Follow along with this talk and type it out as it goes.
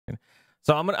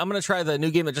So I'm gonna try the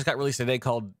new game that just got released today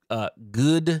called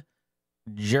Good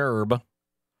Gerb,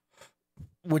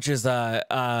 which is the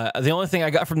only thing I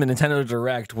got from the Nintendo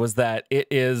Direct was that it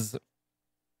is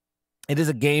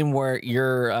a game where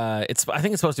you're I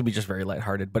think it's supposed to be just very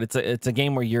lighthearted, but it's a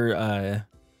game where you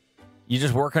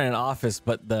just work in an office,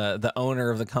 but the owner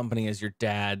of the company is your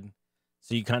dad,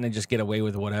 so you kind of just get away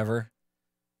with whatever.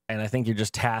 And I think you're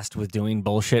just tasked with doing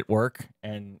bullshit work,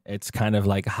 and it's kind of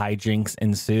like hijinks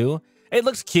ensue. It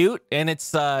looks cute, and it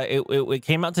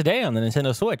came out today on the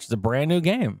Nintendo Switch. It's a brand new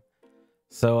game,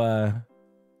 so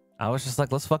I was just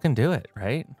like, let's fucking do it,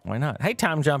 right? Why not? Hey,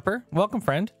 Time Jumper, welcome,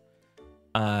 friend.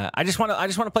 I just want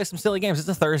to play some silly games. It's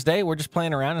a Thursday. We're just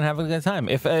playing around and having a good time.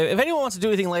 If anyone wants to do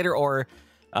anything later, or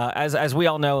as we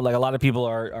all know, like a lot of people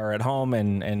are at home,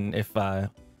 and if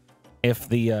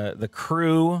the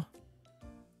crew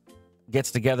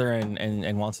gets together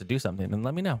and wants to do something, then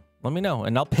let me know,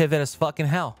 and I'll pivot as fucking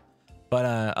hell. But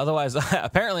otherwise,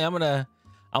 apparently I'm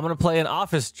gonna play an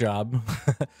office job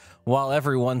while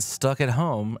everyone's stuck at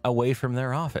home away from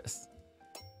their office,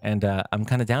 and I'm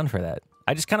kind of down for that.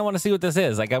 I just kind of want to see what this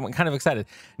is. Like, I'm kind of excited.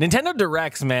 Nintendo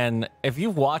Directs, man, if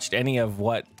you've watched any of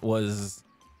what was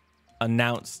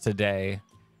announced today,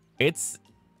 it's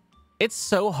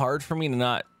so hard for me to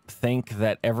not think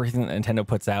that everything that Nintendo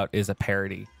puts out is a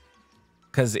parody,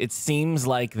 because it seems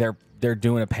like they're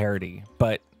doing a parody,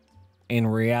 but in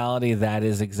reality, that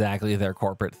is exactly their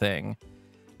corporate thing.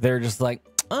 They're just like,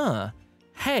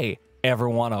 hey, ever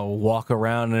want to walk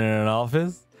around in an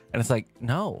office? And it's like,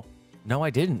 no, I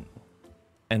didn't.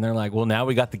 And they're like, well, now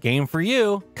we got the game for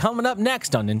you coming up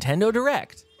next on Nintendo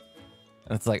Direct.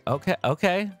 And it's like,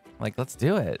 okay, like, let's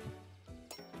do it.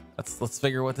 Let's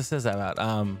figure what this is about.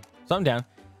 So I'm down.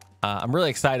 I'm really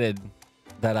excited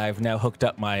that I've now hooked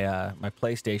up my my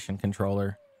PlayStation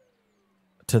controller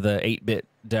to the 8-bit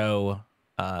dough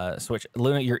Switch.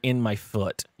 Luna, you're in my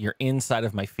foot. You're inside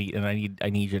of my feet, and I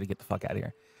need you to get the fuck out of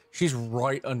here. She's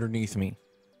right underneath me.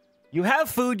 You have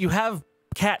food. You have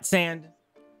cat sand.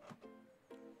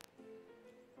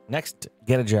 Next,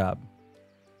 get a job.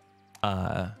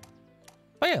 Oh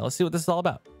yeah, let's see what this is all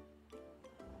about.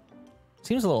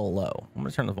 Seems a little low. I'm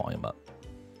gonna turn the volume up.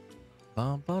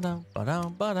 Bum, ba-dum,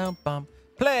 ba-dum, ba-dum, bum.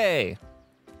 Play.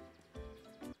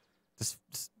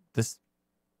 This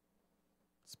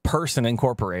person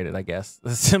incorporated, I guess.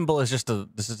 The symbol is just a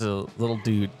little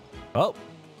dude. Oh.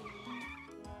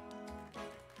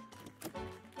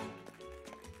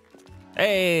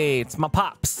 Hey, it's my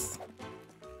pops.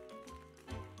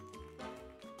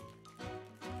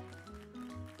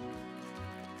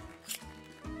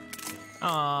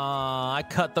 Aw, I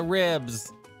cut the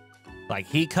ribs. Like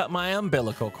he cut my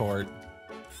umbilical cord.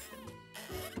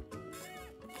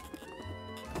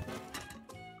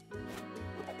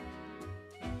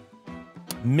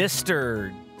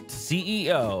 Mr.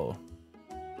 CEO.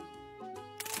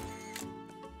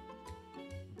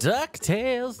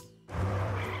 DuckTales.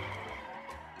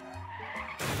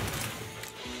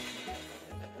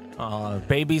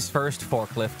 Baby's first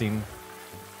forklifting.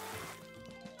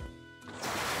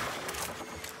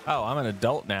 Oh, I'm an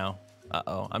adult now.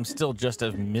 Uh-oh, I'm still just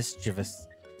as mischievous.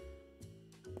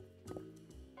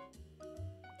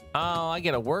 Oh, I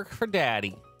get to work for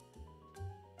daddy.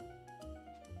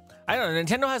 I don't know.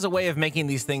 Nintendo has a way of making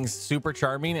these things super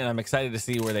charming, and I'm excited to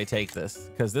see where they take this,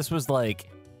 because this was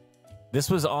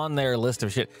on their list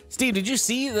of shit. Steve, did you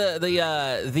see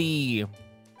the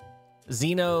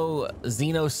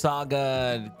Xenosaga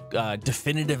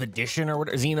definitive edition or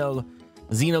whatever?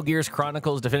 Xenogears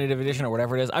Chronicles definitive edition or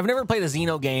whatever it is. I've never played a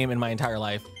Xeno game in my entire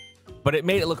life, but it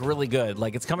made it look really good.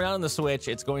 Like, it's coming out on the Switch.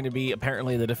 It's going to be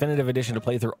apparently the definitive edition to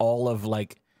play through all of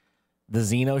like the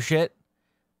Xeno shit,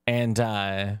 and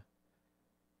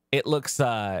it looks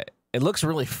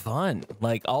really fun.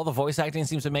 Like, all the voice acting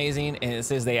seems amazing, and it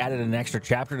says they added an extra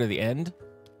chapter to the end.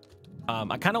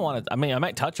 I kind of want to, I mean, I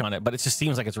might touch on it, but it just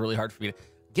seems like it's really hard for me to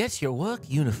get your work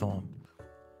uniform.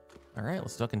 All right,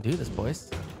 let's fucking do this, boys.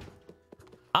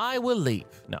 I will leave.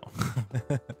 No.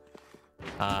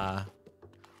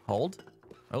 Hold.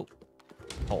 Oh,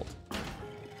 hold.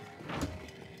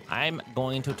 I'm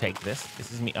going to take this.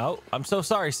 This is me. Oh, I'm so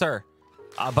sorry, sir.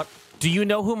 But do you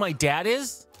know who my dad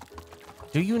is?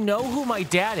 Do you know who my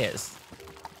dad is?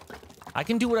 I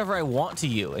can do whatever I want to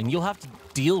you, and you'll have to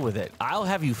deal with it. I'll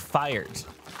have you fired.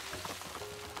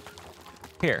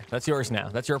 Here, that's yours now.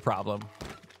 That's your problem.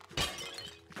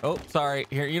 Oh, sorry.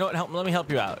 Here, you know what? Let me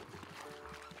help you out.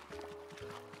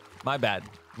 My bad.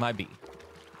 My B.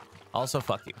 Also,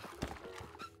 fuck you.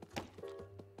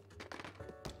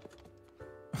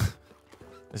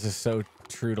 This is so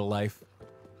true to life.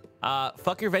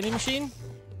 Fuck your vending machine.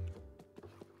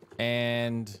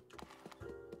 And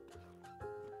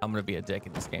I'm gonna be a dick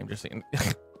in this game, just saying.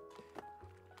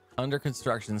 Under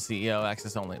construction, CEO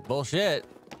access only. Bullshit.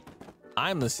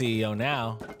 I'm the CEO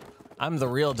now. I'm the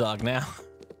real dog now.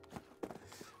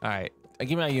 All right, give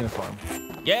me my uniform.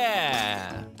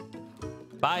 Yeah.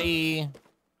 Bye.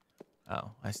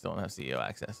 Oh, I still don't have CEO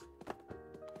access.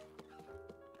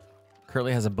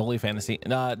 Curly has a bully fantasy.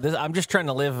 I'm just trying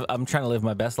to live. I'm trying to live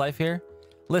my best life here.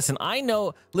 Listen, I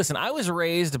know. Listen, I was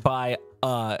raised by,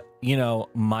 you know,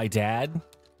 my dad,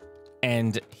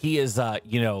 and he is,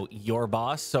 you know, your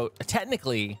boss. So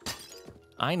technically,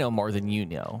 I know more than you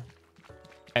know.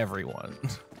 Everyone.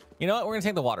 You know what? We're gonna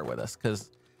take the water with us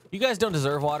because you guys don't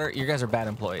deserve water. You guys are bad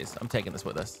employees. I'm taking this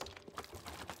with us.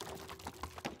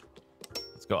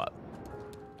 Let's go up.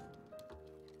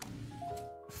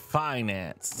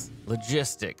 Finance,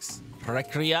 logistics,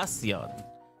 recreation,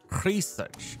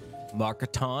 research,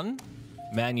 marketing,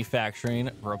 manufacturing,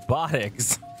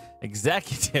 robotics,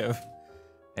 executive,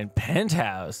 and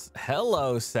penthouse.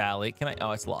 Hello, Sally. Can I?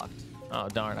 Oh, it's locked. Oh,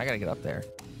 darn. I gotta get up there.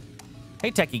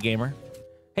 Hey, Techie Gamer.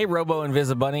 Hey, Robo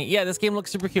Invisibunny. Yeah, this game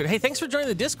looks super cute. Hey, thanks for joining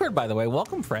the Discord, by the way.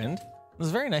 Welcome, friend. It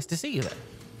was very nice to see you there.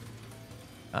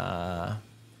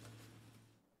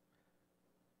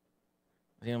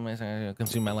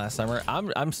 Consume my last summer.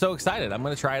 I'm so excited. I'm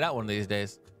gonna try it out one of these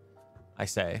days. I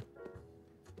say.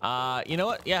 You know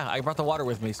what? Yeah, I brought the water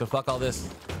with me, so fuck all this.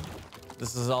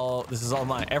 This is all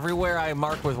mine. Everywhere I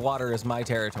mark with water is my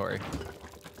territory.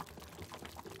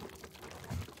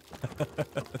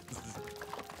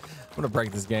 I'm gonna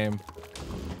break this game.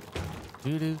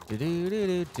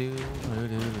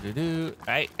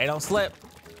 Hey, don't slip.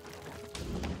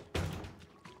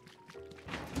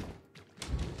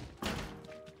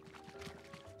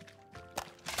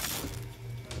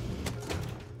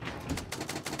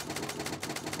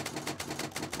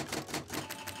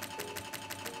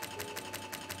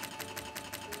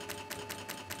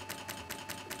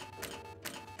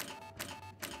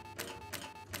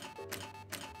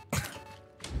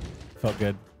 Felt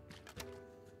good.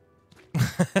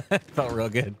 Felt real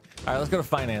good. All right, let's go to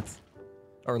finance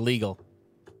or legal.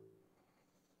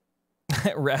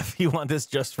 Ref, you want this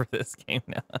just for this game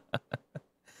now?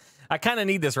 I kind of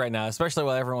need this right now, especially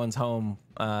while everyone's home,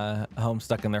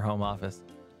 stuck in their home office.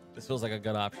 This feels like a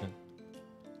good option.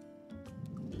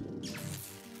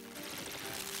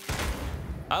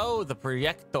 Oh, the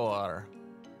projector.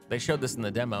 They showed this in the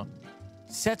demo.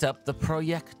 Set up the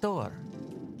projector.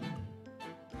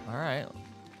 All right.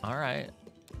 All right.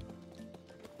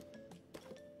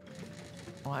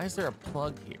 Why is there a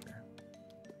plug here?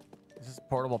 Is this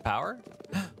portable power?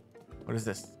 What is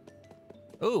this?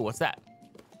 Ooh, what's that?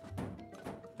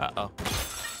 Uh-oh.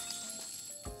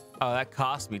 Oh, that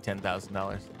cost me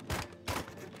 $10,000.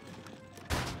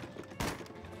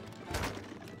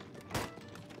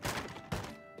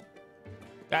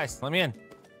 Guys, let me in.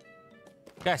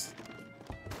 Guys.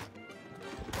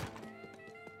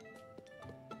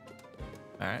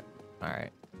 All right, all right,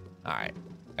 all right.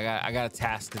 I got a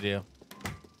task to do.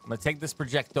 I'm gonna take this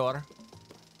projector.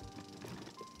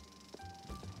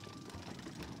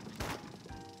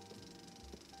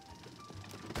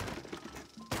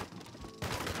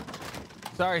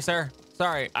 Sorry, sir.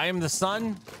 Sorry. I am the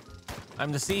son.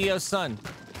 I'm the CEO's son.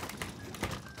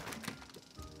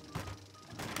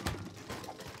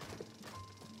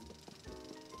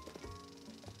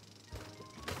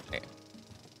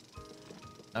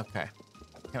 Okay.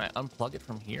 Can I unplug it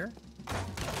from here?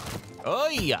 Oh,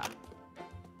 yeah.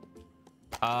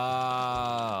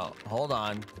 Hold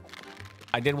on.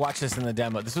 I did watch this in the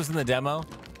demo. This was in the demo.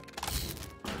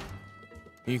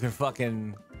 You can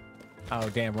fucking... Oh,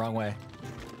 damn, wrong way.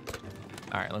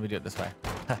 All right, let me do it this way.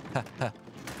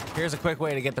 Here's a quick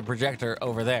way to get the projector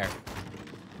over there.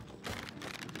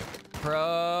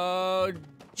 Projector.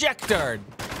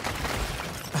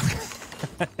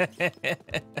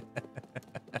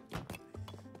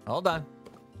 Hold on.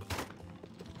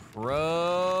 Projector.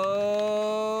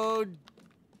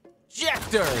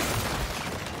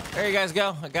 There you guys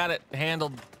go. I got it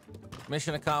handled.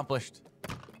 Mission accomplished.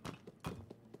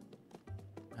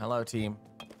 Hello, team.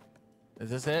 Is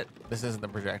this it? This isn't the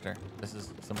projector. This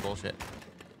is some bullshit.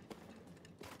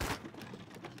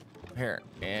 Here.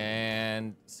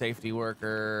 And safety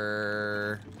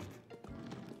worker.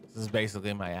 This is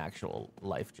basically my actual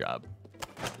life job.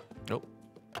 Nope.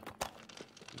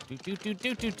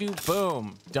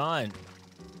 Boom. Done.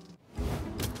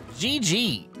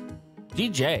 GG.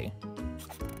 GJ.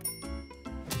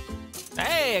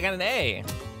 Hey, I got an A.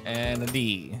 And a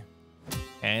D.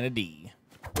 And a D.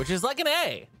 Which is like an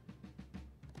A.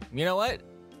 You know what?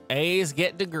 A's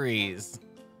get degrees.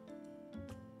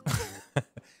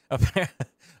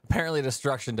 Apparently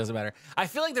destruction doesn't matter. I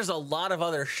feel like there's a lot of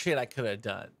other shit I could have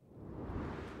done.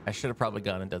 I should have probably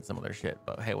gone and done some other shit,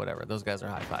 but hey, whatever. Those guys are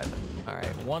high-fiving. All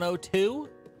right, 102.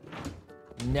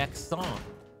 Next song.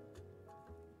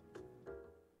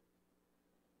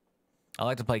 I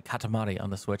like to play Katamari on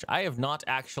the Switch. I have not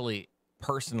actually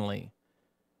personally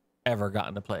ever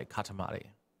gotten to play Katamari.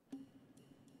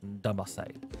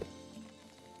 Damasai.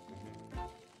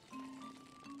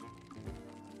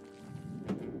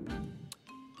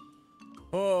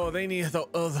 Oh, they need to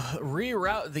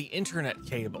reroute the internet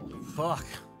cable. Fuck.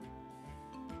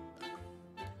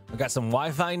 We got some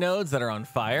Wi-Fi nodes that are on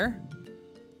fire.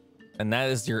 And that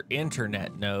is your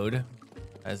internet node,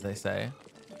 as they say.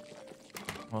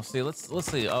 Well, see, let's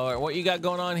see. Oh, what you got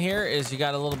going on here is you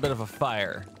got a little bit of a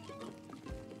fire.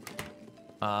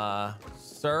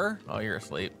 Sir? Oh, you're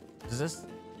asleep. Is this?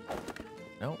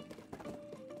 Nope.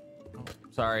 Oh,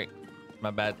 sorry.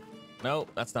 My bad. Nope,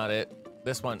 that's not it.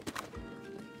 This one.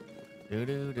 Do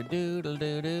do do do do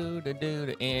do do do do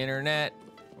do internet.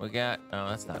 We got. Oh,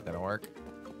 that's not gonna work.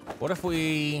 What if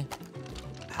we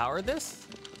powered this?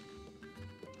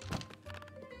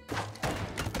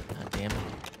 God damn it!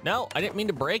 No, I didn't mean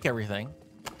to break everything.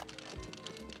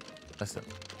 Listen,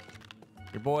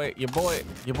 your boy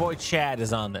Chad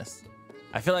is on this.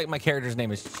 I feel like my character's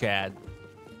name is Chad.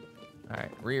 All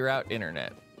right, reroute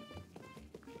internet.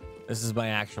 This is my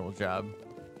actual job.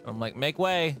 I'm like, make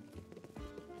way.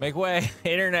 Make way,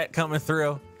 internet coming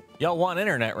through. Y'all want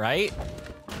internet, right?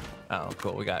 Oh,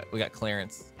 cool. We got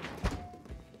clearance.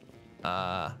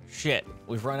 Shit.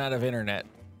 We've run out of internet.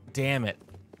 Damn it.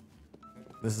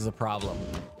 This is a problem.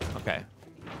 Okay.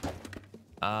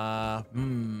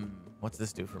 What's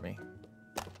this do for me?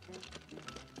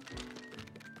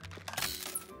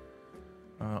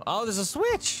 Oh, there's a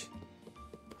switch.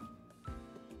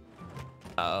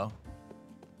 Uh-oh.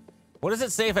 What does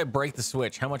it say if I break the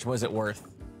switch? How much was it worth?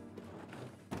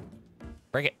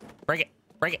 Break it, break it,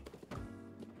 break it.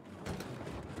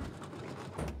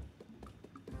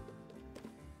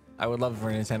 I would love for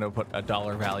Nintendo to put a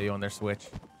dollar value on their Switch.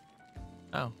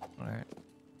 Oh, all right.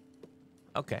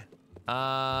 Okay.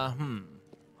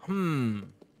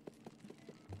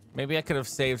 Maybe I could have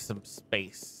saved some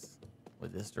space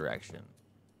with this direction.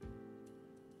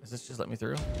 Does this just let me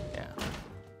through? Yeah.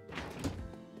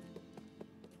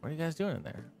 What are you guys doing in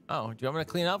there? Oh, do you want me to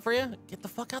clean up for you? Get the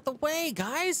fuck out the way,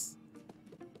 guys.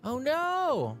 Oh,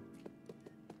 no.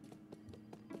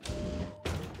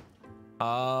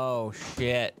 Oh,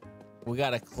 shit. We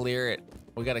got to clear it.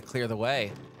 We got to clear the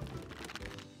way.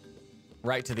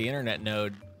 Right to the internet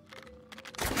node.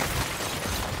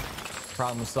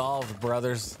 Problem solved,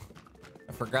 brothers.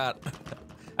 I forgot.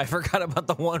 I forgot about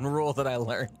the one rule that I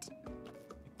learned.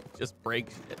 Just break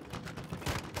shit.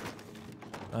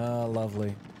 Oh,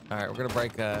 lovely. All right, we're going to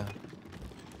break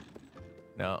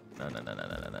No. All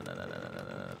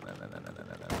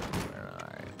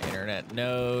right. Internet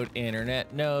node,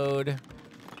 internet node.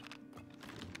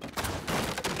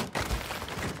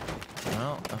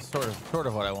 Well, that's sort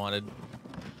of what I wanted.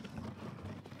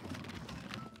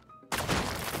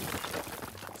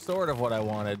 Sort of what I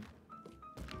wanted.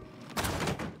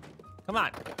 Come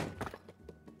on.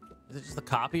 Is it just the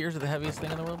copiers are the heaviest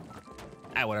thing in the world?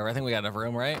 Ah, whatever. I think we got enough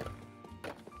room, right?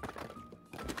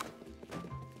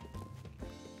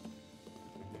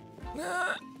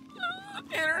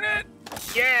 Internet.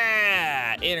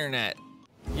 Yeah, internet.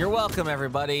 You're welcome,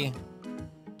 everybody.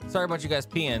 Sorry about you guys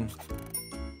peeing.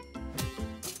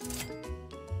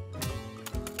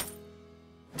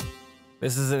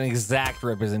 This is an exact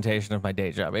representation of my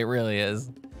day job. It really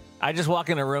is. I just walk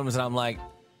into rooms and I'm like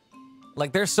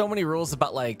there's so many rules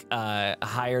about like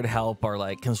hired help or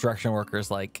like construction workers,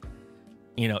 like,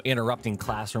 you know, interrupting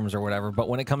classrooms or whatever. But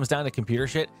when it comes down to computer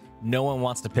shit, no one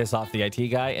wants to piss off the IT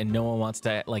guy and no one wants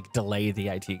to like delay the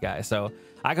IT guy. So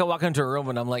I can walk into a room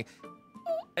and I'm like,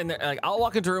 and like I'll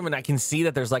walk into a room and I can see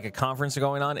that there's like a conference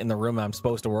going on in the room I'm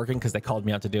supposed to work in because they called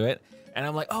me out to do it. And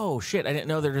I'm like, oh shit, I didn't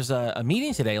know there's a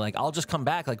meeting today. Like I'll just come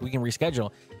back, like we can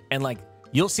reschedule. And like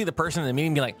you'll see the person in the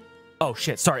meeting be like, oh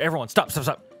shit, sorry, everyone, stop.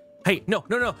 Hey, no,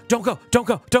 don't go.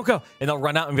 And they'll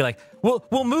run out and be like,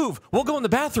 we'll move. We'll go in the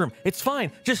bathroom. It's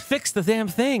fine. Just fix the damn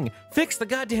thing. Fix the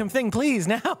goddamn thing, please,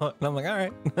 now. And I'm like, all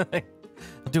right.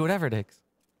 I'll do whatever it takes.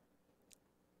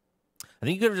 I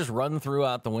think you could have just run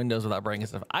throughout the windows without breaking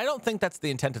stuff. I don't think that's the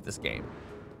intent of this game.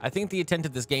 I think the intent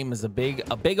of this game is a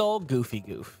big old goofy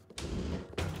goof.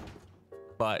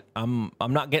 But I'm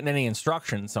not getting any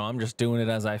instructions, so I'm just doing it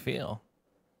as I feel.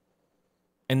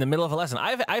 In the middle of a lesson.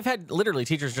 I've had literally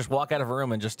teachers just walk out of a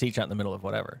room and just teach out in the middle of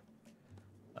whatever.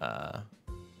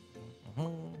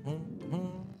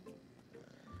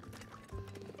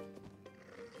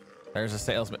 There's a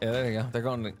salesman. There you go. They're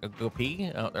going to go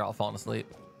pee. Oh, they're all falling asleep.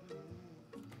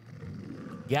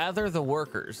 Gather the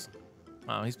workers.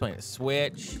 Oh, he's playing a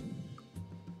Switch.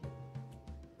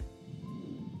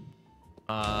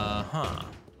 Uh-huh.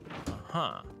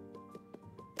 Uh-huh.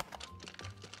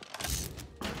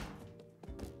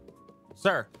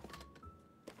 Sir.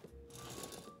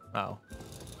 Oh.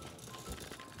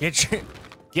 Get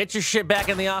your shit back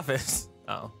in the office.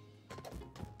 Oh.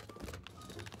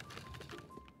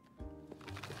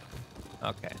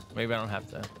 Okay. Maybe I don't have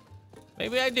to.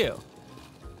 Maybe I do.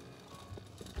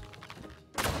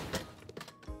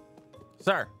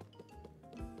 Sir.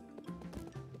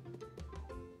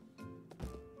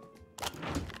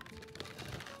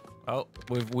 Oh,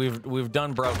 we've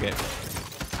done broke it.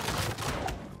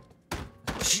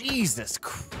 Jesus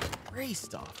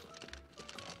Christ off.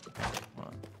 Come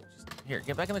on. Just, here,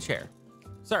 get back in the chair.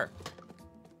 Sir.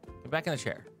 Get back in the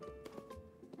chair.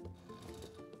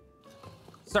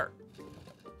 Sir.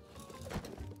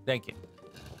 Thank you.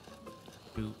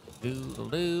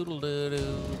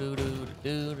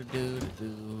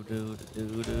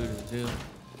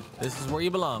 This is where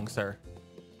you belong, sir.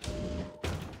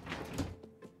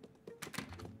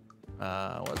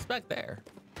 What's back there?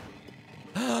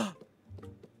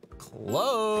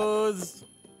 Clothes.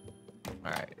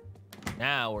 All right,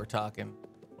 now we're talking.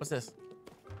 What's this?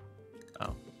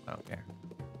 Oh, I don't care.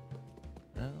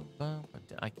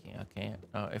 I can't.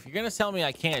 Oh, if you're gonna tell me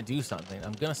I can't do something,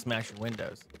 I'm gonna smash your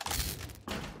windows.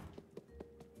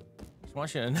 Just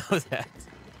want you to know that,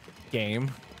 game.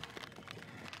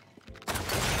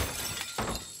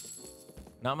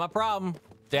 Not my problem.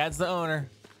 Dad's the owner.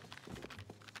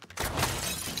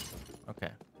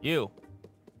 Okay, you.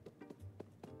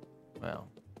 Well,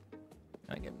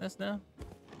 can I get in this now?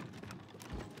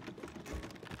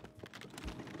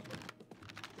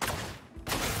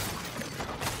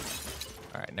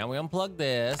 All right, now we unplug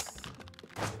this.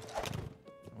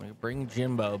 We bring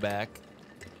Jimbo back.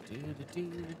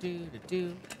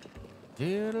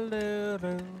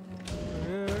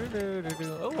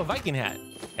 Oh, a Viking hat.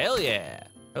 Hell yeah.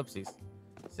 Oopsies.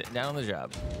 Sitting down on the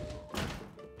job.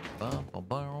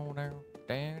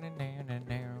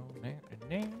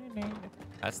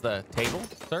 That's the table,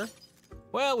 sir?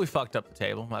 Well, we fucked up the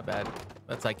table. My bad.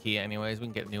 That's IKEA anyways. We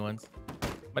can get new ones.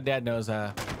 My dad knows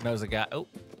a guy. Oh.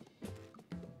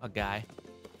 A guy.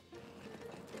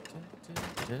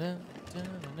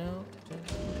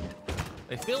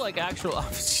 They feel like actual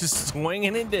office, just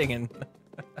swinging and digging.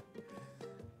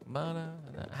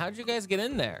 How'd you guys get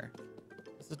in there?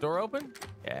 Is the door open?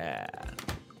 Yeah.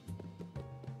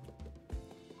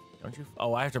 Don't you?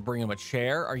 Oh, I have to bring him a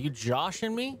chair. Are you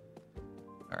joshing me?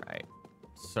 All right,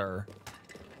 sir.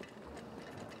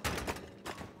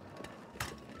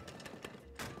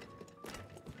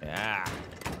 Yeah.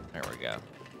 There we go.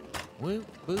 Whoop,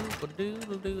 boop,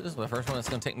 doodle doo. This is the first one that's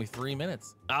gonna take me 3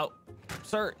 minutes. Oh,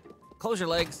 sir, close your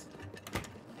legs.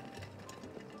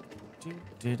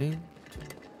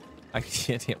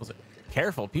 IKEA.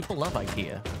 Careful, people love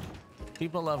IKEA.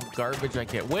 People love garbage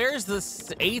IKEA. Where's the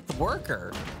 8th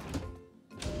worker?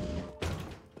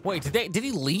 Wait, did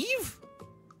he leave?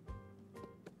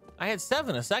 I had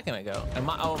 7 a second ago. Am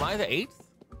I the 8th?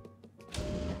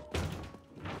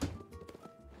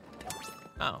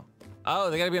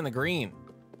 Oh, they gotta be on the green.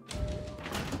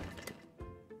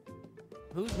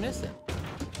 Who's missing?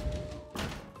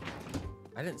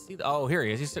 I didn't see the. Oh, here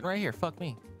he is. He's sitting right here. Fuck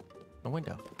me. The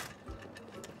window.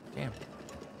 Damn.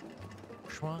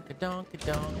 Schwonka donka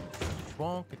donk.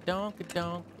 Schwonka donka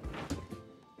donk.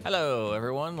 Hello,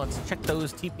 everyone. Let's check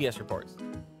those TPS reports.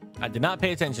 I did not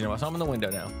pay attention to us. I'm in the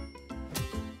window now.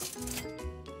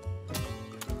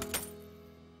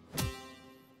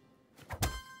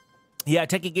 Yeah,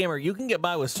 Techie Gamer, you can get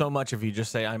by with so much if you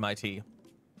just say I'm IT.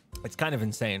 It's kind of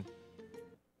insane.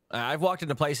 I've walked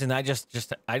into places and I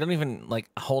just I don't even like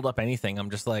hold up anything. I'm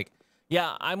just like,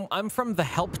 yeah, I'm from the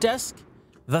help desk,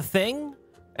 the thing,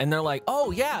 and they're like,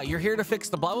 oh yeah, you're here to fix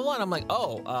the blah blah blah. And I'm like,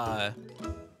 oh,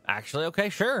 actually, okay,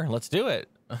 sure, let's do it.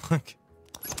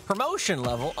 Promotion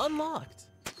level unlocked.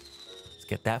 Let's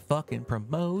get that fucking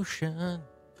promotion.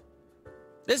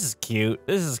 This is cute.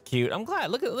 This is cute. I'm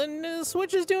glad. Look at the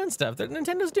Switch is doing stuff. The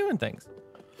Nintendo's doing things.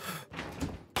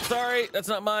 Sorry, that's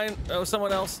not mine. That was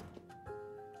someone else.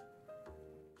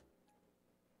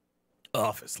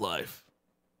 Office life.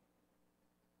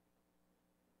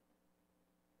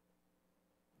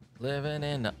 Living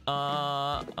in the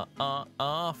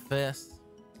office.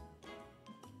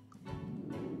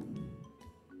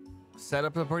 Set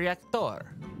up a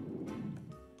projector.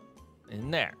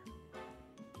 In there.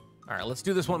 All right, let's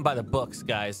do this one by the books,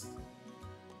 guys.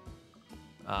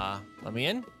 Let me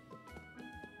in.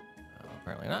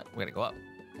 apparently not. We gotta go up.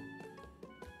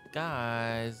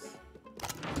 Guys.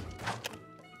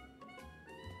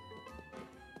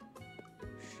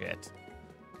 Shit.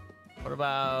 What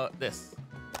about this?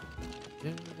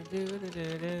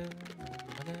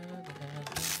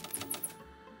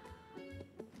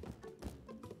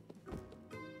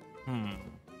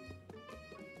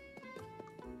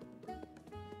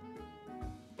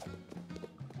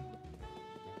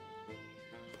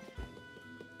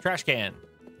 Trash can.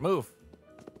 Move.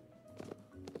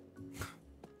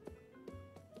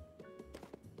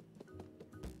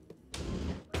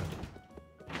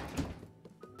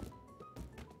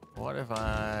 What if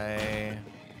I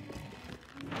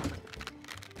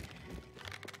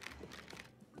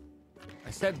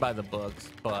said by the books,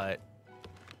 but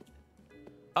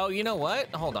oh, you know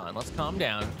what? Hold on, let's calm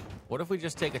down. What if we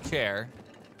just take a chair?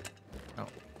 Oh,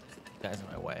 this guy's in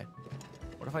my way.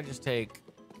 What if I just take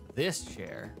this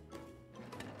chair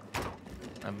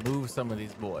and move some of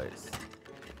these boys?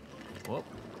 Whoop.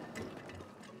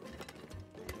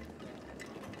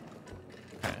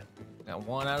 Okay, got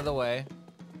one out of the way.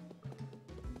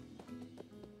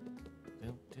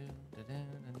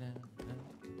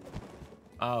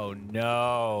 Oh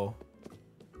no.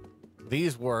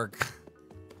 These work.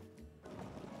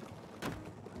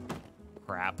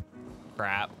 Crap.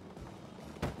 Crap.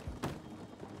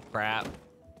 Crap.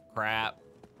 Crap.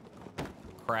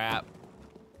 Crap.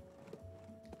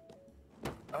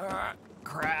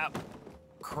 Crap.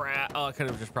 Crap. Oh, I could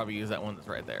have just probably used that one that's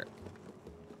right there.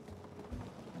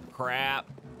 Crap.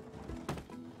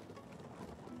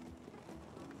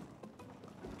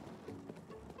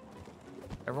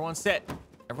 Everyone sit.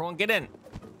 Everyone get in.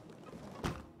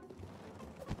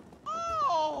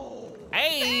 Oh,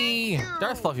 hey!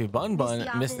 Darth Fluffy Bun Bun.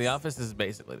 Missed the office. This is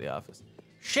basically the office.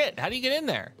 Shit, how do you get in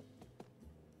there?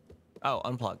 Oh,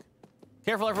 unplug.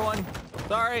 Careful, everyone.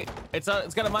 Sorry. It's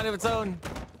got a mind of its own.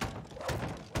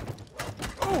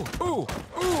 Ooh, ooh,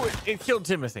 ooh. It killed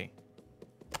Timothy.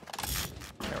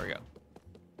 There we go.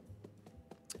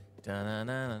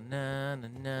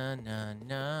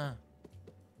 Da-na-na-na-na-na-na-na.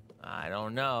 I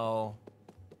don't know.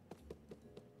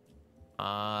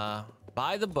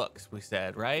 Buy the books, we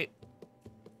said, right?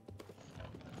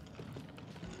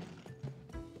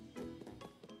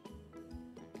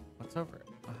 What's over it?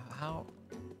 How?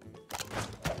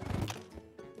 Is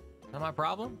that my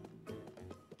problem?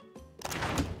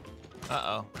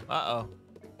 Uh-oh. Uh-oh.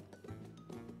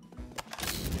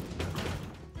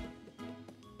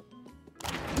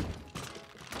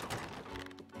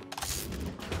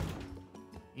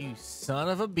 You son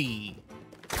of a bee.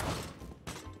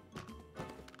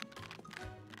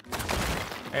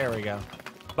 There we go.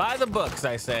 Buy the books,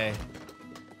 I say.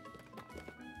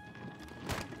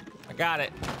 I got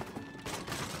it.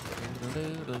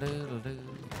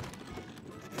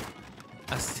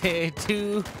 I say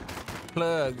 2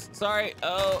 plugs. Sorry.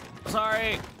 Oh,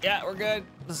 sorry. Yeah, we're good.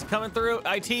 This is coming through.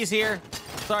 IT's here.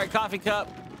 Sorry, coffee cup.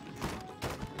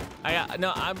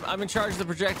 No, I'm in charge of the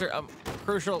projector. I'm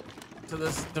crucial to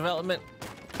this development.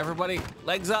 Everybody,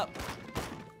 legs up.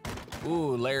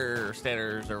 Ooh, layer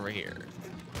standers over here.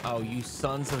 Oh, you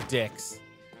sons of dicks.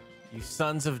 You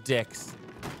sons of dicks.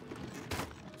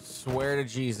 Swear to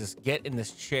Jesus, get in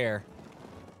this chair.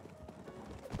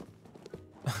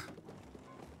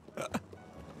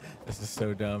 This is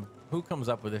so dumb. Who comes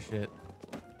up with this shit?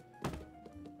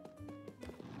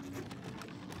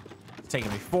 It's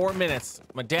taking me 4 minutes.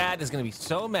 My dad is gonna be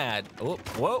so mad. Oh,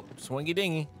 whoa, swingy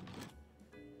dingy.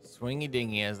 Swingy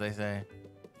dingy, as they say.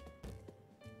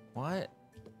 What?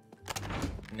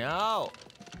 No.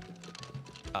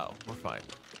 Oh, we're fine.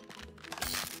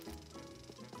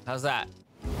 How's that?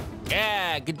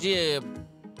 Yeah, good job.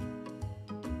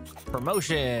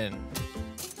 Promotion.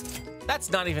 That's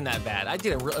not even that bad. I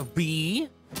did a B.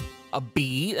 A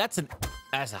B. That's a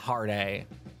hard A.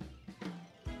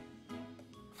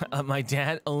 My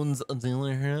dad owns a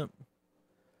dealership.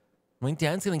 My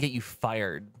dad's gonna get you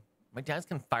fired. My dad's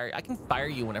gonna fire. I can fire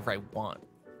you whenever I want.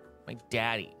 My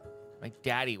daddy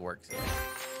works here.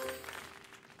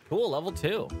 Cool, level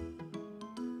 2.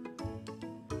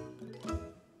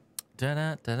 Da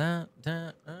da da da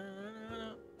da.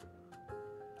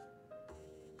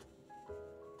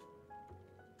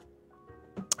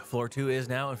 Floor 2 is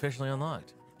now officially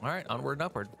unlocked. All right, onward and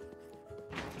upward.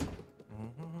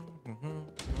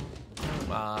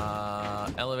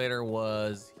 Elevator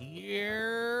was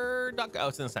here. Oh,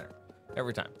 it's in the center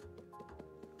every time.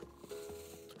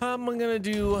 I'm gonna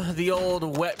do the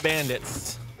old wet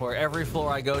bandits, where every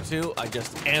floor I go to, I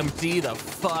just empty the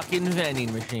fucking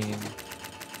vending machine.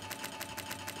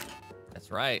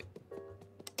 That's right.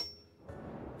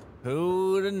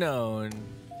 Who'd have known?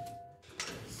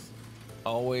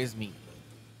 Always me.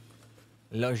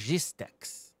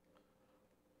 Logistics.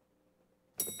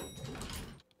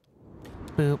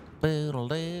 Boop, boodle,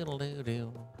 doodle, doo,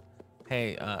 doo.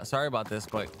 Hey, sorry about this,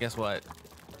 but guess what?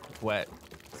 It's wet.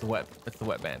 It's the wet. It's the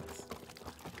wet bandits.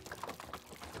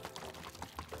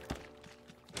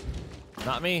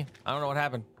 Not me. I don't know what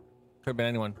happened. Could have been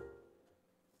anyone.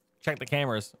 Check the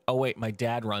cameras. Oh wait, my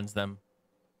dad runs them.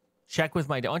 Check with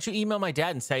my dad. Why don't you email my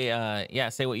dad and say, yeah,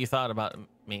 say what you thought about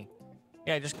me.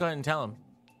 Yeah, just go ahead and tell him.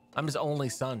 I'm his only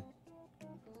son.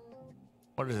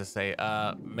 What does this say?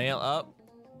 Mail up,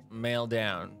 mail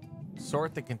down.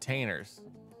 Sort the containers.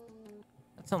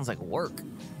 That sounds like work.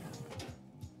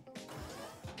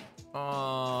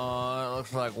 Oh, it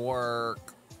looks like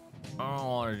work. I don't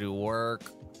want to do work.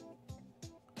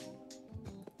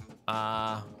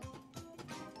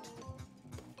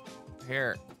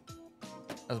 Here.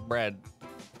 That's bread.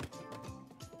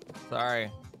 Sorry.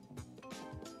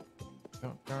 I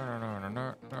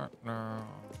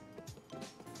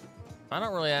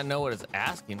don't really know what it's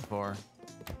asking for.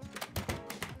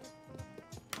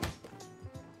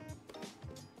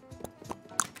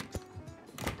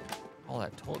 All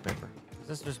that toilet paper. Does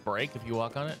this just break if you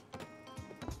walk on it?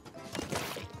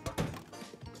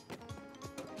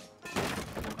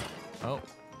 Oh,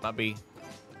 my bee.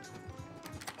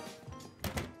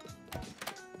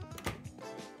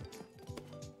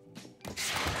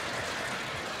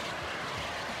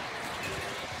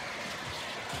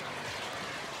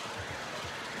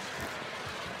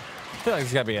 I feel like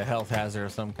it's gotta be a health hazard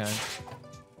of some kind.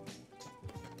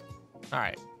 All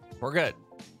right, we're good.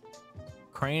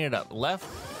 Crane it up, left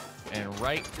and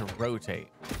right to rotate.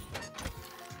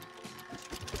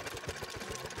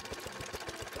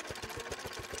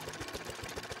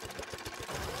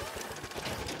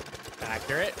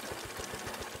 Accurate.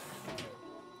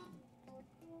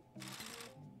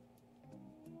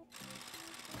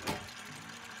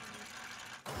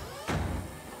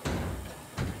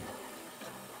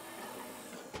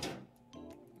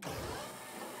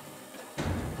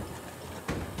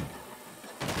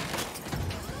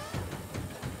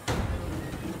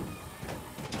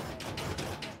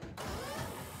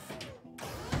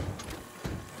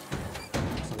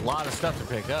 A lot of stuff to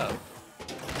pick up.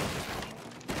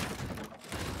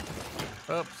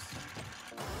 Oops.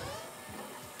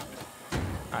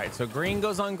 All right, so green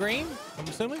goes on green, I'm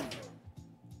assuming.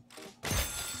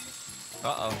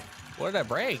 Uh-oh. What did I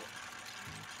break?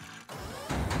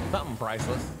 Something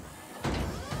priceless.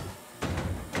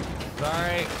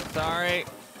 Sorry, sorry.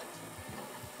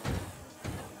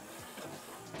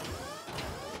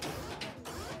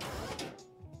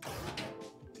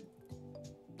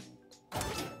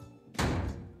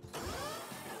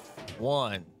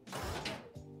 One.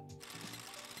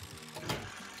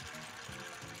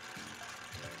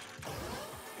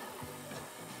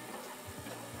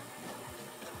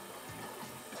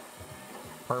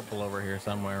 Purple over here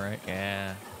somewhere, right?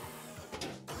 Yeah.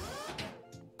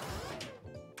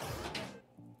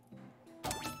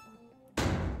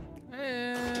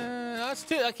 That's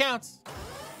two. That counts.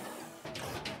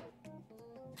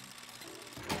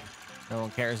 No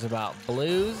one cares about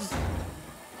blues.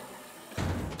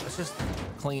 Let's just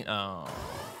clean. Oh,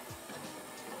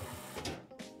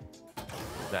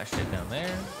 put that shit down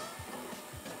there.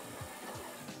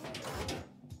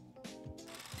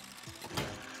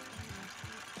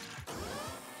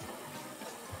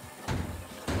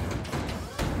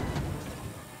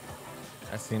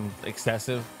 That seems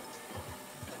excessive.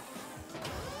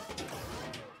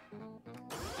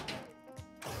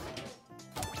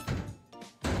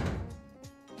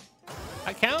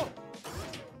 I count.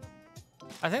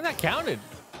 I think that counted.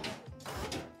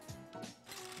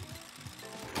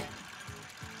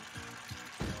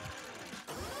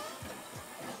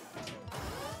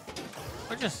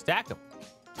 Or just stack them.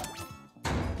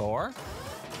 4.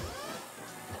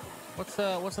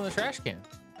 What's in the trash can?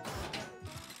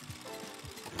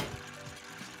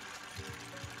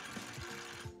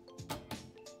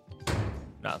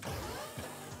 Nothing.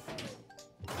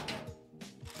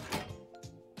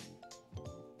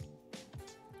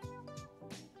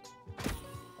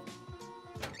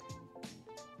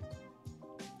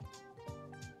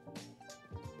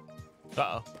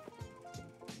 Uh-oh.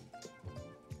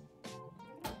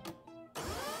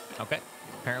 Okay.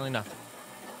 Apparently nothing.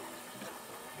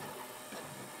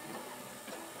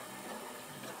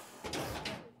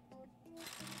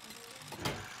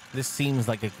 This seems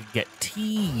like it could get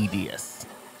tedious.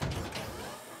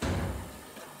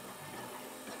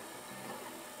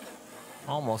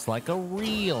 Almost like a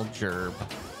real gerb.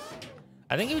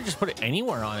 I think you would just put it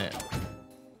anywhere on it.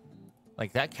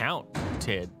 Like that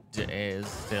counted is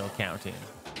still counting.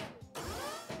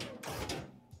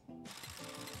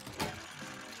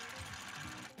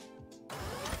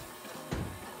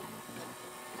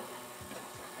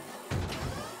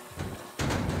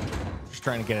 just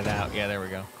trying to get it out. Yeah, there we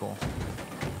go. Cool.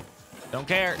 Don't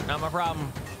care. Not my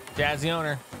problem. Dad's the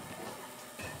owner.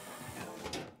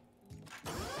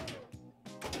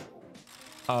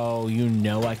 Oh, you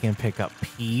know I can pick up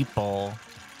people.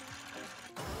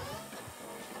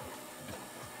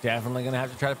 Definitely gonna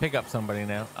have to try to pick up somebody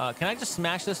now. Can I just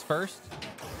smash this first?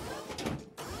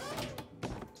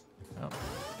 Oh.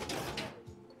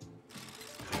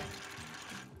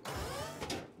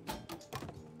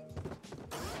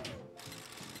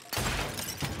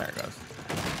 There it goes.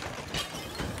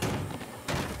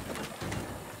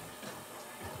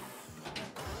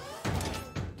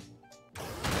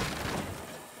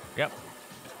 Yep.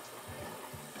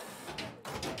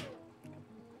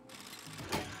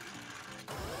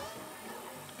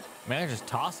 Man, I just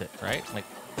toss it, right? Like,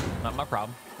 not my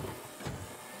problem.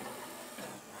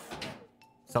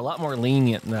 It's a lot more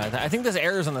lenient than that. I think this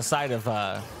errors on the side of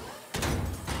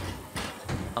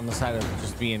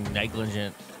just being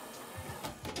negligent.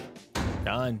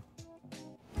 Done.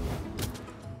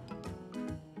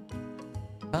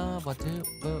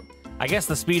 I guess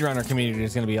the speedrunner community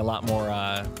is going to be a lot more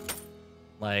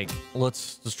like,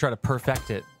 let's try to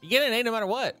perfect it. You get an A no matter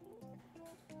what.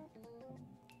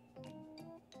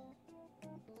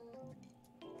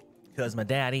 Because my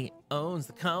daddy owns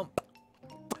the comp.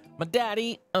 My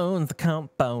daddy owns the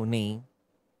company.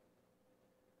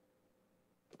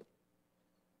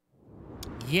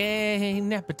 Yay,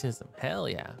 nepotism. Hell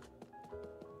yeah.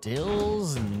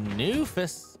 Dill's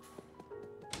Newfus.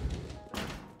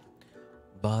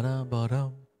 Ba-da ba-da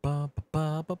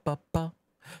ba-ba-ba-ba-ba.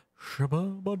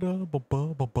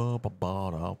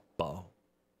 Shabba-ba-da-ba-ba-ba-ba-ba-da-ba.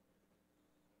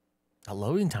 The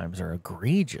loading times are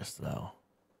egregious, though,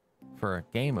 for a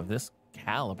game of this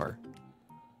caliber.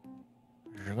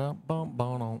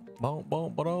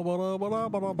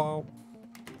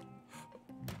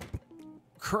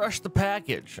 Crush the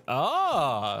package.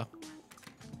 Ah,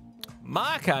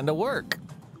 my kind of work.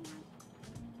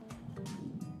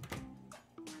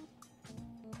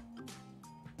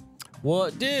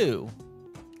 What do?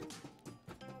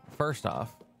 First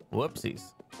off,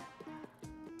 whoopsies.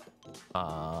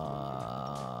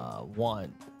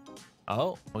 One.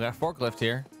 Oh, we got a forklift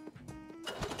here.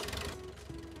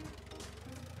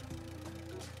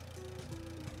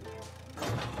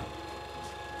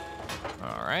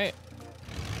 All right.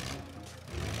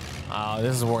 Oh,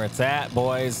 this is where it's at,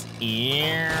 boys.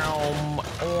 You're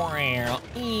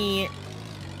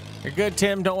good,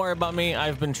 Tim. Don't worry about me.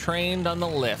 I've been trained on the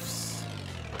lifts.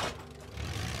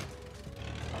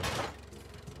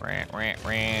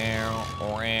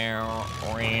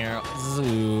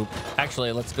 Zoop.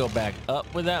 Actually, let's go back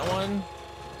up with that one,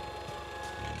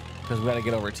 because we got to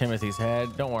get over Timothy's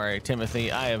head. Don't worry,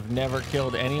 Timothy. I have never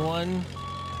killed anyone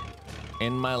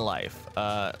in my life.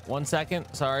 1 second.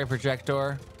 Sorry,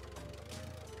 projector.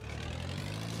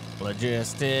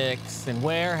 Logistics and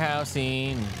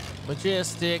warehousing.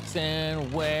 Logistics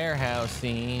and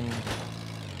warehousing.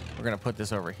 We're gonna put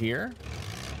this over here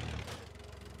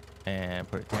and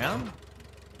put it down,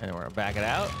 and then we're gonna back it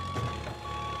out,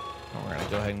 and we're gonna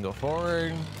go ahead and go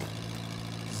forward.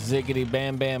 Ziggity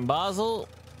bam bam basil.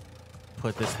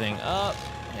 Put this thing up.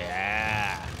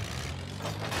 Yeah.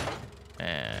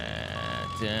 And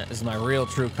this is my real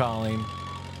true calling.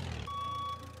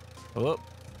 Whoop.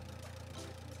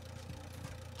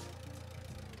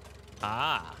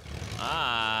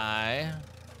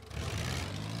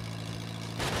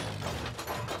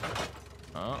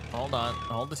 Oh, hold on.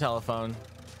 Hold the telephone.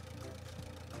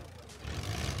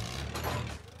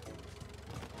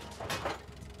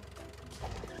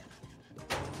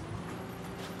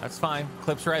 That's fine.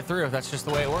 Clips right through. That's just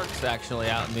the way it works, actually,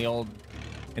 out in the old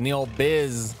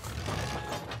biz.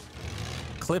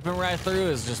 Clipping right through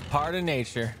is just part of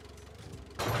nature.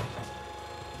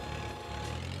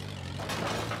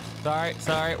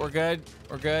 Sorry, we're good.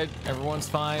 We're good. Everyone's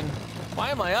fine. Why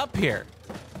am I up here?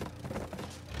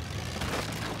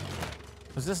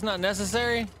 Was this not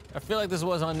necessary? I feel like this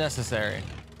was unnecessary.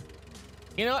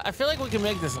 You know what? I feel like we can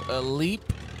make this a leap.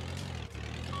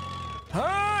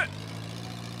 Huh?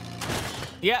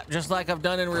 Yeah, just like I've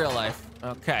done in real life.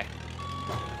 Okay.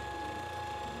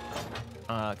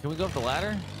 Can we go up the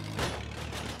ladder?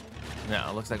 No,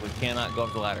 it looks like we cannot go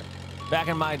up the ladder. Back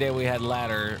in my day, we had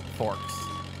ladder forks.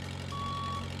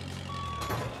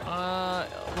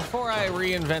 Before I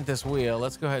reinvent this wheel,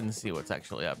 let's go ahead and see what's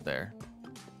actually up there.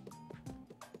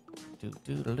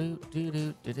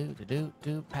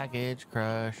 Package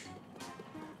crush.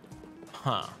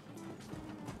 Huh.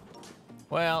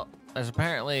 Well, there's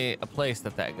apparently a place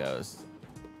that goes.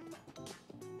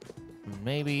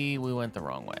 Maybe we went the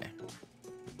wrong way.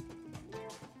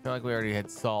 feel like we already had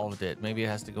solved it. Maybe it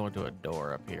has to go into a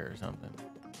door up here or something.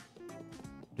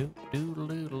 Do do do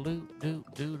do do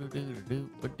do do do do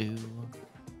do.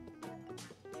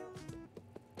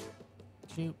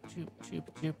 Choop choop choop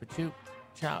choop choop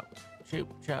chop choop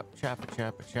chop chop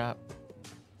chop chop.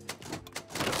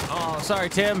 Oh, sorry,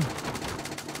 Tim.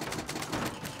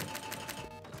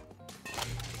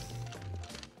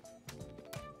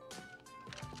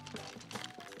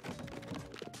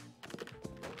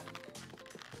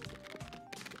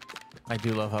 I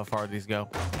do love how far these go.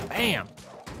 Bam!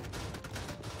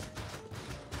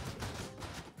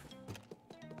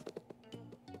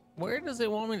 Where does it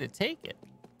want me to take it?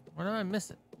 Where do I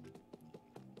miss it?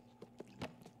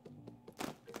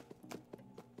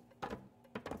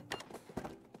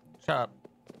 Shut up.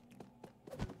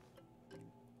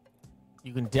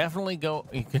 You can definitely go.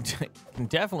 You can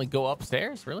definitely go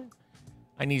upstairs. Really?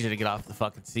 I need you to get off the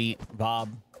fucking seat, Bob.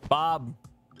 Bob.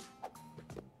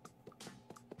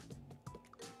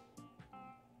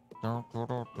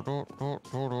 Uh-huh.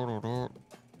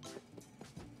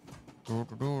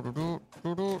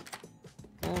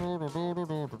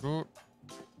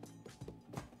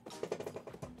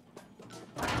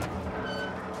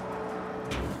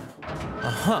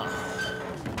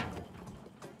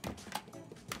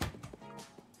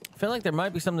 I feel like there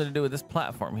might be something to do with this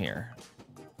platform here.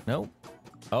 Nope.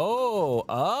 Oh,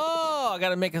 I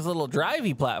gotta make this little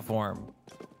drivey platform.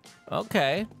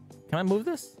 Okay. Can I move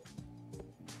this?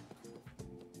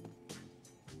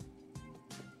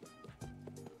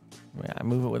 Yeah, I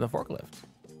move it with a forklift.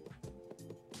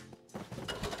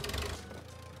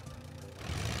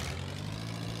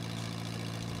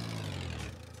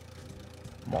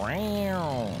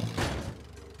 Wow.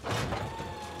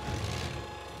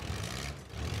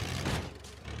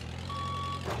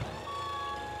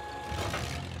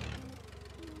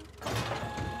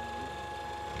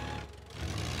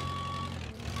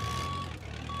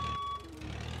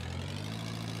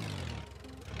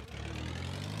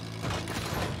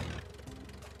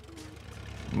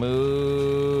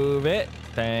 Move it.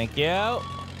 Thank you.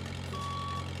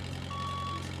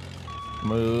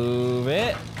 Move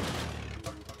it.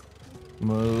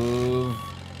 Move.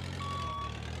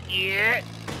 Yeah.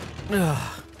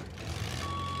 Ugh.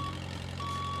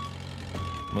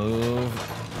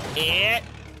 Move it.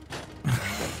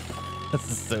 This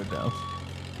is so dumb.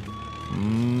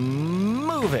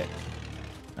 Move it.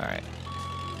 All right.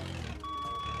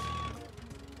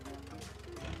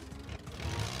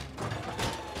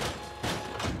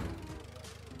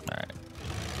 All right.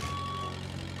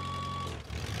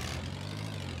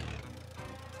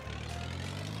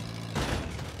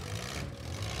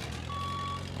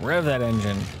 Rev that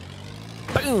engine.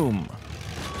 Boom.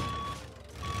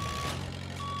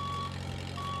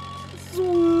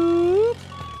 Swoop.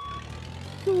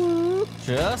 Swoop.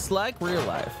 Just like real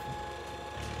life.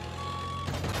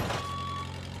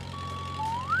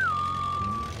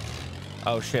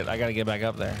 Oh shit, I gotta get back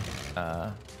up there.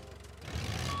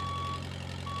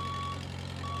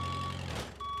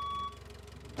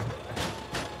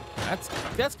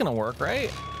 That's gonna work,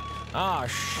 right? Oh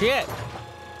shit.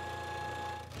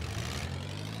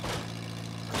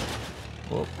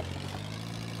 Whoop.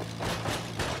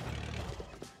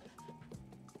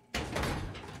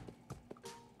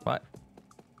 What?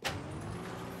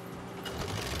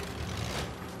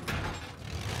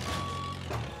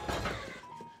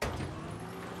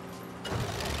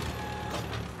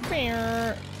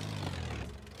 Fear.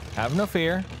 Have no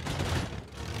fear.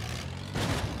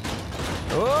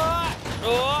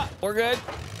 Oh, we're good.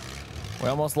 We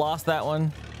almost lost that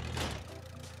one.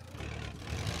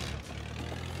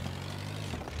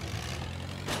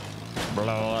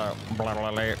 Blah, blah,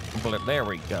 blah, blah, blah. There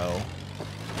we go.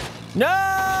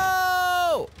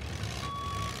 No!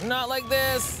 Not like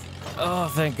this.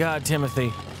 Oh, thank God,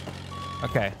 Timothy.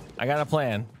 Okay, I got a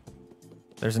plan.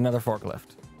 There's another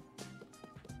forklift.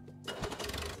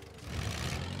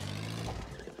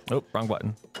 Oh, wrong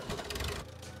button.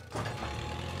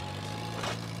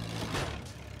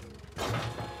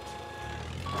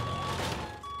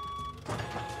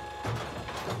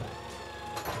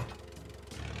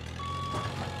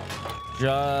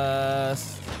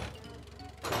 Just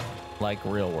like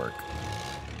real work.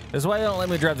 This is why they don't let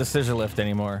me drive the scissor lift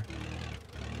anymore.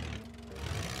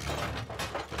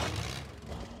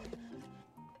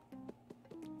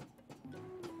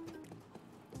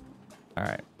 All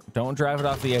right, don't drive it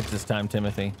off the edge this time,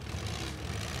 Timothy.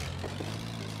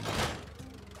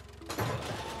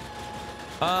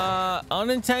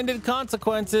 Unintended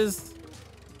consequences.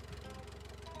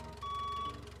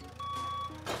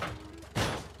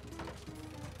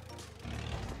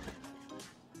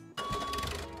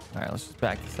 All All right, let's just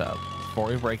back this up before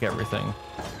we break everything.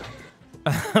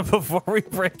 Before we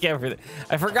break everything.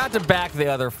 I forgot to back the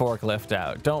other forklift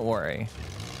out. Don't worry.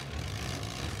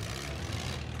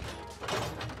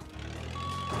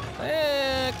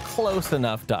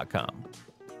 Closeenough.com.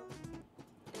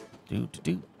 Do.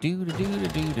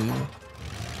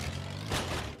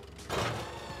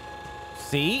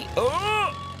 See?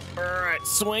 Oh! All right,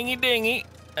 swingy dingy,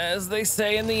 as they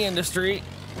say in the industry.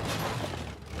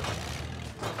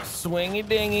 Swingy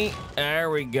dingy.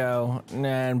 There we go.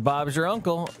 And Bob's your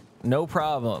uncle. No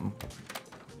problem.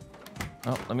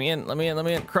 Oh, let me in.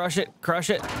 Crush it.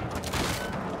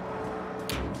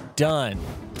 Done.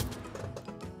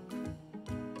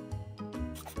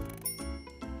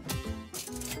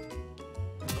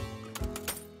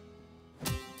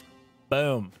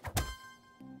 Boom.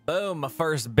 Boom, my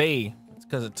first B. It's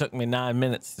because it took me 9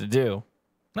 minutes to do.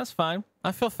 That's fine.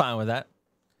 I feel fine with that.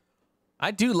 I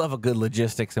do love a good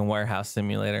logistics and warehouse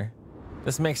simulator.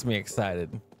 This makes me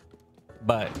excited.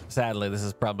 But sadly, this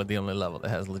is probably the only level that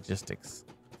has logistics.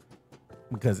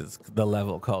 Because it's the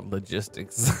level called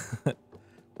logistics.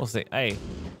 We'll see. Hey.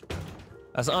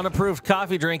 That's unapproved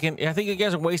coffee drinking. I think you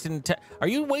guys are wasting Are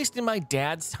you wasting my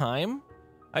dad's time?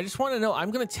 I just want to know. I'm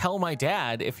going to tell my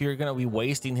dad if you're going to be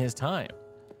wasting his time.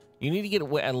 You need to get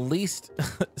at least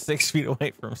 6 feet away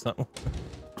from someone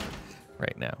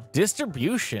right now.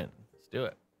 Distribution. Let's do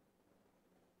it.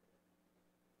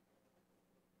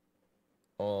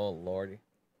 Oh, Lordy.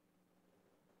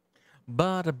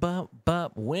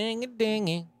 Ba-da-bop-bop,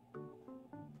 wing-a-dingy.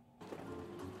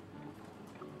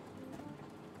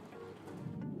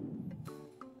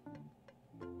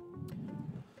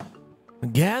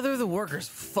 Gather the workers.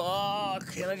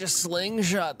 Fuck. Can I just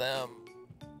slingshot them?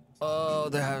 Oh,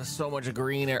 they have so much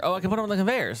green air. Oh, I can put them on the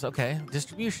conveyors. Okay.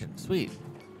 Distribution. Sweet.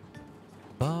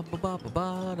 There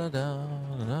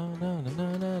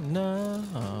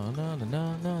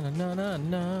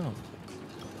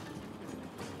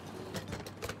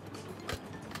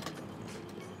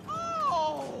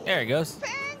he goes.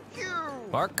 Thank you.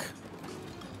 Mark.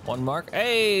 One mark.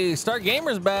 Hey, Star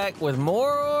Gamer's back with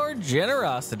more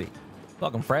generosity.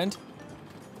 Welcome, friend.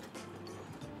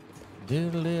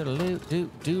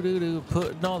 Do-do-do-do-do-do-do-do.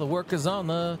 Putting all the workers on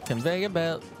the conveyor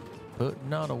belt.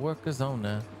 Putting all the workers on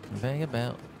the conveyor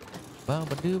belt. What's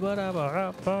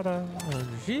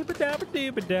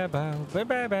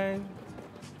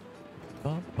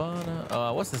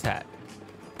this hat?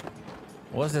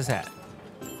 What's this hat?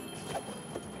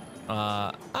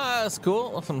 That's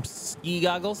cool. Some ski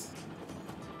goggles.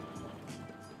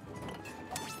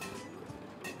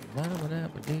 There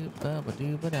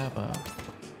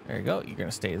you go. You're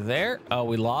gonna stay there. Oh,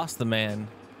 we lost the man.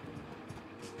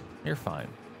 You're fine.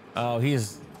 Oh,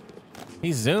 he's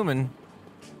zooming.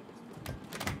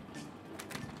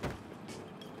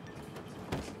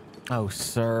 Oh,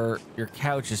 sir, your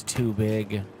couch is too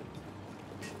big.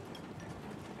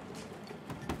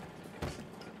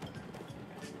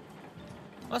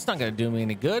 That's not gonna do me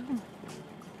any good.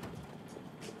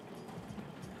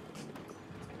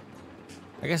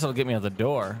 I guess it'll get me out the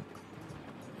door.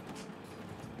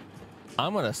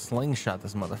 I'm gonna slingshot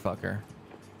this motherfucker.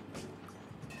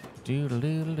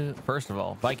 Doodle-doodle-doo. First of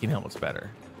all, Viking helmet's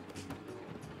better.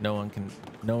 No one can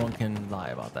lie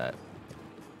about that.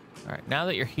 All right, now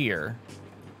that you're here,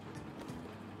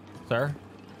 sir.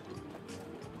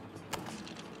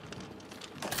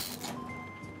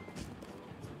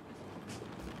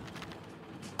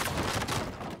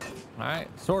 All right,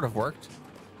 sort of worked.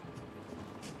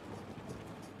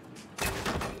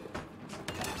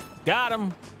 Got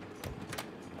him.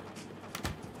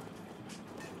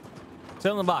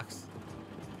 Still in the box.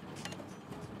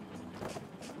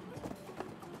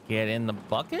 Get in the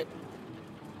bucket?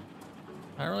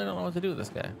 I really don't know what to do with this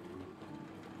guy.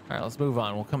 All right, let's move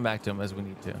on. We'll come back to him as we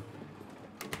need to.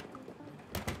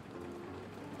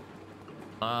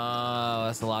 Oh,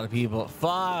 that's a lot of people.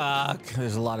 Fuck.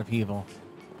 There's a lot of people.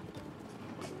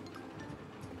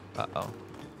 Uh-oh.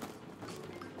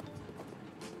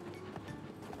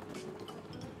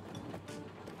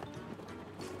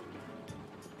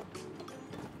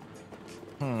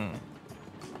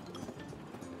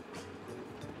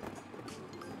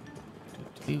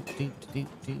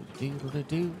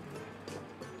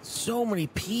 So many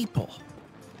people.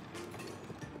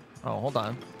 Oh, hold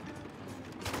on.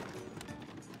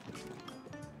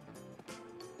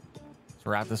 Let's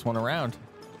wrap this one around.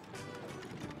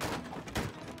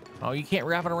 Oh, you can't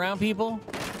wrap it around people?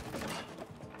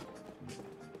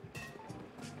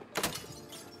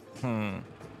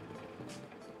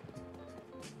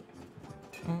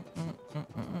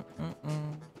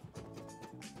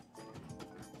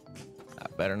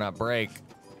 That better not break.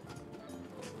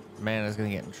 Man is gonna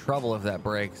get in trouble if that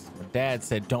breaks. My dad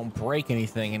said don't break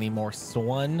anything anymore,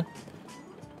 son.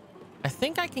 I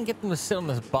think I can get them to sit on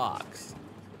this box.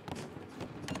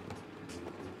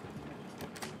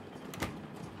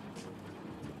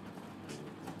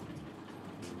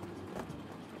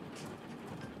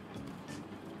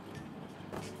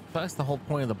 That's the whole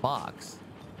point of the box.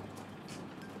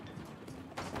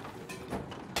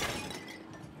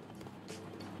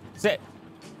 Sit.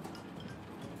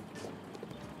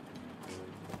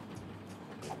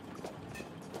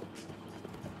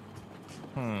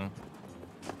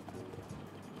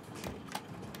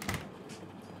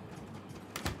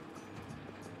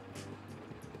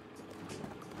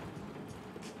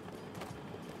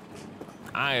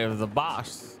 I am the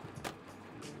boss.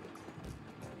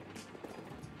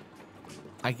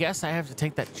 I guess I have to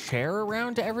take that chair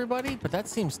around to everybody, but that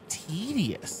seems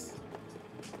tedious.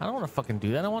 I don't want to fucking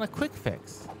do that. I want a quick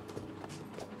fix.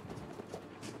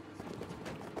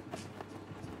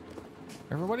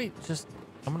 Everybody just,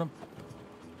 I'm gonna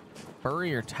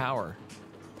bury your tower.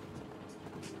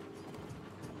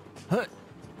 Huh.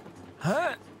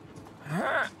 Huh.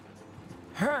 Huh.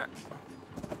 Huh.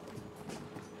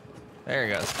 There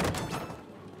he goes.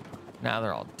 Now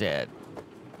they're all dead.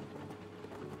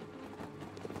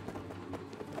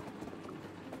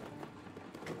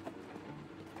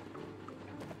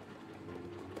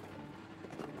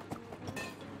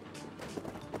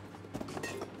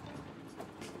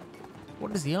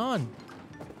 What is he on?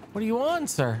 What are you on,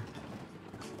 sir?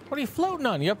 What are you floating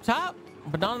on? You up top?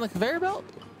 But not on the conveyor belt?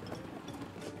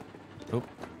 Oop.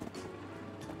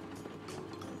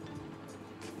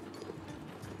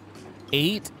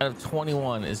 8 out of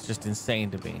 21 is just insane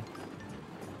to me.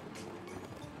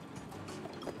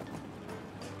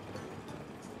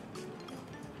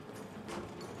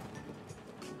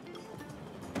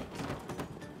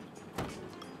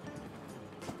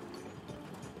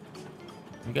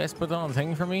 You guys put that on the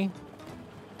thing for me?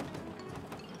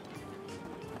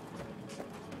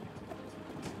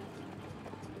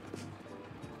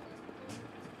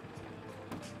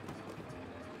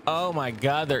 Oh my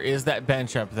God, there is that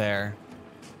bench up there.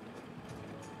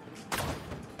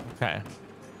 Okay.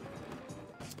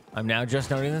 I'm now just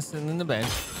noting this in the bench.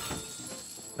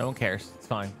 No one cares. It's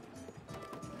fine.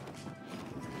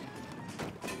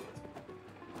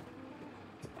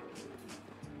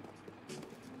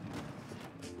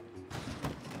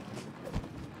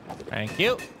 Thank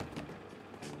you.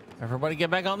 Everybody get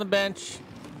back on the bench.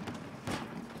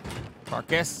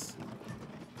 Marcus.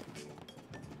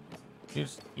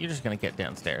 You're just gonna get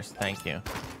downstairs. Thank you.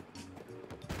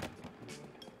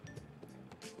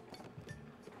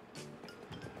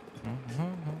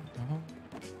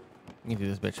 You can do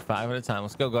this bitch 5 at a time.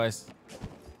 Let's go, guys.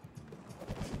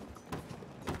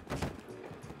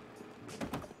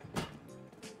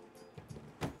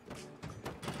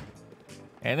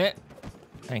 And it.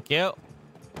 Thank you.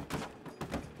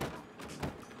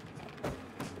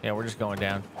 Yeah, we're just going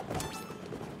down.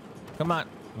 Come on.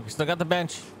 We still got the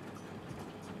bench.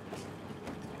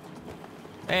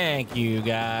 Thank you,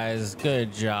 guys.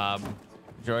 Good job.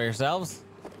 Enjoy yourselves.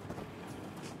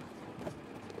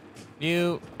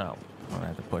 You... Oh, I'm gonna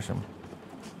have to push him.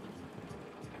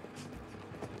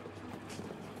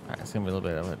 Alright, it's gonna be a little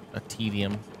bit of a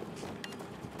tedium.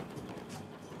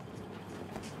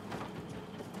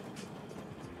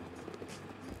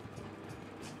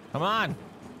 Come on.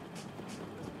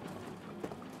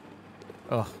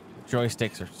 Ugh,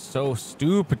 joysticks are so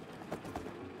stupid.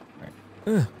 Right.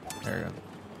 There we go.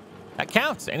 That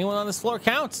counts. Anyone on this floor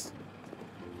counts.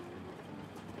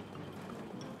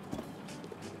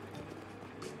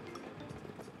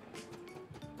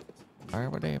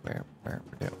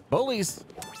 Bullies.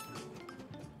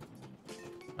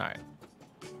 All right.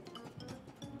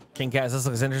 King Kaz, this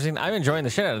looks interesting. I'm enjoying the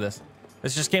shit out of this.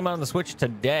 This just came out on the Switch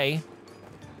today.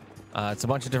 It's a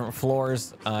bunch of different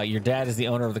floors. Your dad is the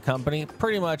owner of the company.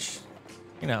 Pretty much,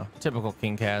 you know, typical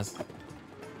King Kaz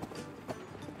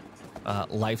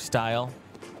lifestyle.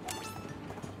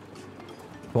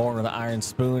 Born with an iron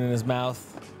spoon in his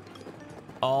mouth.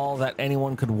 All that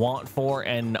anyone could want for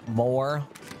and more.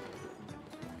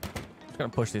 Just gonna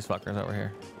push these fuckers over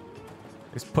here.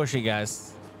 These pushy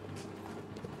guys.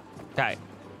 Okay.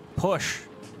 Push.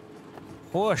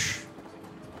 Push.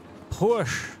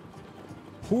 Push.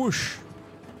 Push.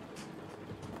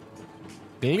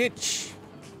 Glitch.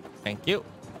 Thank you.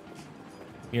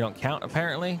 You don't count,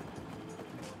 apparently.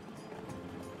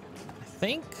 I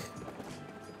think.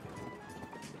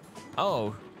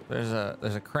 Oh, there's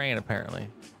a crane, apparently.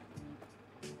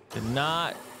 Did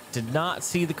not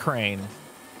see the crane.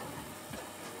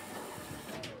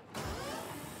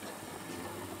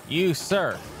 You,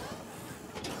 sir.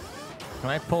 Can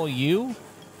I pull you?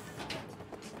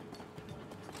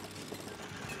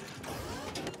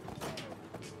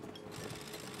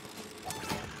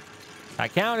 I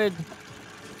counted.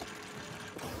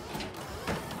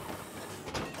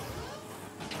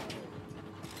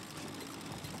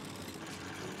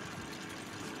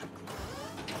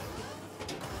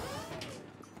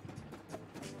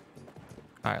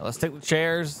 All right, let's take the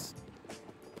chairs.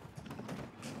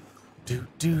 Do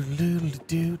do do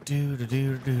do do do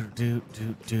do do do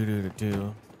do do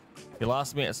do. You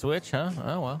lost me at Switch, huh?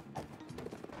 Oh well.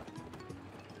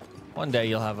 One day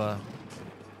you'll have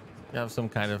some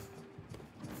kind of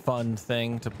fun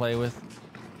thing to play with.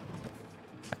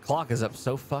 The clock is up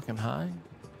so fucking high.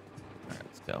 All right,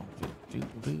 let's go.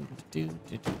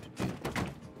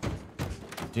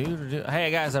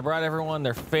 Hey guys, I brought everyone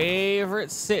their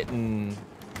favorite sitting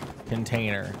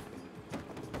container.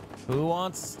 Who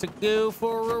wants to go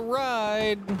for a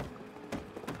ride?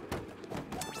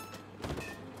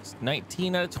 It's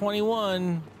 19 out of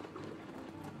 21.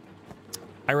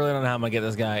 I really don't know how I'm gonna get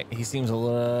this guy. He seems a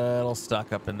little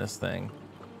stuck up in this thing.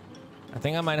 I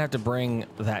think I might have to bring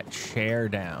that chair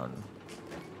down.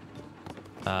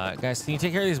 Guys, can you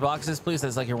take care of these boxes, please?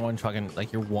 That's like your one fucking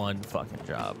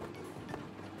job.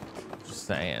 Just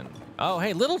saying. Oh,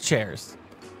 hey, little chairs.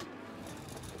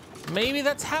 Maybe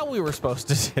that's how we were supposed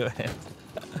to do it.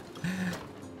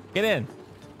 Get in.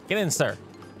 Get in, sir.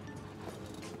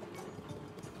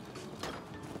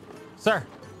 Sir.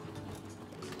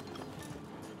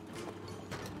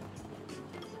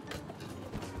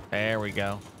 There we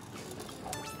go.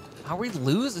 Are we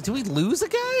lose? Did we lose a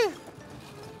guy?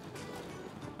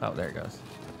 Oh, there it goes.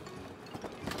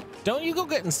 Don't you go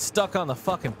getting stuck on the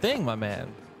fucking thing, my man.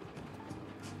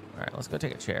 All right, let's go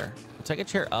take a chair. We'll take a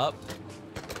chair up.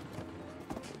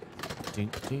 And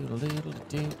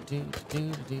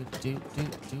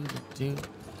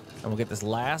we'll get this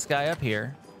last guy up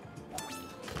here,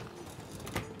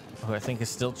 who I think is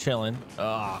still chilling.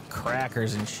 Oh,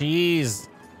 crackers and cheese.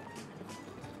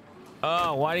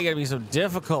 Oh, why do you gotta be so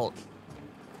difficult?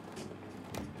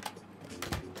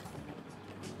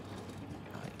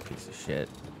 Oh, you piece of shit.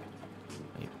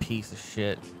 You piece of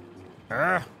shit.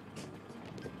 Urgh.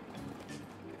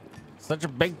 Such a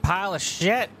big pile of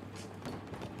shit.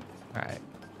 All right,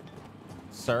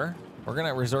 sir, we're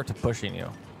gonna resort to pushing you.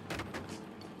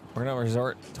 We're gonna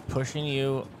resort to pushing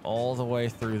you all the way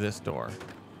through this door.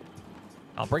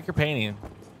 I'll break your painting.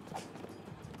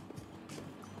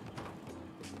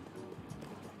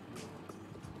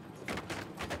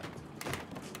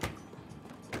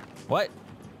 What?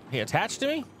 He attached to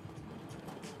me?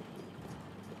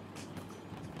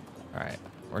 All right,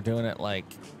 we're doing it like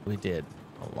we did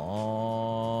a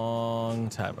long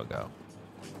time ago.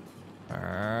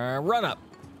 Run up.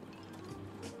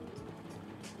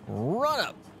 Run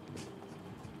up.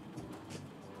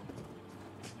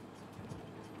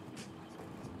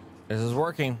 This is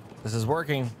working. This is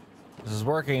working. This is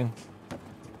working.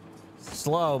 It's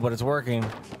slow, but it's working.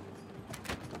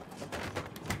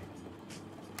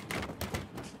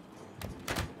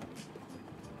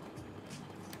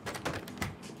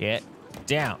 Get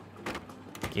down.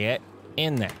 Get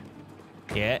in there.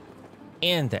 Get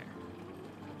in there.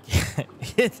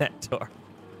 Hit that door.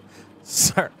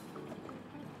 Sir,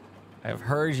 I have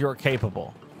heard you're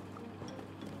capable.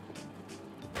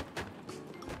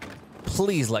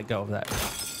 Please let go of that.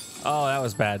 Oh, that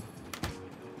was bad.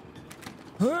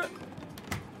 Huh?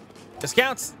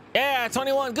 Discounts. Yeah,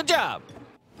 21. Good job.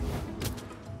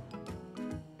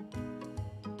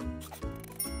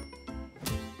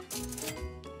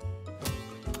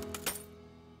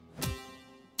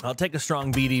 I'll take a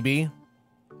strong BDB.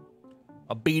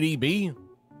 A BDB.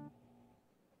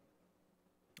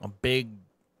 A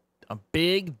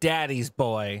big daddy's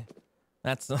boy.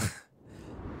 That's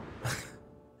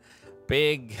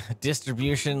big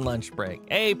distribution lunch break.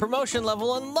 Hey, promotion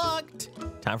level unlocked.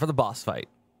 Time for the boss fight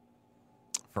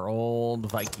for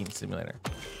old Viking Simulator.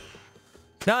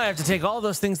 Now I have to take all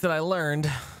those things that I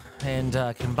learned and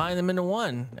combine them into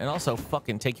one, and also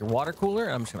fucking take your water cooler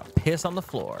and I'm just gonna piss on the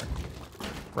floor.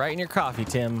 Right in your coffee,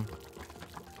 Tim.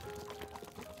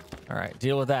 All right,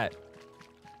 deal with that.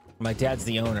 My dad's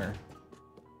the owner.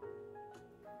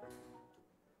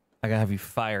 I gotta have you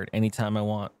fired anytime I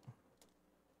want.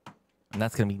 And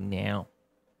that's gonna be now.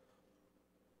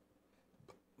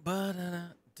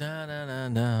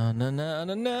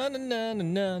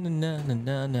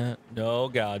 Oh,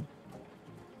 God.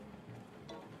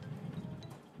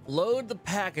 Load the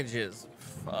packages.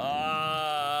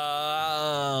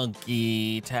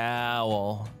 Funky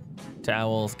towel.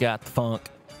 Towel's got the funk.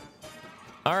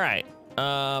 All right.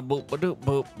 Boop, boop, boop,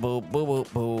 boop, boop, boop,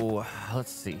 boop.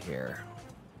 Let's see here.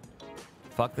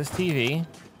 fuck this TV.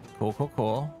 Cool, cool,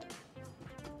 cool.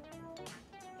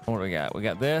 What do we got? We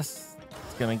got this.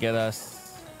 It's gonna get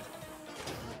us.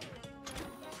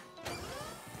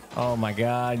 Oh my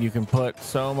god, you can put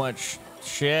so much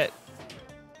shit.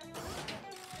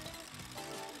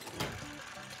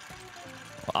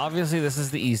 Well, obviously, this is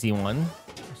the easy one.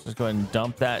 Let's just go ahead and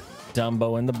dump that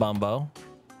Dumbo in the Bumbo.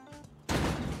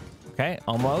 Okay,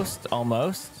 almost,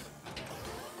 almost.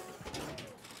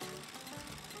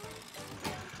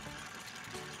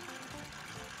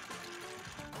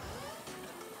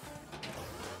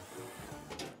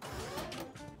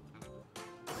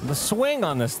 The swing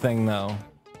on this thing, though.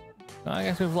 I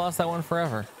guess we've lost that one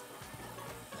forever.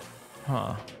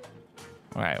 Huh.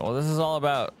 All right, well, this is all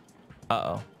about...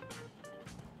 Uh-oh.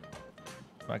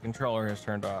 My controller has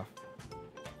turned off.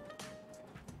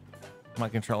 My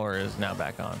controller is now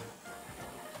back on.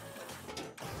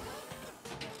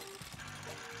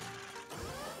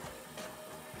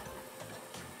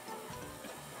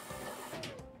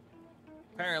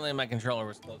 Apparently my controller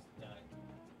was close to dying.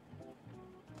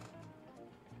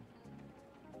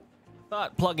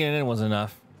 Thought plugging it in was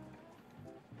enough.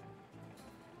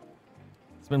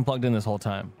 It's been plugged in this whole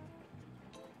time.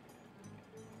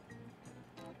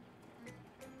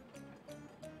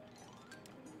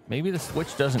 Maybe the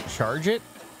Switch doesn't charge it?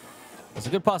 It's a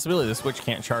good possibility the Switch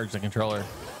can't charge the controller.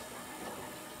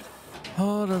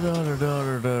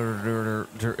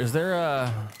 Is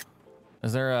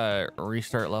there a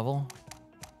restart level?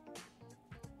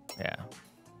 Yeah.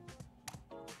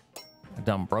 I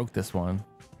dumb broke this one.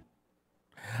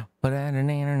 But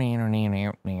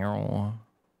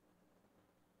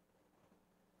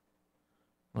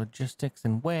logistics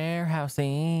and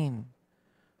warehousing.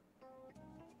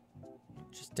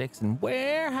 Logistics and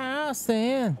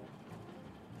warehousing.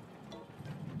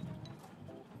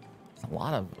 It's a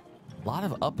lot of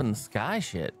up in the sky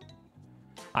shit.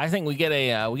 I think we get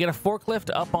a forklift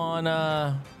up on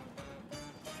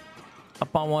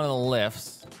one of the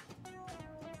lifts.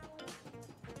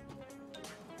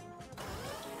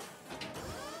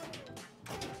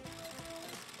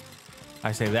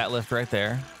 I say that lift right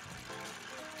there.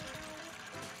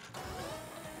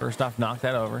 First off, knock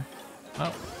that over.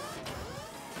 Oh.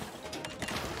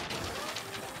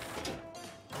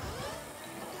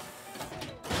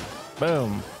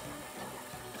 Boom.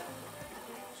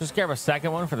 Just grab a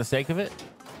second one for the sake of it.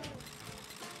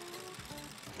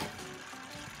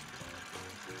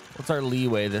 What's our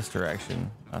leeway this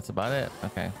direction? That's about it.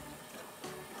 Okay.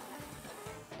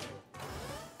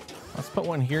 Let's put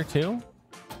one here too.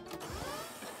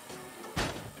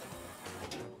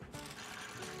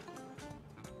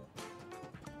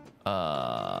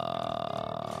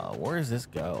 Where does this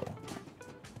go?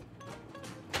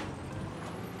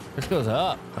 This goes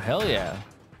up. Hell yeah.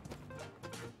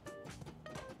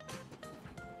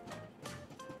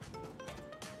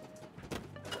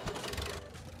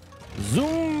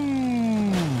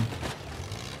 Zoom.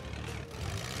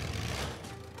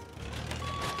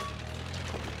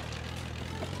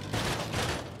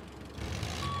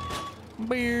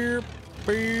 Beer,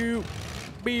 beer,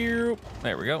 beer.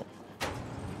 There we go.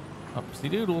 Upsy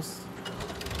doodles.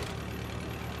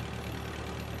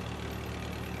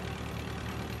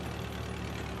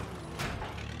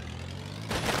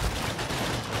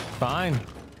 Fine.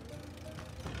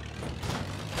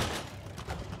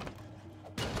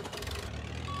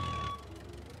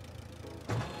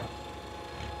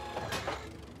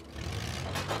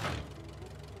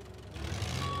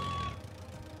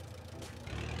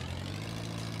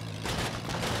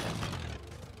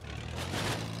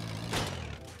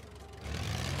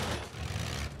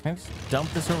 Can I just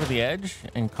dump this over the edge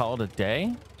and call it a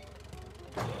day?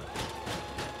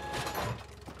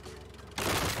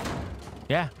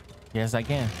 Yeah. Yes, I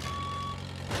can.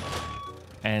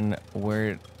 And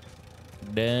we're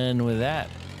done with that.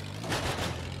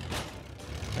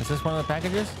 Is this one of the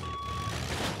packages?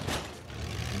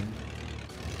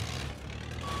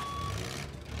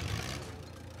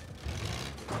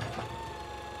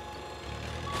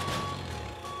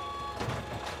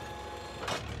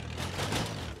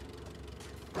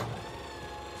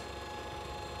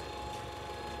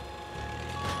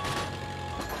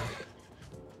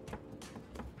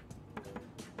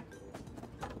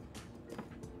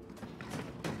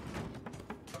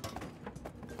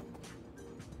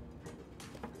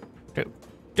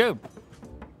 Dude.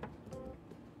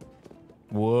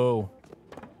 Whoa.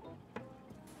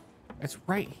 It's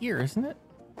right here, isn't it?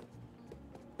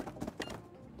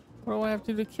 What do I have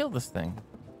to do to kill this thing?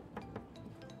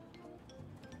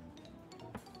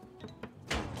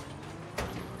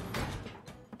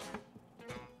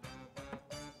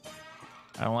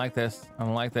 I don't like this. I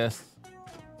don't like this.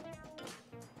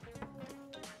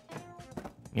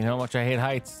 You know how much I hate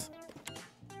heights.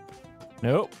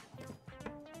 Nope.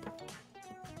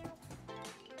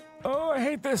 Oh, I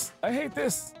hate this. I hate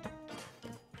this.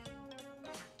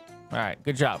 All right,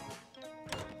 good job.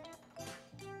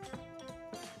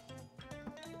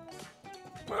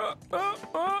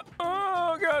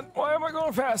 Oh, God. Why am I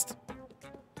going fast?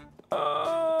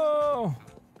 Oh.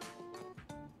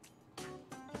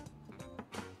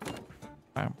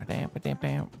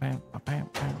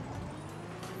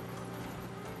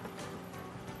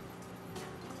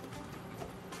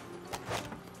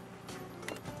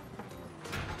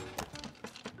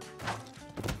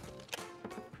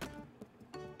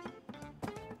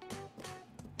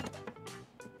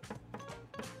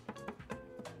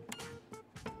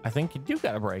 I think you do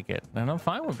gotta break it, and I'm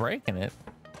fine with breaking it.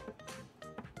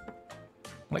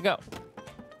 Let go.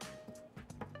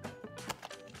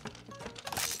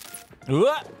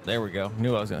 Ooh, there we go.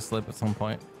 Knew I was gonna slip at some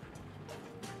point.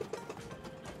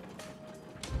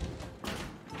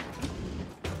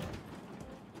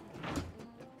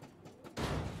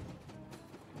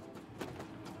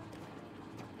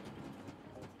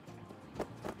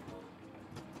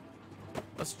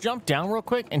 Let's jump down real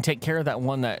quick and take care of that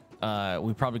one that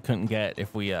we probably couldn't get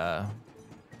if we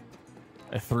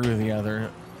threw the other.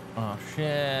 Oh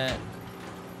shit.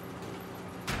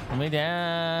 Let me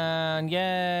down.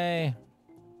 Yay.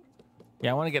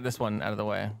 Yeah, I want to get this one out of the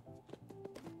way.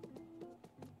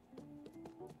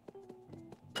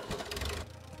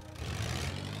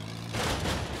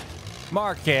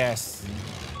 Marcus.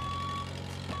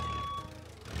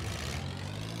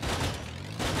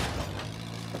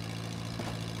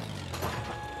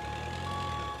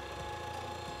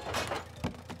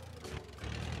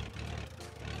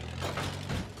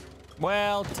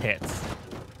 Well, tits.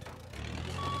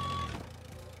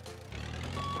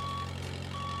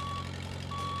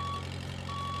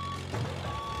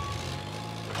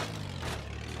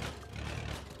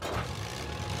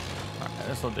 Alright,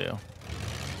 this will do.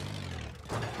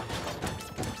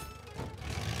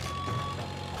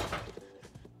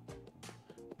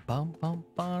 Bum, bum,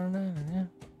 bum, I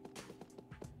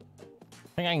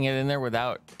think I can get in there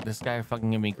without this guy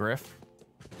fucking give me griff.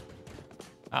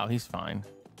 Oh, he's fine.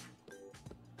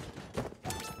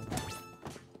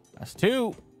 That's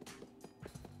two.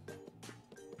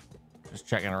 Just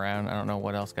checking around. I don't know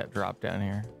what else got dropped down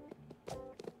here.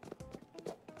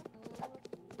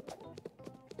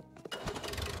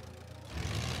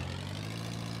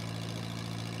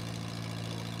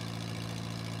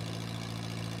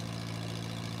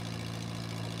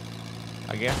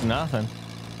 I guess nothing.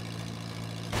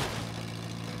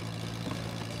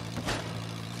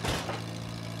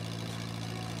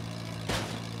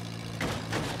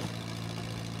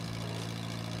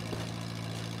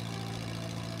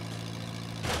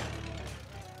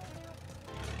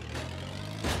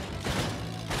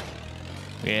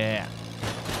 Yeah.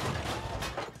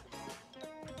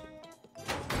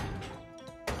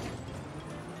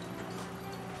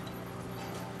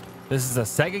 This is a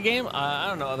Sega game? I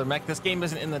don't know, other mech. This game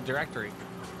isn't in the directory.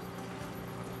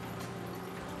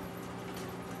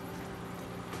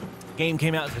 Game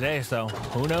came out today, so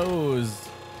who knows?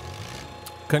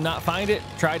 Could not find it.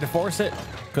 Tried to force it.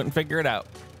 Couldn't figure it out.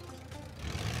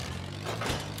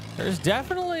 There's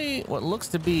definitely what looks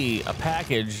to be a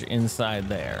package inside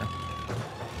there.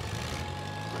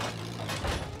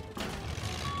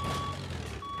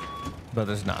 But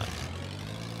there's not.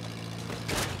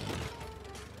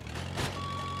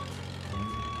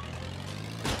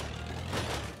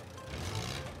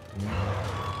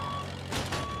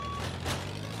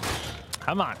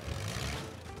 Come on.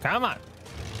 Come on.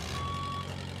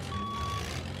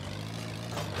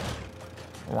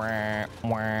 Wah,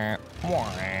 wah,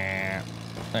 wah.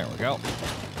 There we go.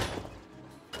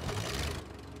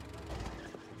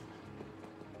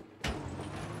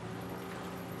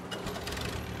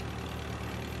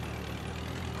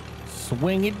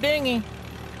 Swingy dingy.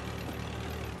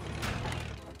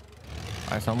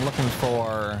 All right, so I'm looking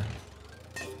for.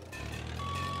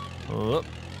 Whoop.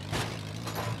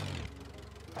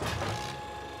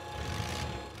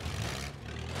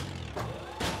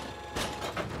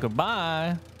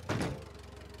 Goodbye.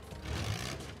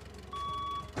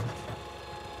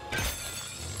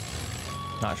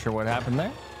 Not sure what happened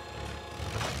there.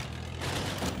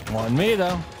 Wasn't me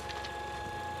though.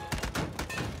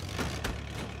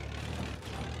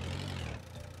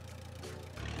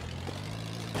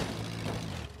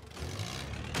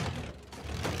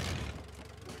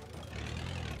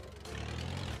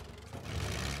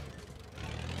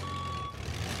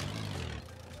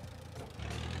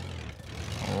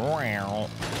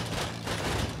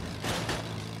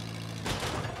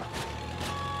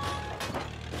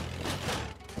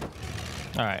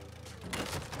 All right.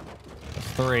 That's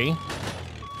 3.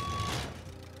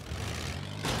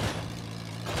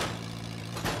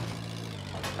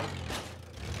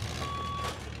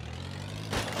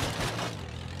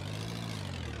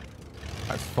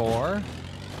 That's 4.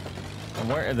 And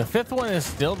where the 5th one is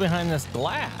still behind this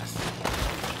glass,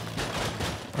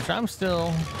 which I'm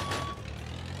still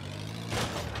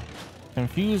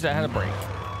confused at how to break.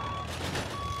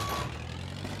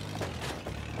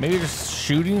 Maybe just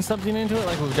shooting something into it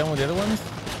like we've done with the other ones.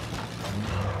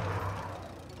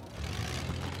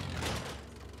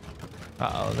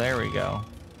 Uh-oh, there we go.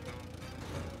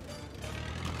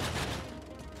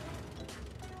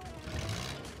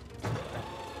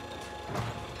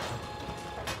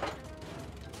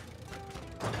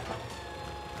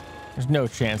 There's no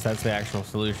chance that's the actual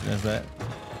solution, is it?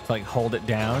 It's like hold it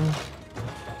down.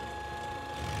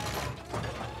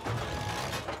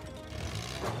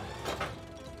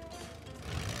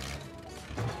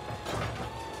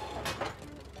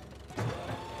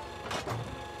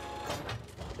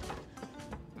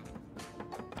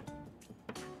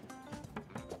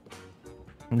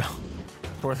 No,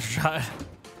 it's worth a shot.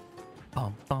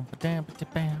 Bum bum ba dam ba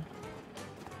bam.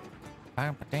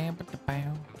 Bam ba dam ba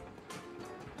bam.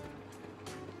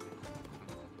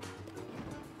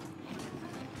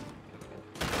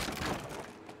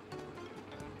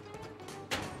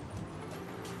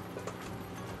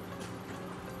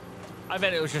 I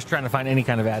bet it was just trying to find any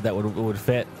kind of ad that would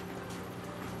fit.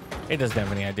 It doesn't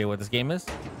have any idea what this game is.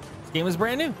 This game is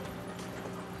brand new.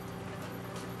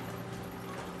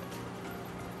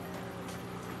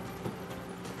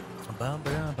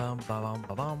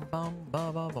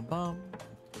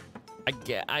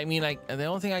 I mean, the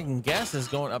only thing I can guess is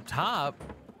going up top.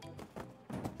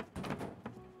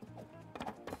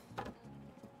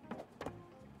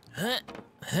 Huh?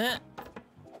 Huh?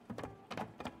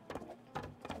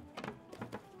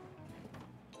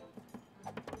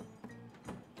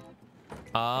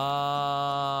 Oh.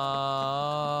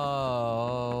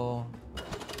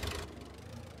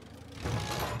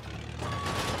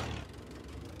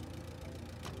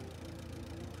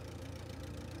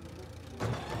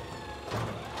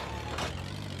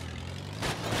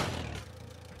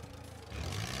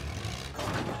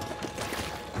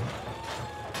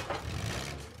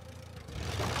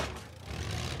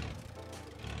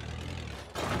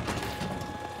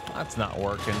 That's not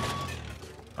working.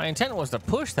 My intent was to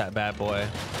push that bad boy.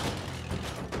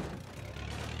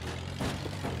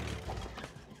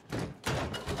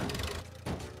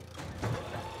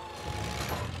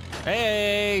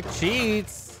 Hey,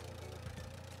 cheats.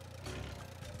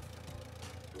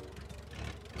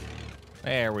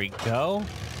 There we go.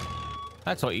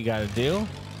 That's what you gotta do.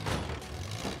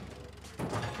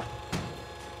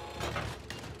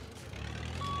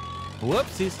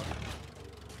 Whoopsies.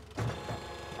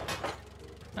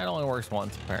 That only works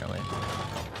once, apparently.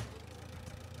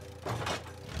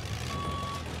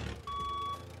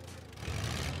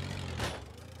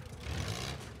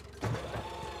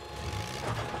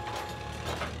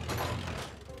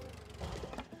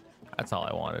 That's all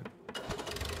I wanted.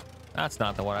 That's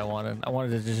not the one I wanted. I wanted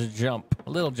to just jump.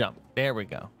 A little jump. There we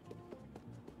go.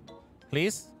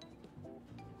 Please.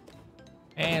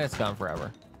 And it's gone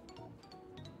forever.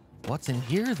 What's in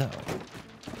here, though?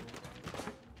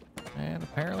 And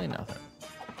apparently nothing.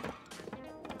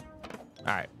 All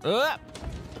right.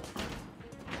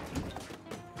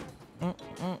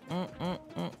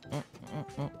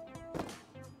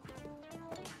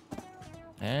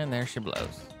 And there she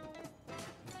blows.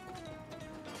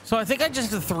 So I think I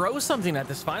just have to throw something at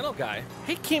this final guy.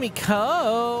 Hey,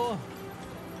 Kimiko.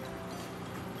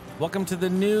 Welcome to the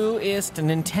newest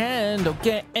Nintendo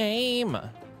game.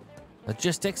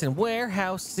 Logistics and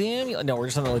warehouse simulator. No, we're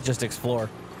just on the logistics floor.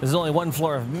 There's only one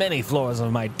floor of many floors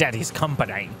of my daddy's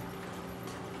company.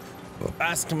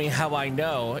 Ask me how I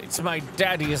know. It's my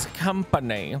daddy's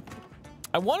company.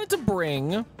 I wanted to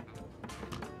bring...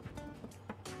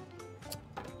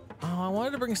 Oh, I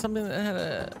wanted to bring something that had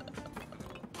a...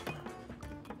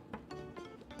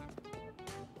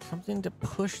 something to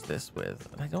push this with.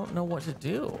 And I don't know what to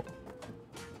do.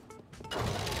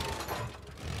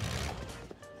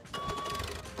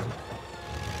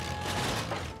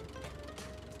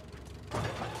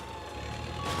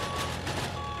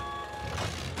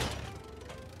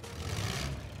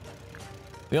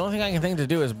 The only thing I can think to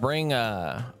do is bring,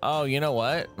 oh, you know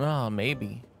what? Oh,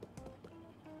 maybe.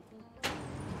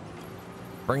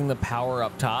 Bring the power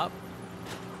up top.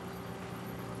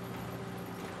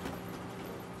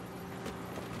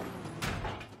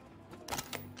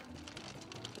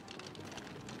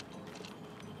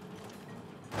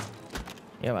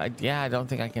 Yeah, I don't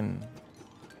think I can.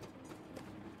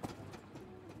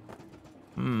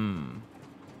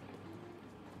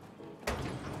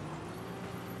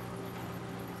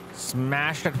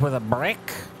 Smash it with a brick.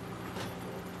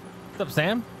 What's up,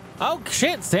 Sam? Oh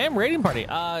shit, Sam, raiding party.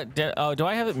 Do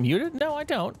I have it muted? No, I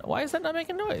don't. Why is that not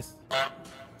making noise?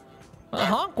 Well,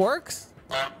 honk works.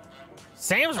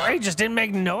 Sam's raid just didn't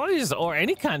make noise or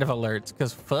any kind of alerts,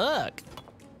 cause fuck.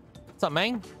 What's up,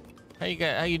 man? How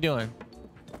you doing?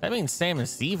 That means Sam and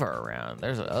Steve are around.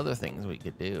 There's other things we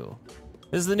could do.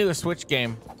 This is the newest Switch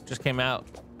game. Just came out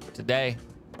today.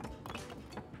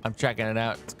 I'm checking it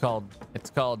out. It's called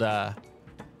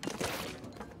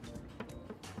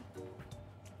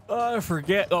I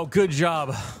forget. Oh, Good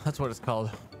Job. That's what it's called.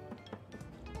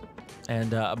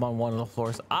 And I'm on one of the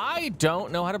floors. I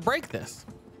don't know how to break this.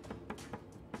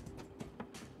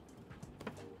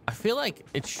 I feel like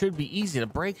it should be easy to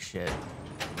break shit.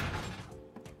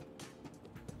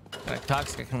 Got a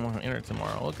toxic can want to enter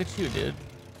tomorrow. Look at you, dude.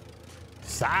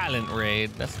 Silent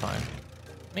raid. That's fine.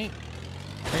 Neat.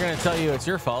 They're gonna tell you it's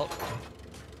your fault.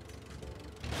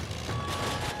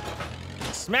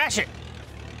 Smash it.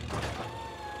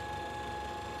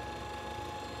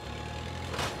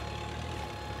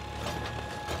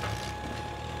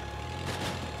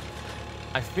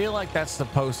 I feel like that's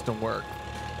supposed to work.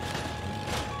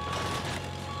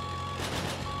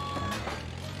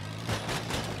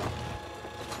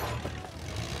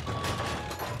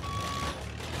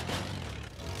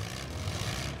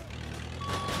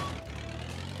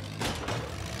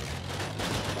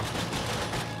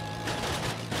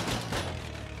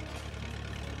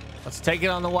 Let's take it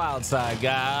on the wild side,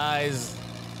 guys.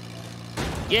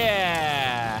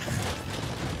 Yeah.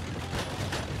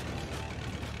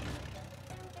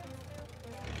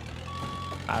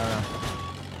 I don't know.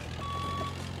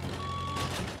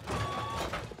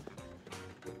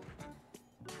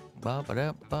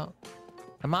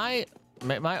 Am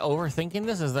I overthinking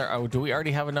this? Is there? Oh, do we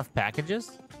already have enough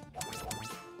packages?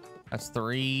 That's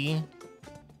 3.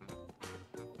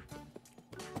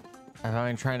 Am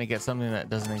I trying to get something that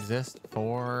doesn't exist?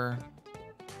 4.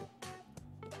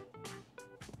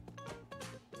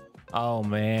 Oh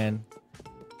man.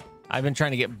 I've been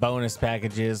trying to get bonus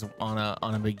packages on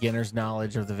a beginner's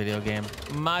knowledge of the video game.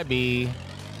 Might be.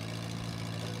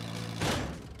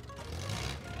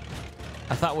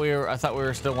 I thought we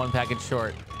were still 1 package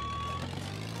short.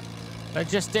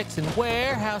 Logistics and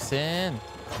warehousing.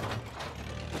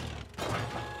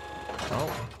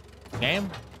 Oh,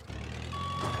 game.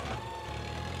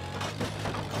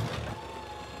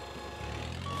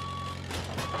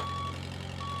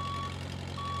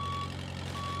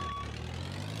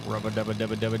 Rubba dubba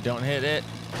dubba dubba, don't hit it.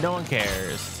 No one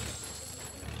cares.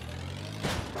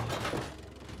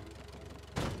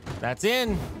 That's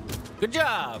in. Good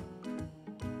job.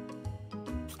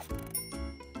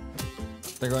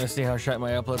 They're going to see how short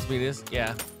my upload speed is.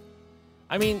 Yeah.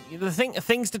 I mean, the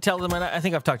things to tell them, and I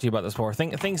think I've talked to you about this before.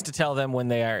 Things to tell them when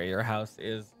they are at your house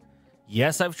is,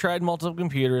 yes, I've tried multiple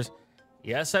computers.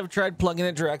 Yes, I've tried plugging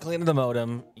it directly into the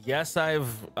modem. Yes, I've,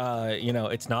 you know,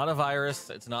 it's not a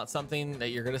virus. It's not something that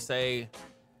you're going to say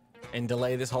and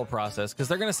delay this whole process, because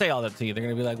they're going to say all that to you. They're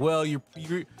going to be like, well, you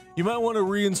might want to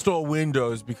reinstall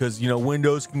Windows because, you know,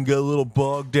 Windows can get a little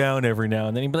bogged down every now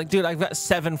and then. You'd be like, dude, I've got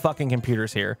 7 fucking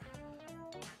computers here.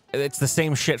 It's the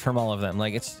same shit from all of them.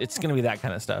 Like, it's going to be that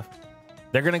kind of stuff.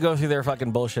 They're going to go through their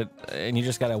fucking bullshit, and you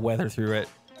just got to weather through it.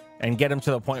 And get them to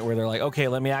the point where they're like, okay,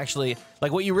 let me actually,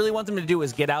 like, what you really want them to do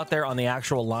is get out there on the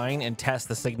actual line and test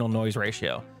the signal noise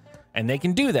ratio. And they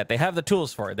can do that. They have the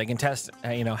tools for it. They can test,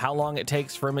 you know, how long it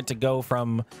takes for it to go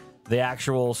from the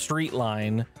actual street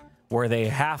line where they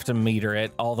have to meter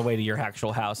it all the way to your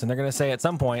actual house. And they're going to say at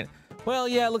some point, well,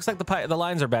 yeah, it looks like the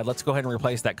lines are bad. Let's go ahead and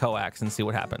replace that coax and see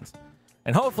what happens.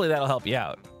 And hopefully that'll help you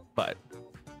out. But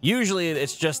usually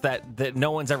it's just that no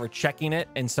one's ever checking it.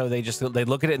 And so they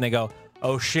look at it and they go,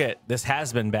 oh shit, this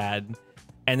has been bad.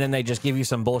 And then they just give you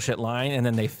some bullshit line and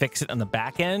then they fix it on the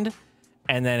back end.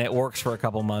 And then it works for a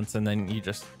couple months. And then you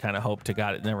just kind of hope to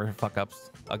God it never fuck ups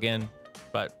again.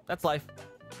 But that's life.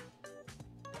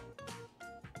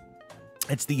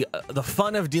 It's the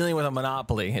fun of dealing with a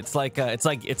monopoly. It's like yelling at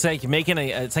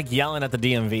the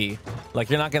DMV. Like,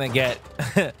 you're not gonna get,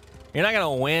 you're not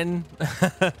gonna win,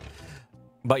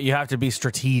 but you have to be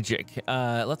strategic.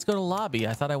 Let's go to lobby.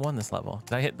 I thought I won this level.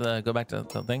 Did I hit go back to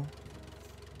the thing?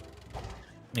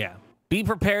 Yeah. Be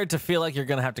prepared to feel like you're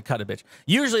gonna have to cut a bitch.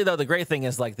 Usually though, the great thing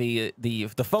is like the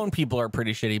phone people are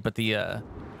pretty shitty, but the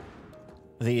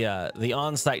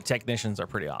on-site technicians are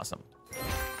pretty awesome.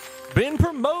 Been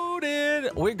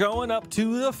promoted. We're going up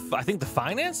to I think the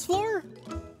finance floor.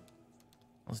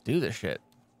 Let's do this shit.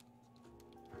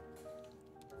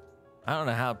 I don't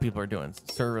know how people are doing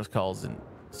service calls and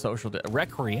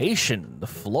Recreation, the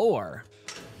floor.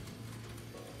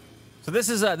 So this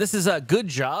is a good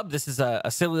job. This is a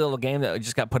silly little game that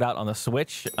just got put out on the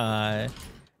Switch.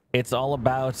 It's all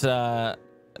about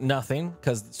nothing,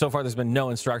 because so far there's been no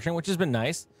instruction, which has been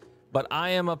nice. But I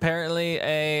am apparently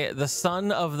the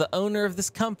son of the owner of this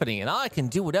company, and I can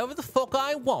do whatever the fuck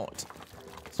I want.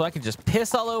 So I can just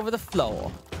piss all over the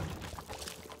floor.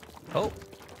 Oh,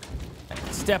 I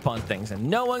can step on things, and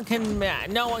no one can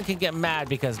get mad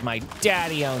because my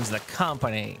daddy owns the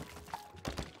company.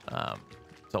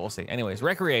 So we'll see. Anyways,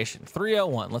 recreation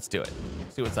 301. Let's do it.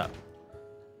 See what's up.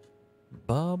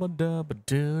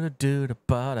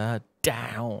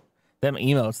 Down. Them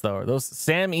emotes though, those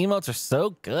Sam emotes are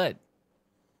so good.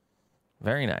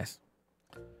 Very nice.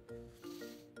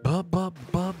 Oh.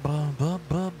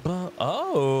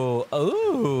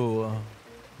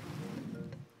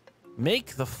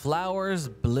 Make the flowers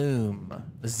bloom.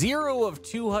 0 of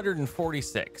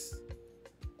 246.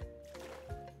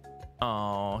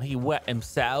 Oh, he wet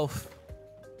himself.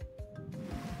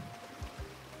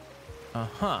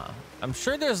 I'm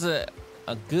sure there's a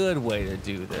good way to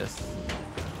do this.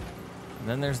 And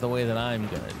then there's the way that I'm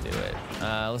gonna do it.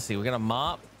 Let's see, we're gonna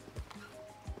mop.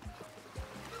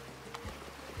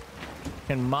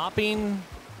 Can mopping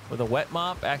with a wet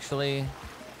mop actually?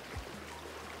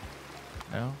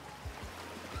 No.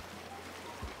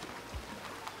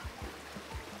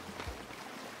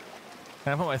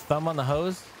 Can I put my thumb on the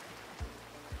hose?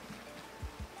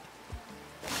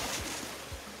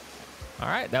 All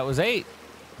right, that was 8.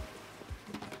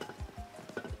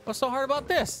 What's so hard about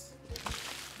this?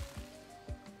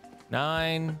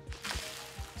 9,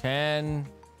 10.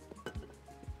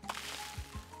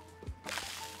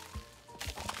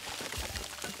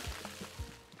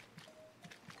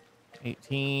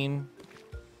 18.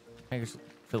 I guess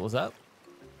fill this up.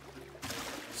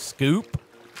 Scoop.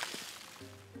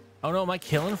 Oh no, am I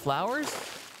killing flowers?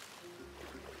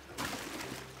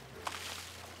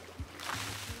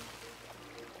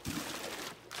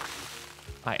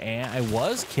 I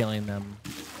was killing them.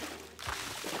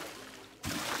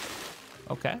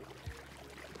 Okay.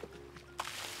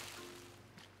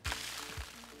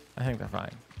 I think they're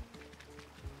fine.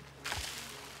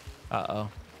 Uh-oh.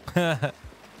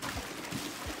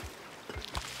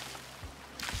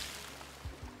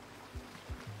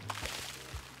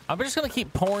 I'm just gonna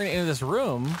keep pouring it into this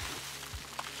room,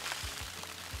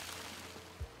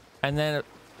 and then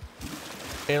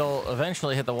it'll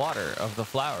eventually hit the water of the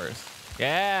flowers.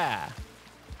 Yeah.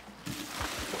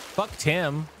 Fuck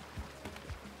Tim.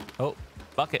 Oh,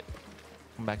 bucket.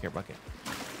 Come back here, bucket.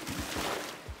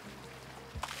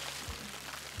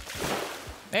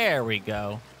 There we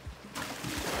go.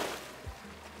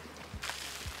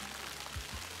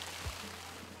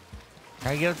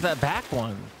 Gotta get up to that back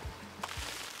one.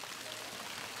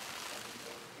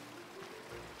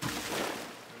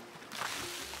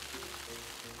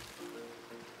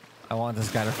 I want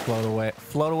this guy to float away.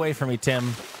 Float away from me,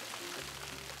 Tim.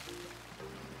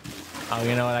 Oh,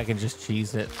 you know what? I can just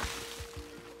cheese it.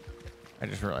 I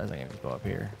just realized I can just go up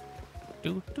here.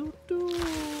 Do do do.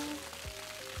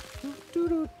 Do do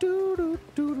do do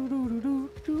do do do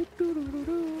do do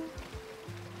do.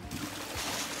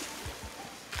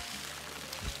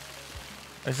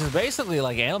 This is basically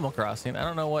like Animal Crossing. I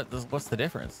don't know what's the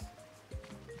difference.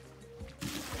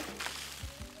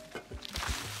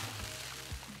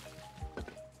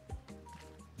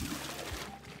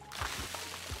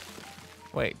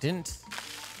 Wait, didn't...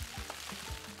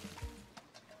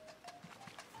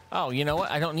 Oh, you know what?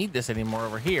 I don't need this anymore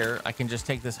over here. I can just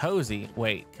take this hosey.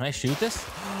 Wait, can I shoot this?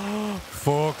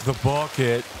 Fuck the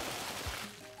bucket.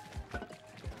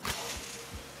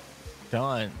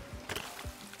 Done.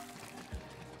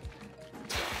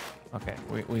 Okay,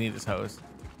 we need this hose.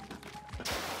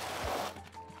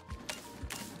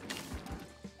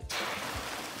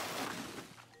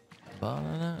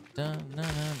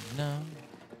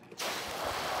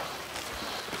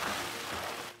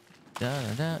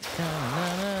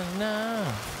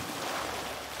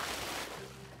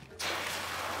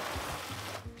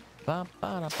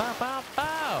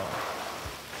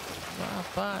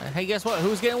 Hey, guess what?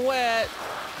 Who's getting wet?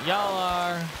 Y'all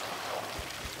are.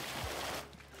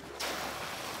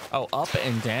 Oh, up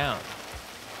and down.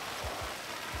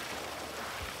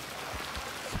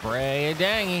 Spray a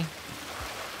dangy.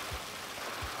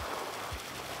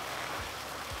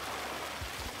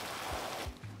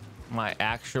 My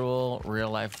actual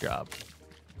real life job.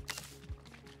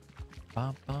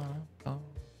 Ba, ba, ba.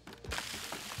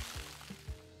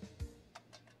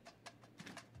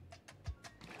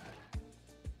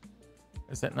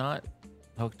 Is it not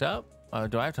hooked up?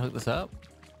 Do I have to hook this up?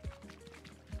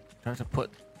 I have to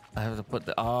put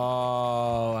the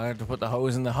oh, I have to put the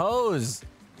hose in the hose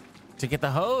to get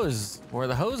the hose where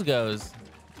the hose goes.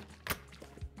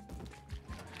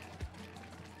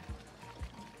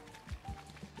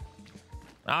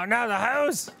 Oh no, the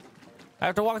hose! I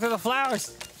have to walk through the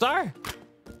flowers. Sorry.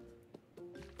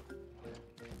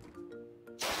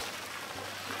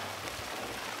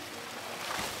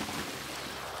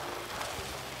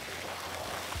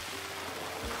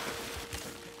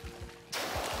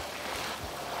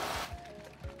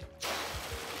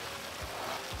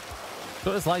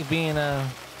 So it's like being a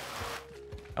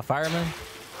fireman.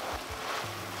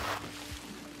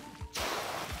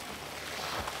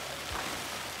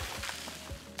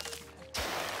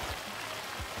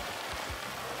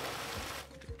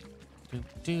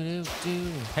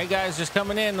 Hey guys, just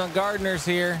coming in. The gardener's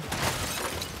here.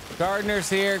 Gardener's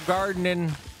here,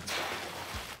 gardening.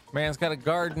 Man's got a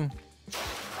garden.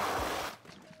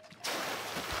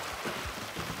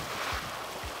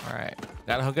 All right,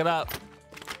 gotta hook it up.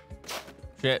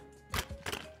 Shit.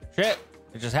 Shit.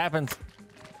 It just happens.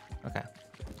 Okay.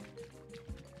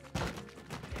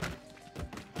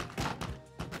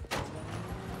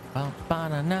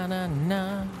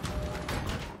 Ba-ba-na-na-na-na.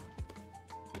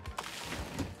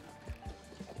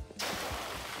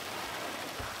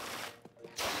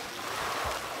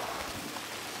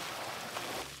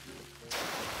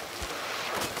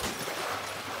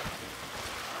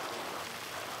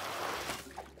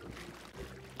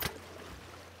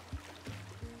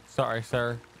 Sorry,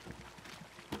 sir.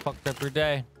 Fucked up your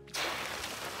day.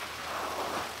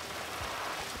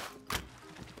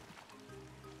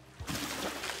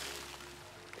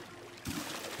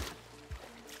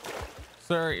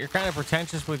 Sir, you're kind of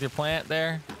pretentious with your plant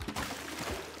there.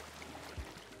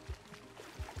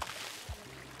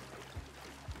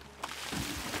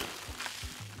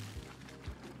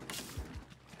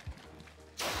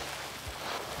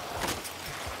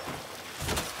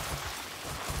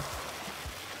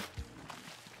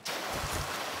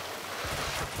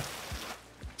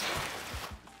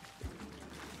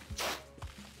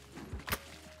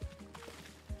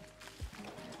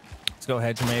 Let's go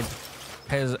hedge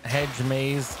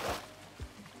maze.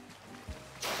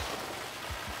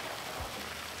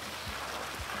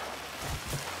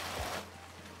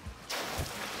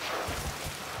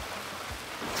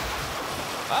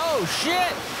 Oh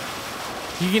shit!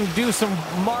 You can do some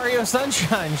Mario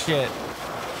Sunshine shit.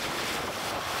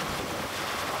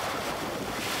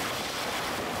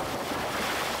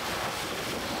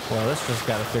 Well, this just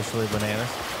got officially bananas.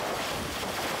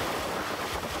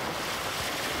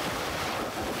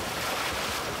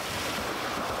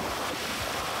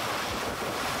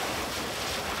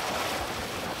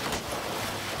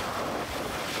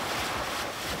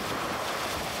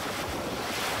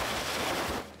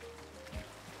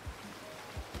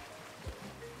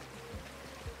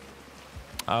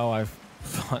 Oh, I've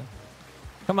fun.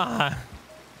 Come on.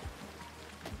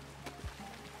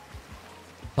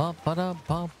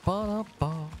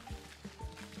 Ba-ba-da-ba-ba-da-ba.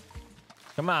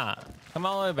 Come on. Come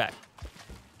all the way back.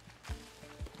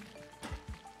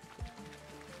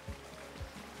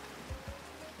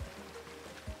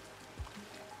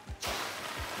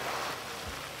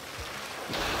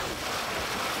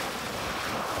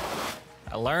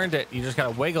 I learned it. You just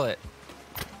gotta wiggle it.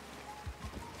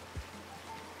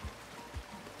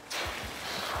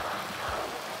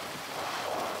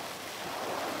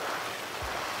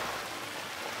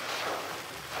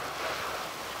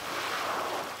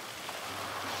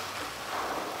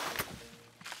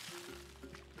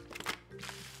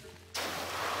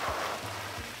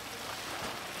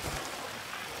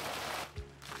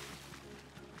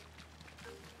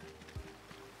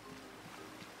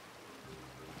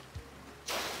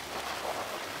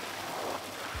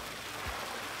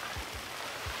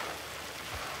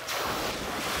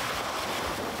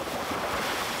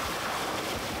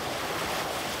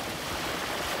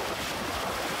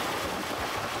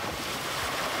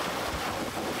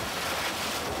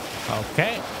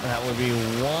 Okay, that would be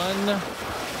one.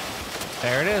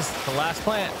 There it is, the last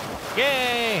plant.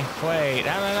 Yay! Wait,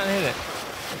 how did I not hit it?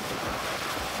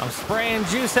 I'm spraying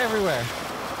juice everywhere.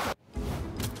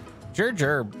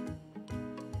 Gerb.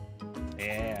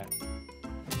 Yeah.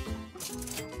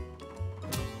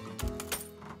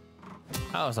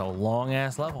 That was a long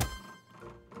ass level.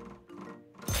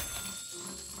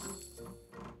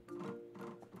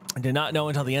 I did not know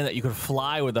until the end that you could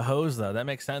fly with the hose though. That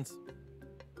makes sense.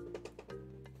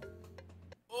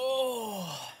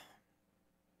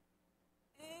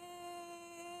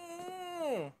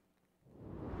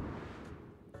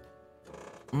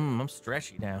 I'm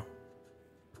stretchy now.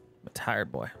 I'm a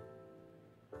tired boy.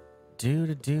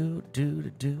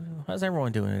 How's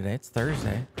everyone doing today? It's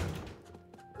Thursday.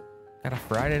 Got a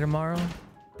Friday tomorrow.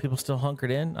 People still hunkered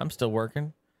in. I'm still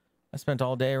working. I spent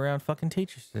all day around fucking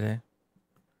teachers today.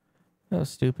 That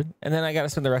was stupid. And then I got to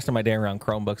spend the rest of my day around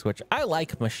Chromebooks, which I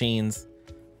like machines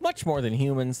much more than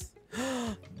humans.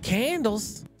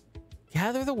 Candles.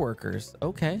 Gather the workers.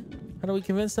 Okay. How do we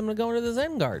convince them to go into the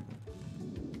Zen garden?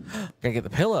 Gotta get the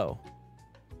pillow.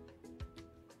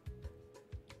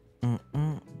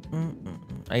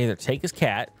 I either take his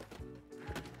cat.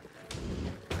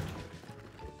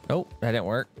 Oh, that didn't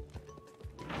work.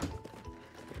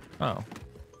 Oh.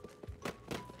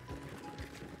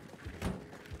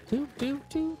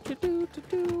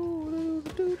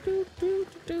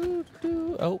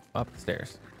 Oh, up the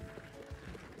stairs.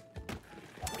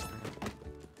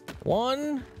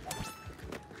 One.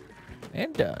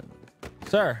 And done.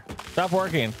 Sir, stop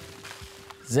working.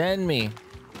 Zen me.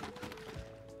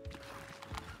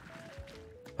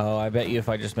 Oh, I bet you if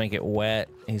I just make it wet,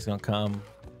 he's gonna come.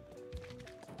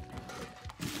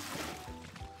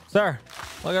 Sir,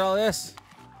 look at all this.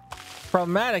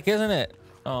 Problematic, isn't it?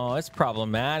 Oh, it's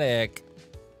problematic.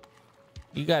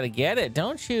 You gotta get it,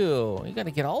 don't you? You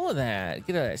gotta get all of that.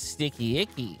 Get a sticky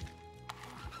icky.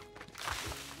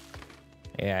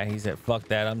 Yeah, he said, fuck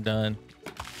that, I'm done.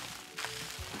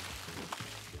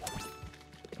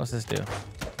 What's this do?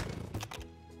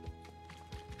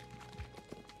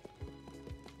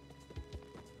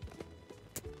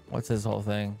 What's this whole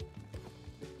thing?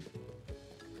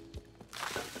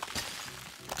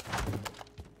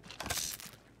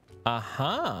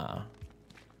 Aha.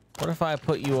 What if I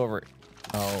put you over?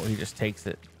 Oh, he just takes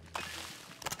it.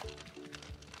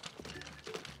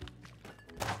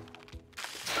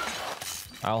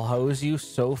 I'll hose you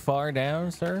so far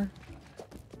down, sir.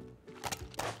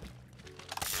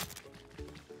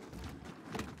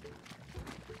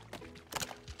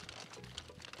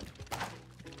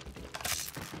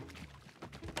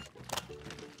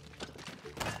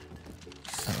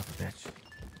 Son of a bitch.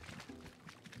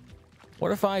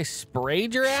 What if I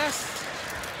sprayed your ass?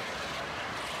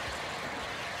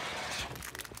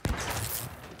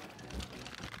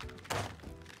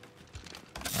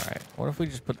 All right. What if we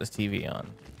just put this TV on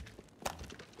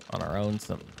our own?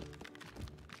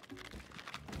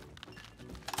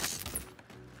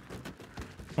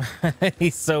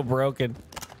 He's so broken.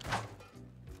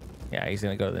 Yeah, he's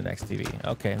gonna go to the next TV.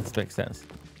 Okay, this makes sense.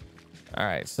 All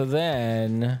right, so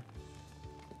then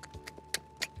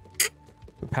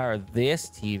we power this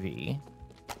TV.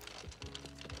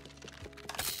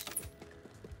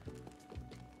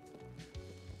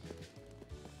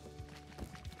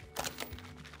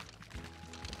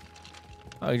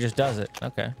 Oh, he just does it.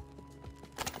 Okay.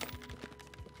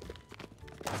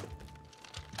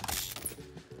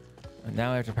 And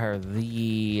now I have to power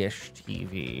the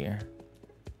TV.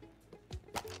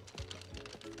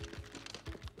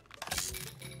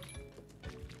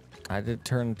 I did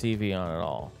turn the TV on at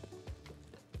all.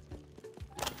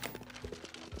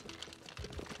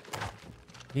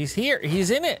 He's here. He's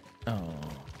in it. Oh.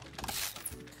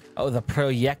 Oh, the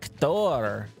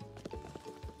projector.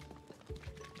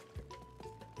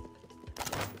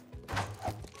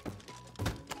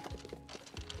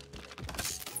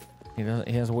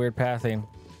 He has a weird pathing.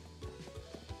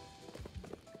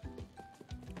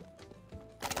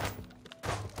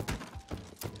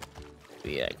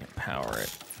 Yeah, I can power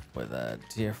it with a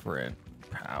different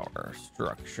power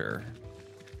structure.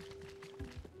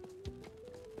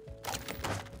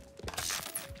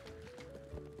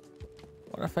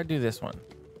 What if I do this one?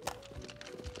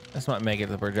 This might make it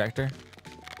the projector.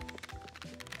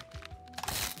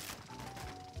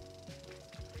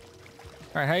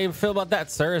 All right, how do you feel about that,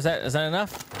 sir? Is that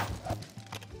enough?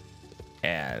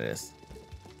 Yeah, it is.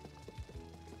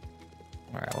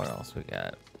 All right, what else we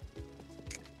got?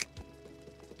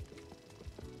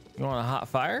 You want a hot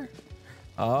fire?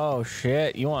 Oh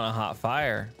shit, you want a hot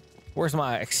fire? Where's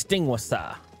my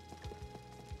extinguisher?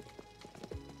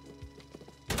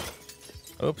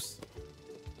 Oops.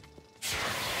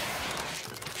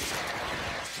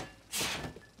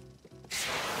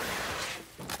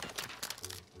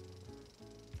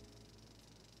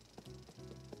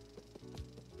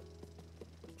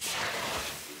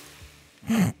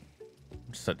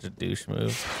 Such a douche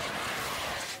move.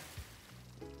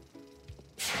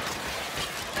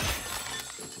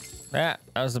 That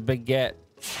was a big get.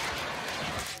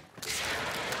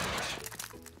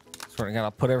 Swear to God,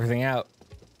 I'll put everything out.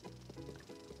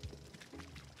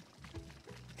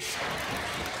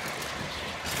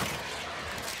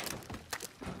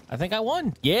 I think I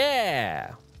won.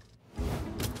 Yeah.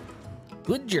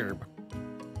 Good job.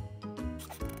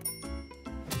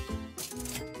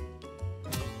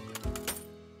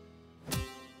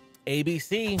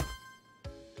 ABC.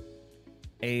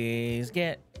 A's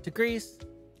get to Greece.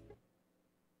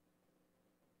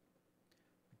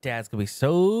 Dad's gonna be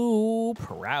so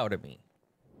proud of me.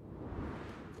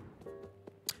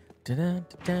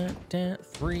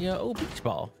 3-0 beach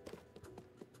ball.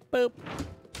 Boop.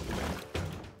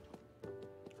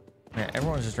 Man,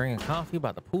 everyone's just drinking coffee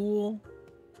about the pool.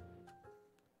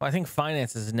 Well, I think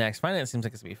finance is next. Finance seems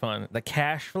like it's gonna be fun. The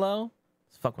cash flow.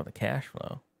 Let's fuck with the cash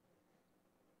flow.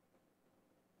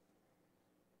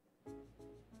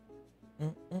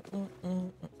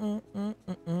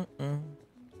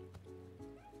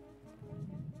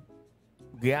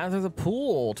 Gather the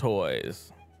pool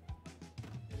toys.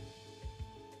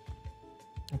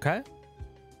 Okay.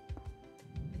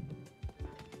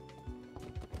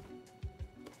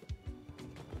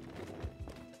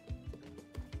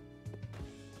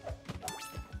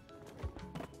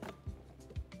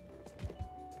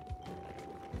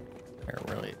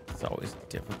 Really, it's always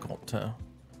difficult to.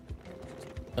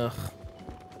 Ugh.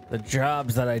 The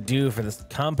jobs that I do for this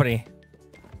company.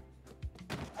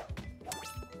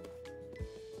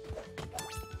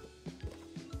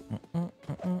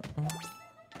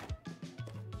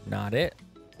 Not it.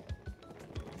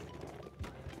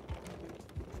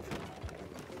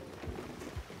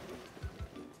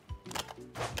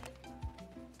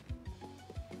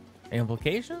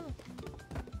 Implication?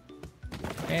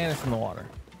 And it's in the water.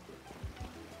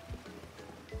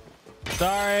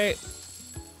 Sorry.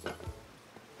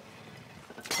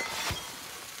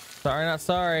 Sorry, not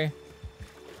sorry.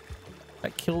 I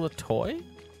killed a toy? Is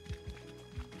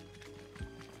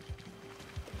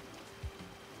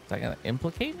that gonna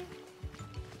implicate me?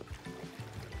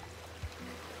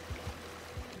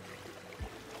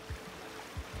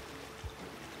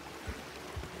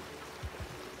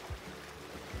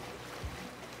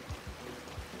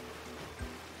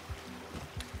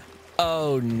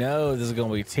 Oh no, this is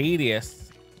gonna be tedious.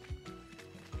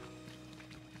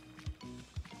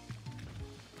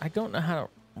 I don't know how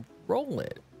to roll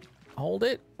it. Hold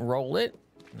it, roll it.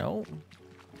 No.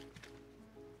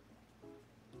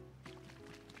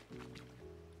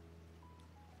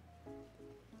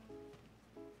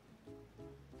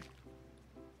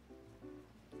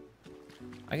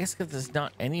 I guess because it's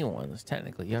not anyone's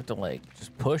technically. You have to like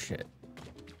just push it.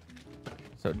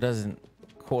 So it doesn't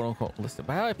quote unquote listen.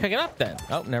 But how do I pick it up then?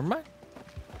 Oh, never mind.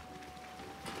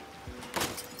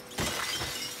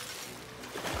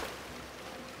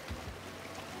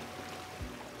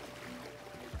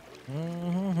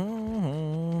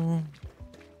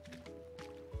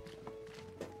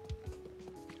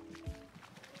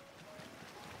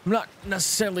 I'm not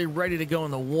necessarily ready to go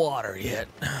in the water yet.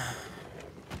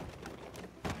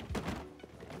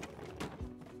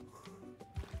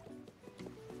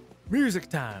 Music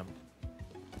time.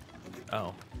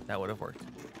 Oh, that would have worked.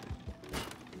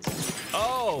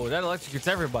 Oh, that electrocutes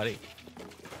everybody.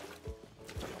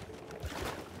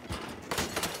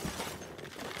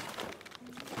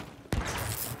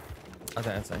 I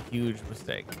think that's a huge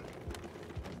mistake.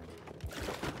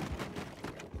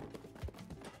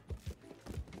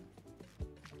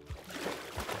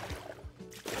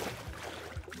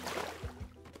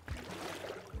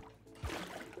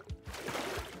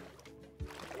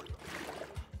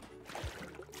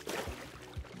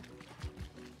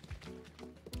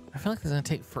 I feel like it's gonna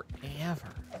take forever.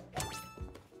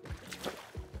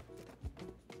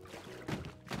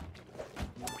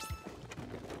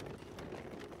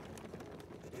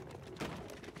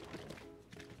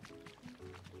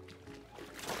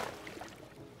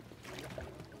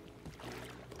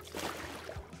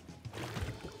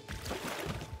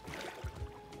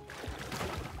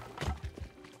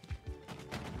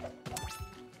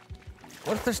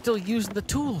 What if they're still using the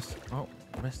tools? Oh,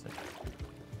 I missed it.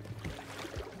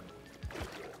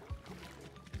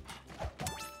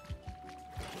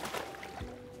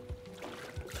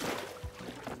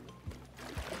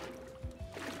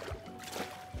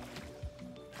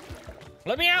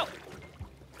 Let me out!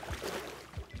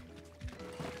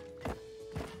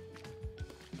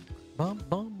 Bum,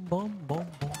 bum, bum, bum,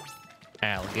 bum.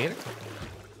 Alligator.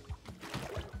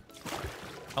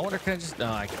 I wonder, can I just...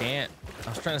 No, I can't. I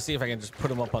was trying to see if I can just put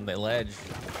them up on the ledge.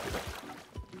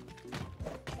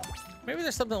 Maybe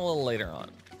there's something a little later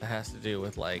on that has to do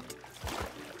with, like,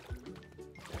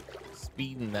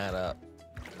 speeding that up.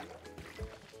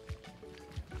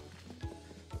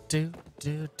 Do,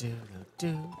 do, do,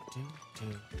 do, do, do.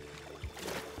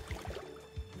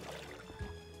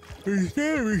 There's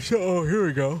gotta be something. Oh, here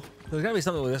we go. There's gotta be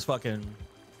something with this fucking.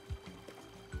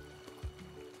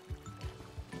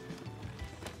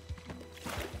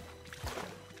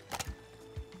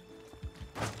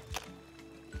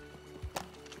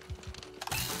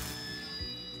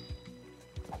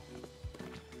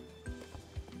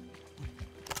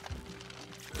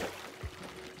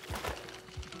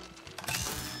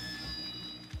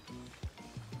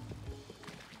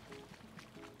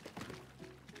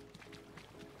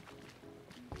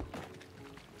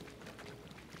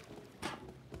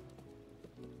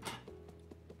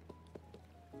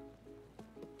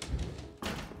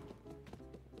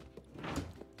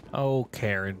 Oh,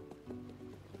 Karen.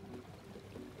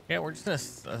 Yeah, we're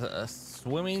just in a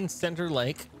swimming center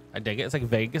lake. I dig it. It's like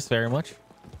Vegas very much.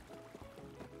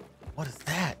 What is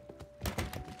that?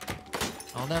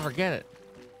 I'll never get it.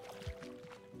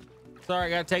 Sorry, I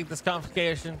gotta take this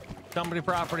confiscation. Company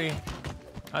property.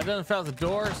 I done found the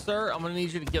door, sir. I'm gonna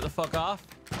need you to get the fuck off.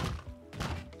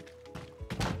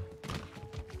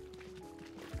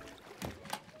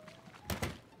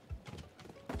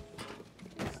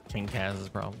 King Kaz's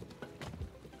problem.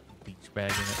 Beach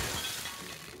bag in it.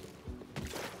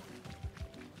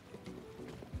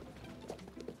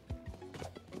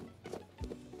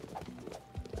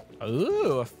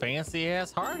 Ooh, a fancy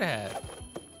ass hard hat.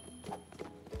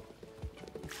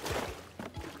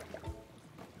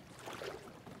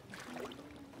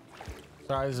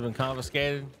 Sorry, this has been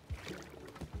confiscated.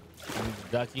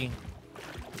 Ducky.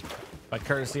 By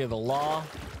courtesy of the law.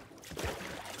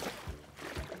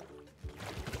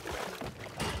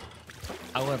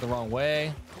 I went the wrong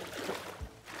way.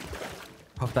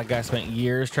 Hope that guy spent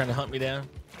years trying to hunt me down.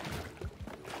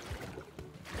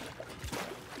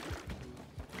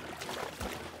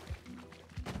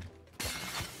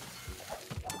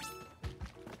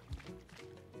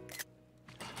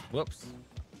 Whoops.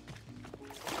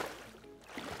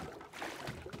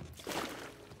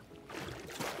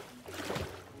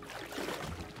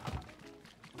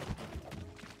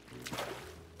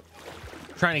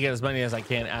 Trying to get as many as I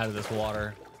can out of this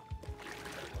water.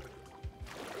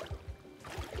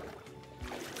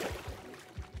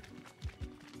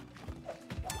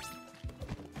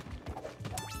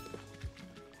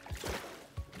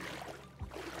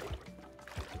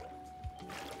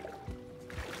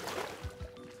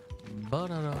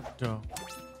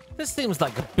 This seems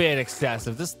like a bit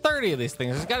excessive. There's 30 of these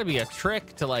things. There's got to be a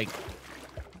trick to like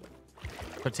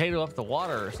potato up the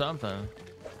water or something.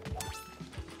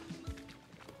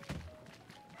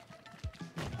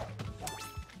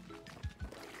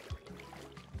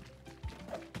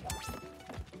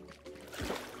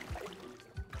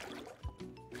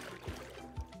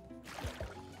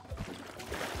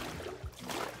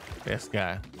 This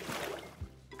guy.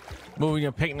 Moving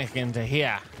your picnic into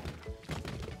here.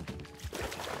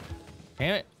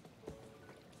 Damn it.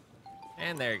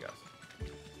 And there he goes.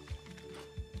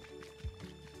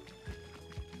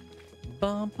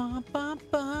 Bum, bum, bum,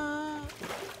 bum.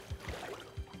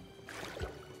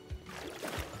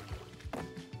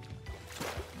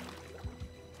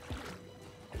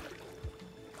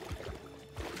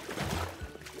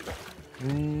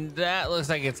 That looks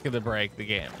like it's gonna break the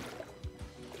game.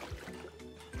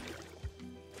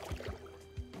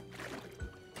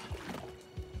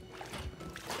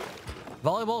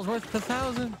 Volleyball's worth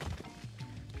 1,000.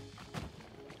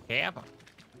 Yeah.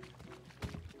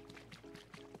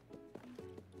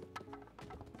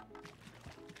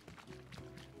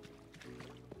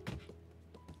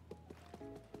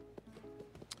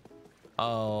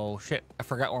 Oh shit! I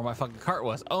forgot where my fucking cart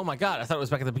was. Oh my god! I thought it was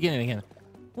back at the beginning again.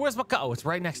 Where's my cart? Oh, it's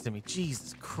right next to me.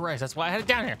 Jesus Christ! That's why I had it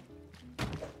down here. All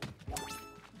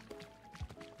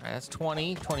right, that's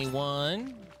 20,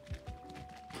 21.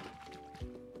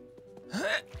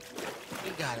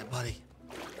 You got it, buddy.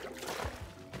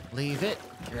 Leave it.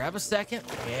 Grab a second.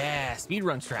 Yeah,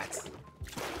 speedrun strats.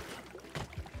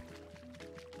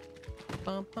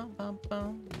 Bum, bum, bum,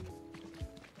 bum.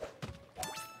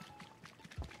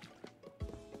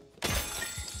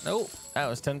 Nope, that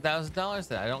was $10,000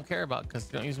 that I don't care about because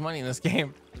you don't use money in this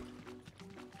game.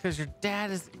 Because your dad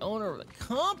is the owner of the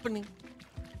company.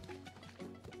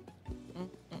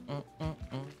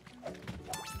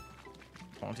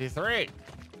 23.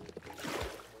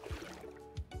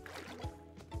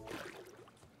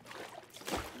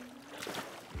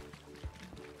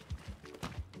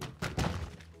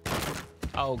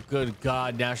 Oh, good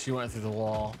God. Now she went through the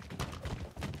wall.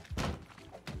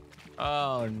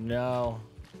 Oh, no.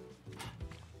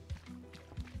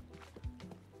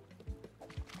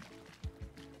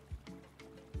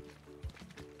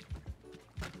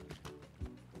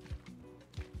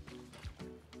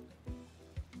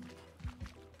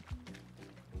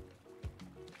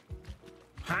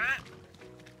 Huh?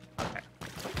 Okay.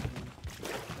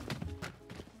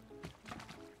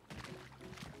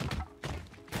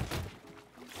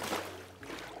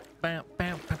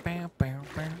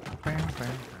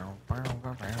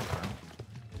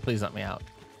 Please let me out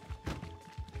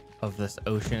of this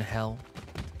ocean hell.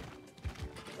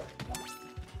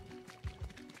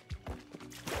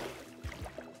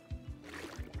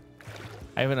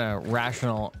 I have a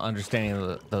rational understanding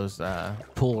of those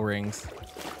pool rings,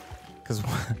 because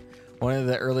one of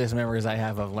the earliest memories I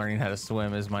have of learning how to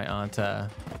swim is my aunt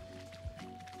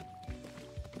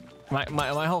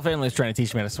My whole family was trying to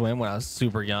teach me how to swim when I was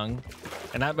super young,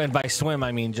 and by swim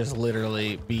I mean just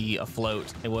literally be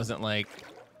afloat. It wasn't like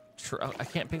I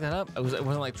can't pick that up. It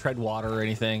wasn't like tread water or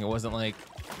anything. It wasn't like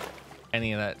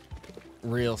any of that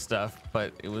real stuff,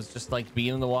 but it was just like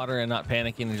being in the water and not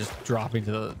panicking and just dropping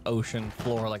to the ocean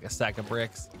floor like a sack of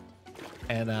bricks.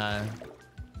 And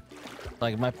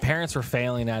like my parents were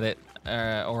failing at it,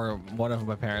 or one of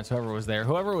my parents, whoever was there,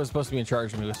 whoever was supposed to be in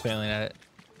charge of me was failing at it.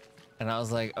 And I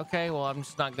was like, okay, well, I'm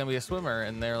just not gonna be a swimmer.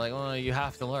 And they're like, well, you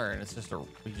have to learn. It's just you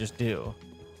just do.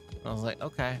 And I was like,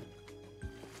 okay.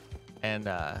 And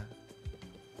I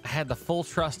had the full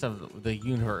trust of the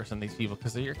universe and these people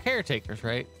because they're your caretakers,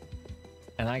 right?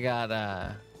 And I got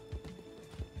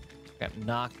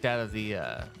knocked out of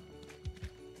the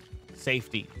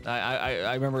safety.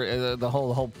 I remember the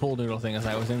whole pool noodle thing as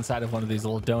I was inside of one of these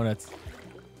little donuts,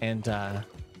 and the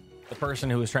person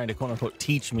who was trying to quote unquote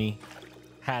teach me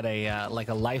had a like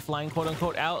a lifeline quote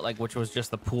unquote out, like, which was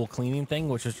just the pool cleaning thing,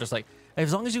 which was just like,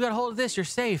 as long as you got a hold of this, you're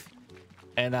safe.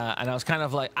 And I was kind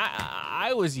of like,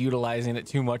 I was utilizing it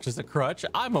too much as a crutch.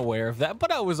 I'm aware of that,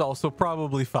 but I was also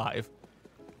probably 5.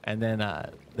 And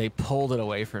then they pulled it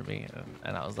away from me,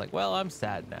 and I was like, well, I'm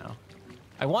sad now.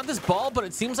 I want this ball, but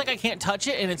it seems like I can't touch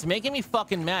it, and it's making me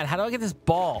fucking mad. How do I get this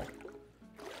ball?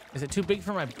 Is it too big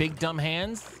for my big dumb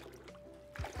hands?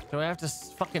 Do I have to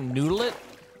fucking noodle it?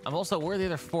 I'm also, where are the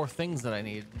other 4 things that I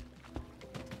need?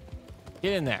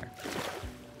 Get in there.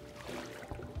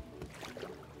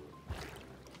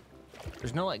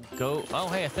 There's no like go. Oh,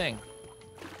 hey, a thing.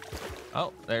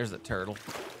 Oh, there's the turtle.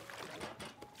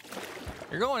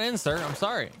 You're going in, sir. I'm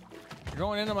sorry. You're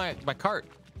going into my cart.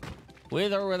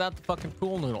 With or without the fucking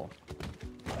pool noodle.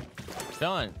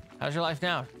 Done. How's your life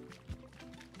now?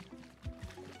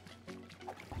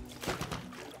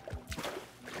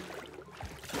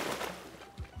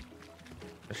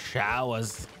 The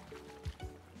showers.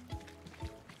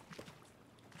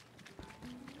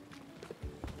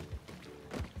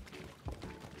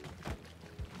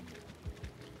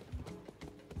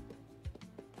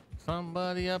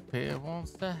 Somebody up here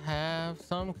wants to have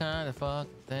some kind of fucking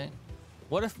thing.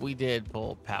 What if we did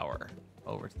pull power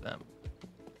over to them?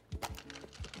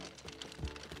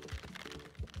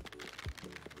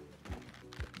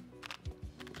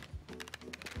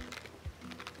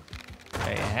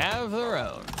 They have their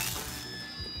own.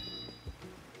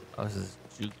 Oh, this is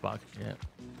jukebox shit.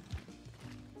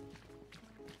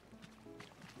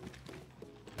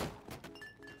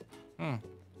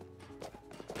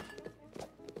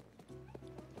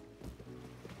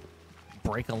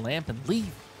 Break a lamp and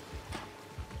leave.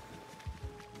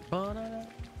 So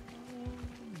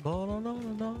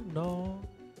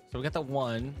we got the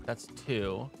 1. That's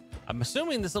 2. I'm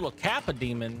assuming this little Kappa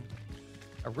demon.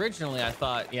 Originally, I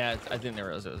thought, yeah, I didn't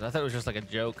realize it was. I thought it was just like a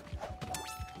joke.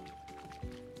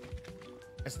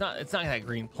 It's not that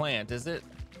green plant, is it?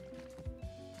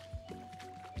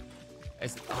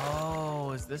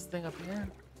 Oh, is this thing up here?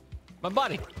 My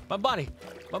body, body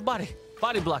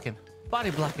blocking,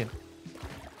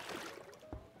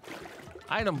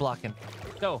 item blocking.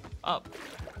 Go up.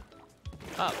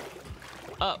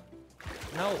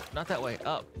 No, not that way.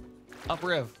 Up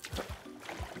riv.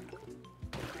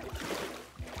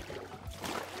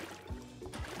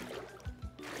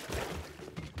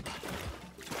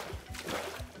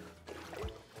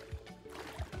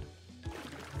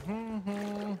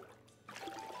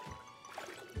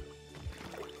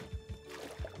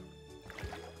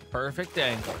 Perfect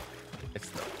angle. It's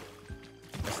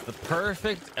the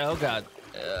perfect. Oh god,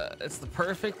 it's the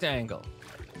perfect angle.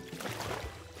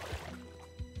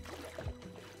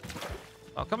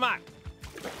 Oh come on!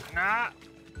 Nah.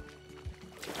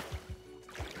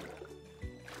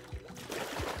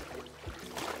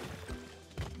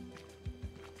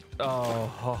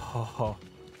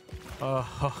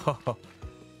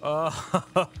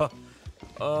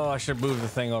 Oh, I should move the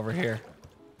thing over here.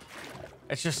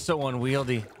 It's just so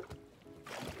unwieldy.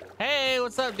 Hey,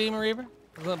 what's up, Demon Reaper?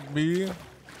 What's up, B?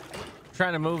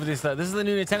 Trying to move this. This is the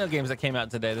new Nintendo games that came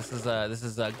out today. This is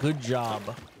a Good Job,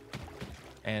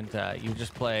 and you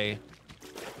just play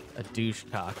a douche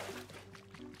cock.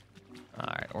 All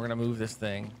right, we're gonna move this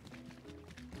thing.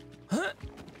 Huh.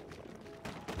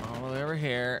 All the way over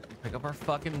here. Pick up our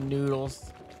fucking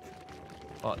noodles.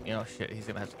 Well, you know, shit. He's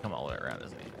gonna have to come all the way around,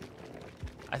 isn't he?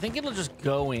 I think it'll just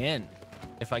go in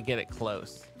if I get it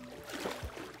close.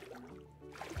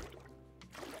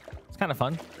 It's kind of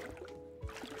fun.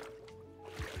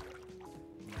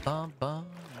 Bum, bum.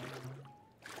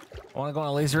 I want to go on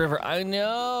a lazy river. I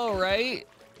know, right?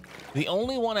 The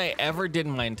only one I ever did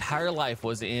in my entire life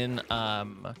was in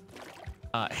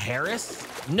Harris.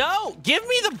 No, give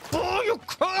me the ball, you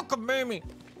cockamamie.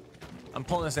 I'm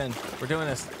pulling this in. We're doing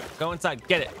this. Go inside.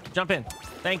 Get it. Jump in.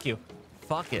 Thank you.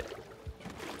 Fuck it.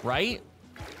 Right?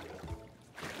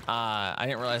 I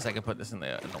didn't realize I could put this in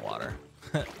the water.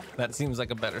 That seems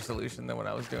like a better solution than what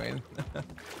I was doing.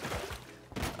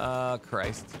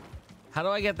 Christ. How do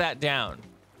I get that down?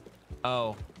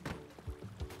 Oh.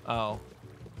 Oh.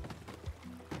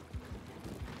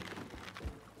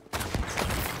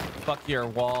 Fuck your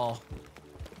wall.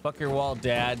 Fuck your wall,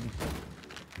 Dad.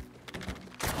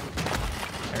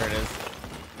 There it is.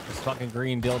 This fucking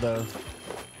green dildo.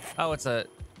 Oh, it's a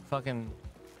fucking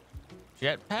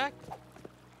jetpack?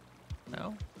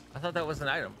 No? I thought that was an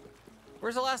item.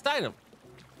 Where's the last item?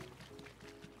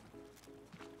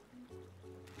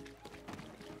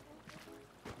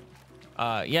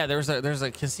 Yeah, there's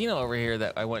a casino over here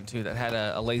that I went to that had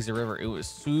a lazy river. It was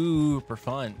super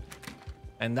fun.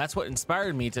 And that's what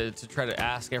inspired me to try to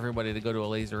ask everybody to go to a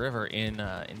lazy river in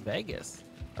Vegas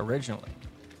originally.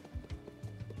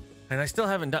 And I still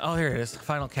haven't done. Oh, here it is.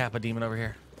 Final Kappa demon over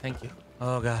here. Thank you.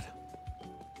 Oh God.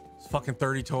 It's fucking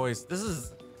 30 toys. This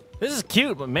is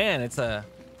cute, but man, it's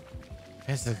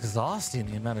exhausting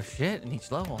the amount of shit in each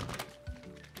level.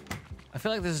 I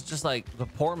feel like this is just like the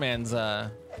poor man's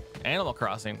Animal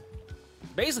Crossing.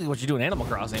 Basically what you do in Animal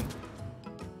Crossing.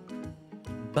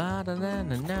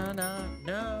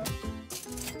 Ba-da-na-na-na-na.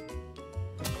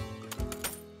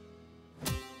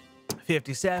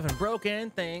 57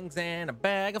 broken things and a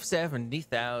bag of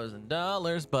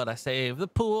 $70,000, but I saved the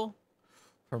pool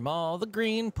from all the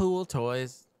green pool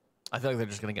toys. I feel like they're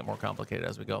just gonna get more complicated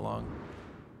as we go along.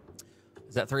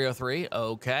 Is that 303?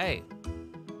 Okay.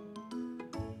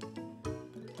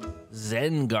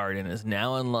 Zen Garden is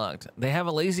now unlocked. They have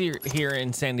a lazy here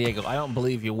in San Diego. I don't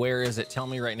believe you. Where is it? Tell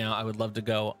me right now. I would love to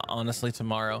go, honestly,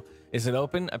 tomorrow. Is it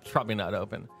open? It's probably not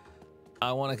open.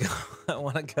 I want to go. I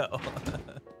want to go.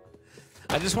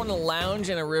 I just want to lounge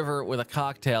in a river with a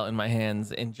cocktail in my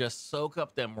hands and just soak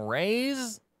up them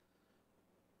rays.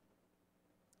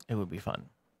 It would be fun.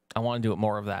 I want to do it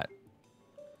more of that.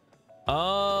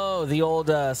 Oh, the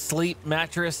old sleep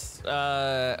mattress,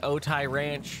 Otay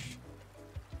Ranch,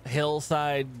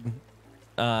 hillside,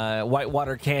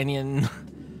 Whitewater Canyon,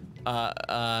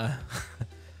 not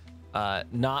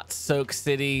Soak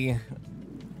City,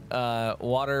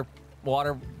 water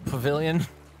pavilion.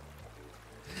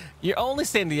 You're only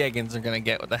San Diegans are gonna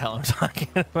get what the hell I'm talking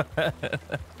about.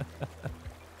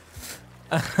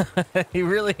 You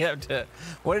really have to.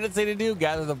 What did it say to do?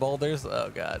 Gather the boulders.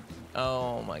 Oh God.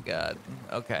 Oh my God.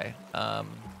 Okay. I'm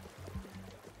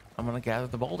gonna gather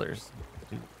the boulders.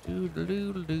 Is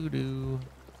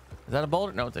that a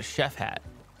boulder? No, it's a chef hat.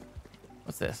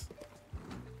 What's this?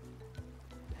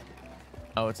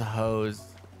 Oh, it's a hose.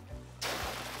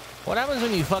 What happens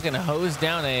when you fucking hose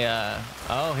down a?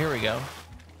 Oh, here we go.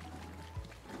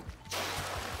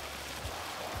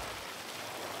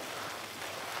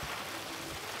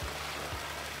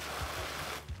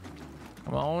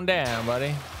 Come on down,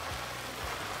 buddy.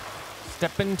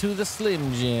 Step into the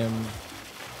Slim Jim.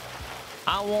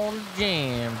 I want a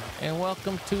jam, and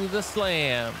welcome to the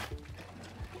slam.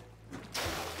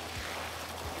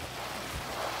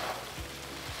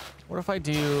 What if I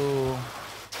do?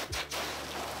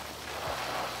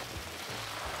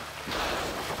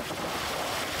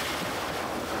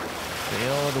 The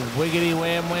old wiggity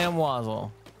wham wham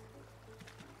wazzle.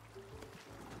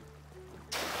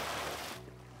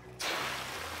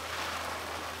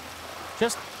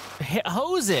 Just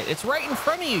hose it. It's right in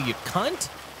front of you, you cunt.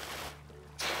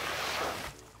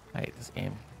 I hate this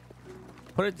game.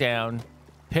 Put it down.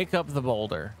 Pick up the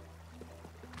boulder.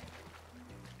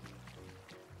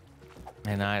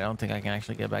 And I don't think I can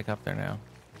actually get back up there now.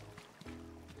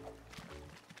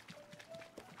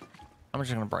 I'm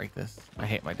just gonna break this. I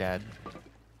hate my dad.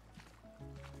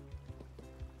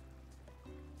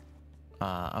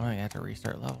 I'm gonna have to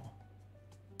restart level.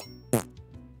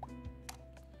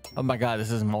 Oh my God,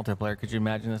 this is multiplayer. Could you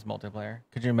imagine this multiplayer?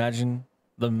 Could you imagine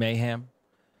the mayhem?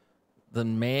 The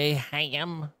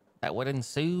mayhem that would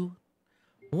ensue?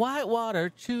 Whitewater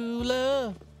true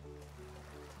love.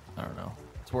 I don't know.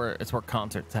 It's where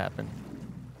concerts happen.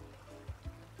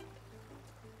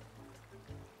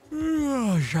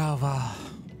 Java.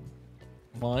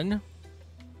 One.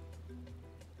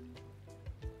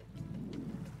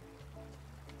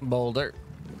 Boulder.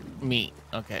 Meat.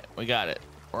 Okay, we got it.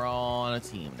 We're all on a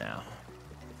team now.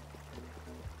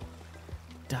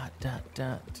 Dot, dot,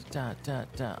 dot, dot, dot,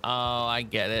 dot. Oh, I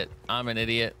get it. I'm an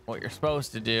idiot. What you're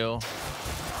supposed to do.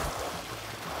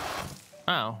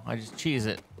 Oh, I just cheese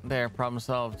it. There, problem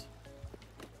solved.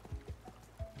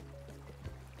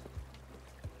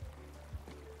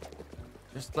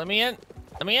 Just let me in.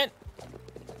 Let me in.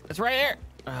 It's right there.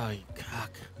 Oh, you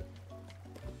cock.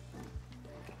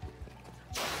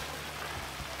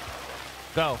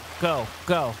 Go, go,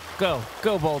 go, go,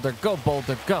 go, Boulder, go,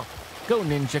 Boulder, go. Go,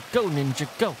 Ninja, go, Ninja,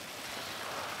 go.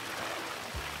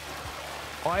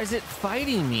 Why is it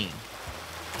fighting me?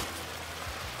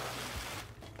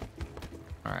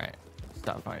 All right,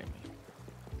 stop fighting me.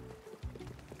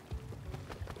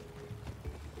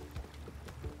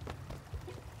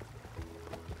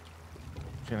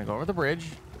 Just gonna go over the bridge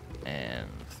and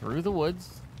through the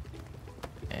woods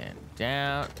and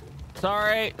down.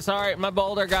 Sorry, my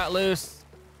boulder got loose.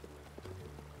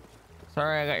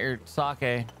 Sorry, I got your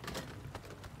sake.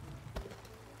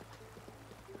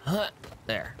 Huh,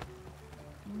 there.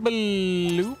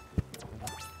 Bloop.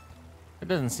 It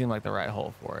doesn't seem like the right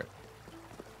hole for it.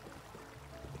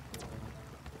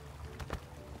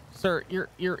 Sir,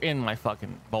 you're in my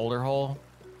fucking boulder hole.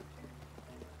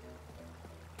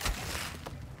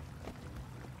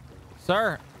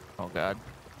 Sir. Oh god.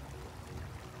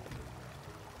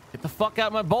 Get the fuck out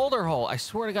of my boulder hole. I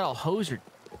swear to God, I'll hose your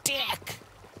dick.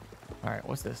 All right,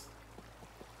 what's this?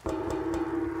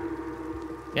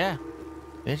 Yeah,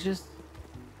 bitches.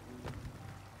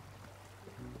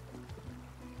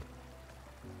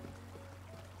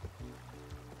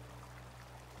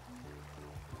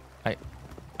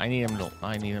 I need him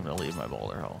to leave my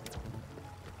boulder hole.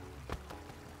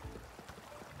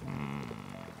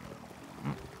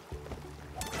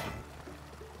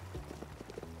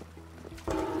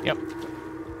 Yep.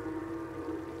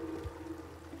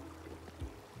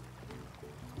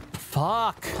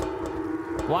 Fuck.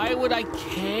 Why would I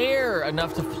care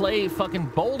enough to play fucking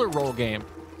boulder roll game?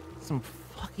 Some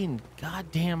fucking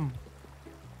goddamn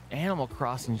Animal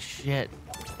Crossing shit.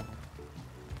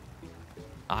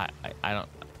 I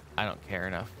don't care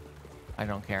enough. I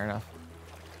don't care enough.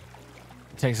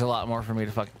 It takes a lot more for me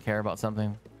to fucking care about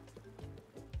something.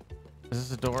 Is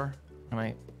this a door? Can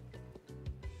I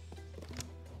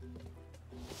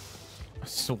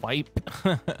swipe?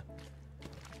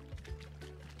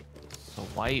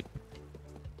 Swipe.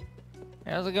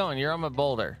 Hey, how's it going? You're on my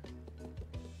boulder.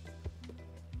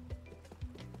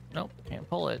 Nope, can't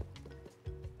pull it.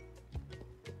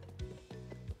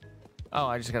 Oh,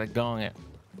 I just gotta gong it.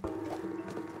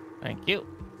 Thank you.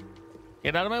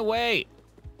 Get out of my way.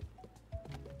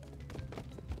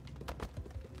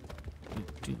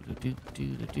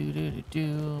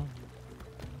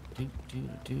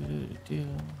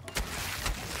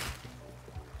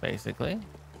 Basically.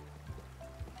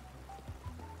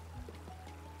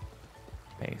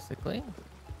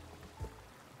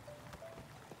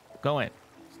 Go in.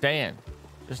 Stay in.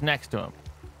 Just next to him.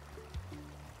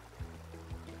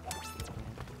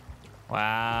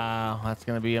 Wow, that's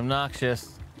gonna be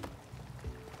obnoxious.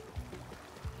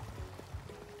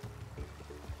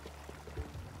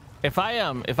 If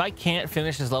I can't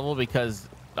finish this level because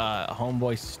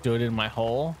homeboy stood in my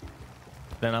hole,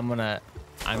 then I might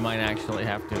actually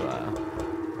have to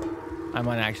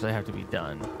be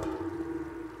done.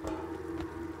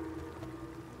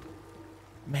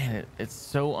 Man, it's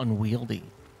so unwieldy.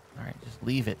 All right, just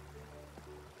leave it.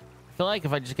 I feel like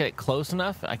if I just get it close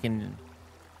enough, I can.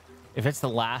 If it's the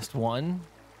last one,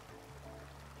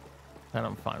 then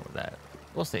I'm fine with that.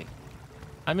 We'll see.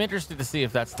 I'm interested to see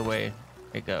if that's the way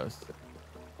it goes.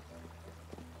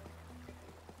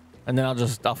 And then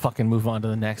I'll fucking move on to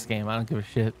the next game. I don't give a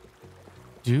shit.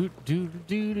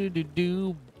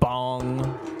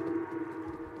 Bong.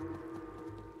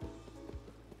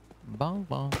 Bong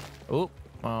bong.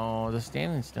 Oh, the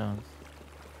standing stones.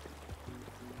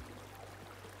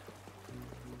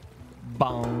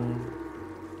 Bong.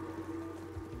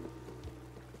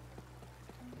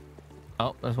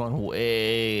 Oh, there's one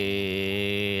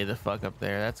way the fuck up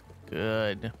there. That's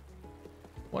good.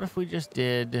 What if we just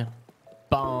did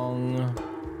bong?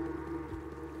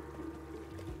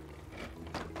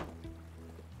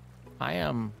 I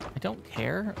don't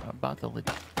care about the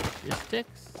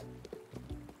logistics.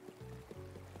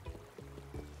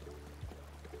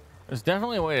 There's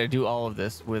definitely a way to do all of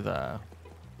this with oh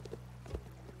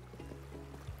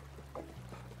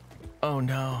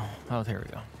no. Oh, there we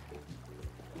go.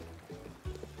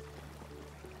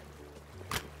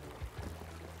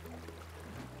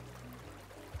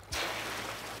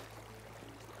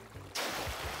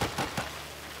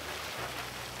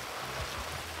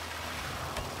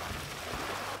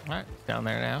 All right, it's down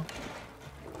there now.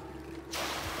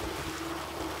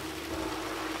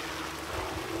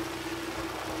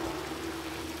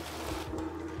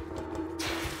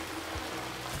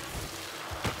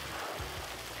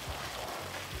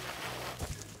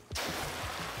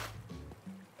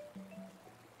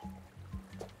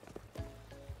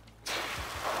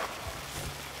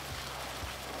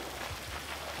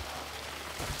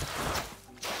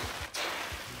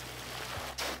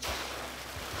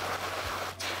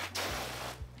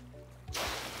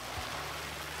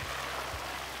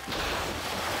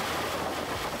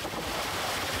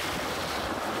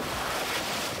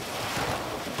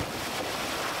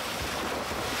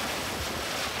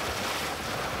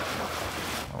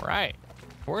 All right.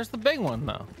 Where's the big one,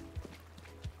 though?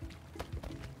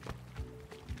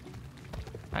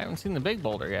 I haven't seen the big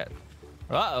boulder yet.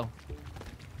 Uh-oh.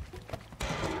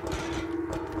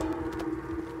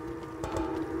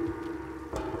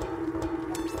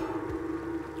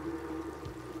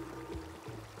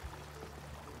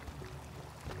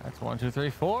 That's 1, 2, 3,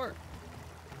 4.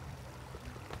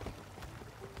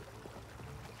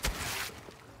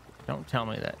 Don't tell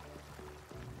me that.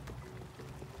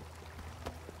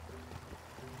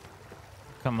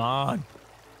 Come on.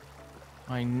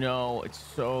 I know, it's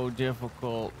so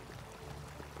difficult.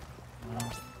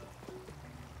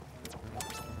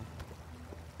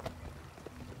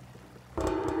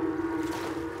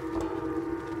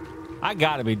 I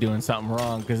gotta be doing something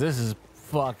wrong because this is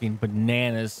fucking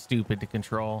bananas stupid to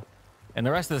control. And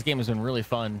the rest of this game has been really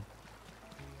fun.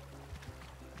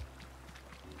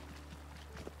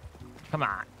 Come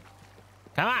on.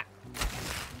 Come on.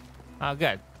 Oh,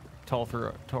 good. Tore through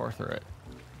it.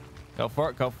 Go for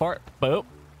it. Go for it. Boop.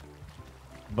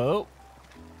 Boop.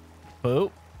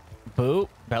 Boop. Boop.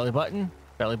 Belly button.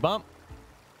 Belly bump.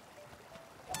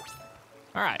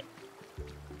 All right.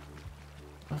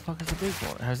 What the fuck is the big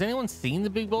boulder? Has anyone seen the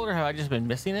big boulder? Have I just been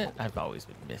missing it? I've always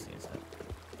been missing stuff.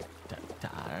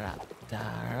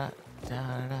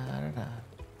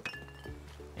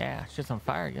 Yeah, shit's on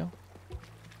fire, yo.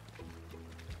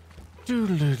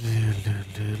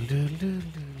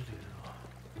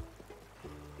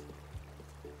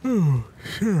 Oh,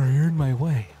 shit, I earned my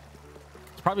way.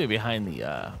 It's probably behind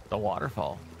the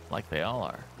waterfall, like they all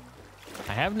are.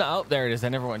 I have no. Oh, there it is. I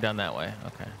never went down that way.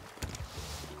 Okay.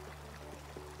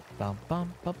 Bum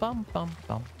bum bum bum bum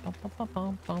bum bum bum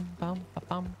bum bum bum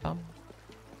bum bum.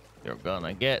 You're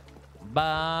gonna get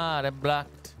body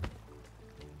blocked.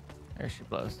 There she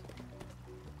blows.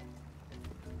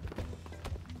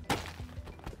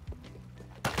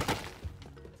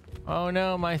 Oh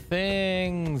no, my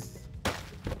things.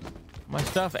 My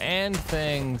stuff and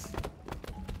things.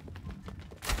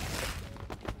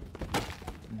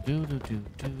 Do do do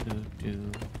do do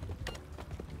do.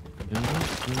 Do, do,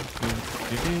 do,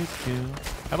 do, do, do.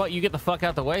 How about you get the fuck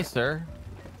out the way, sir?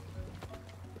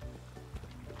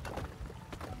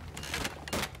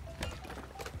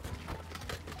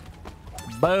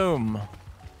 Boom. All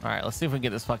right, let's see if we can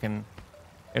get this fucking.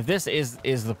 If this is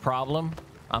the problem,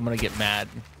 I'm gonna get mad,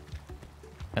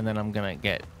 and then I'm gonna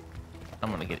get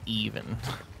even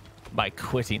by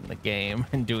quitting the game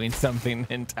and doing something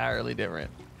entirely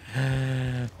different.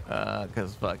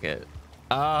 Cause fuck it.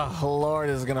 Oh Lord,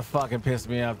 this is gonna fucking piss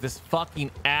me off. This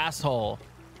fucking asshole.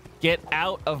 Get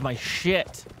out of my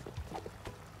shit.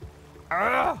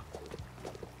 Ugh.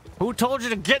 Who told you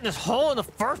to get in this hole in the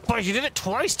first place? You did it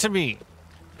twice to me.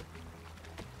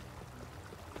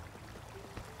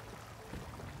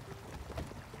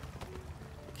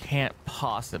 Can't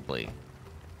possibly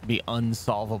be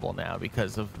unsolvable now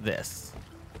because of this.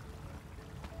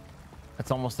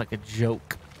 That's almost like a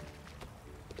joke.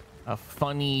 A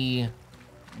funny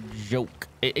joke.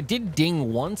 It did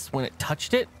ding once when it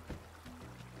touched it.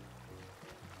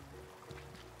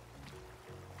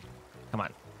 Come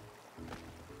on.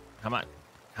 Come on.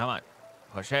 Come on.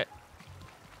 Push it.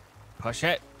 Push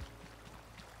it.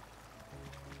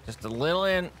 Just a little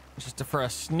in. Just for a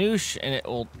snoosh and it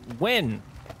will win.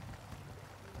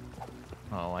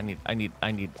 Oh, I need.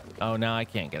 Oh, no, I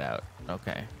can't get out.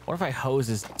 Okay. What if I hose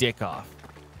his dick off?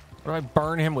 What if I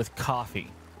burn him with coffee?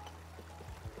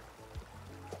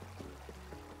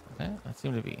 Okay, that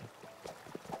seemed to be.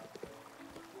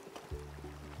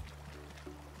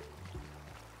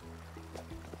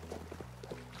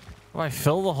 What if I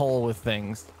fill the hole with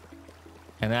things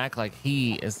and act like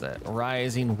he is the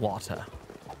rising water?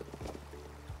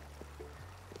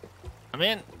 I'm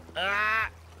in. Ah!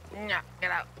 Get out.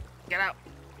 Get out.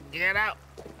 Get out.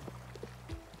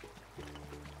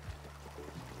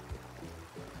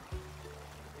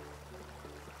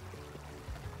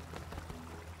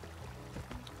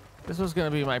 This was going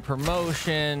to be my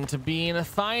promotion to being a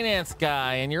finance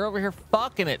guy, and you're over here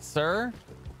fucking it, sir.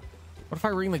 What if I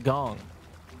ring the gong?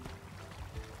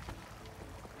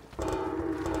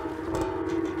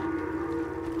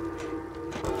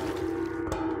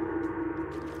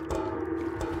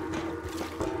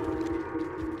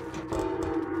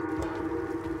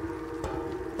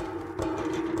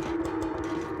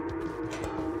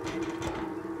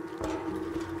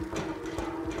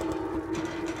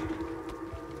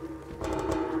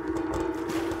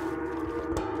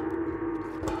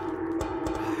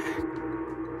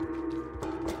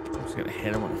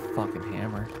 fucking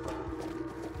hammer.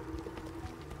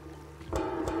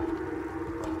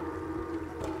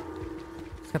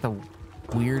 It's got the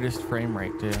weirdest frame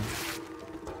rate too.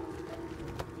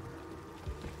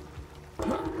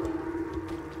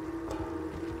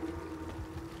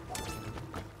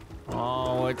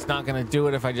 Oh, it's not gonna do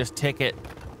it if I just tick it.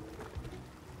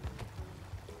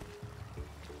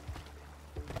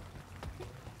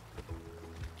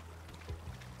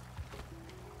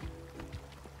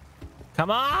 Come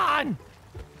on!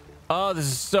 Oh, this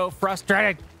is so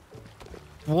frustrating.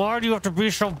 Why do you have to be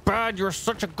so bad? You're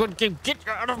such a good game. Get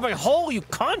out of my hole, you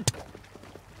cunt!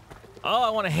 Oh, I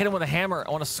want to hit him with a hammer.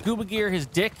 I want to scuba gear his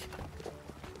dick.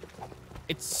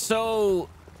 It's so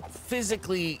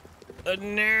physically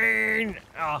inane.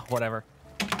 Oh, whatever.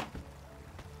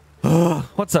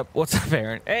 What's up? What's up,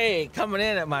 Aaron? Hey, coming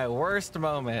in at my worst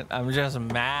moment. I'm just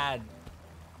mad.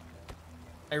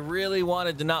 I really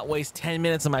wanted to not waste 10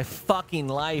 minutes of my fucking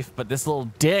life, but this little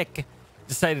dick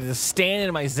decided to stand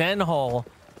in my Zen hole,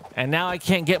 and now I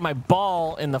can't get my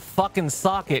ball in the fucking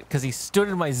socket because he stood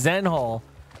in my Zen hole,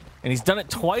 and he's done it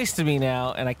twice to me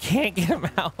now, and I can't get him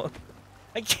out.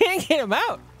 I can't get him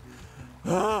out.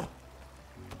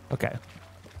 Okay.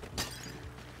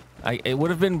 It would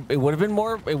have been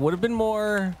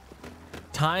more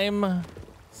time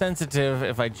sensitive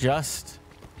if I just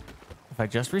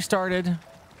restarted.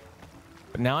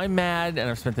 But now I'm mad and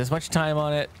I've spent this much time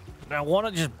on it. And I want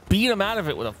to just beat him out of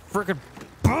it with a freaking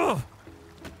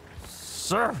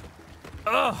sir.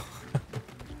 Ugh.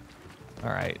 All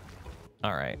right.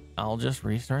 I'll just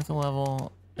restart the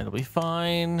level. It'll be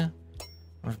fine.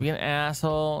 I'm just being an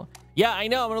asshole. Yeah, I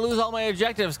know. I'm gonna lose all my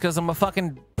objectives because I'm a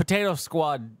fucking potato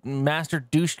squad master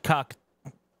douche cock.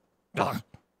 All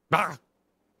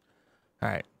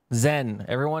right, Zen.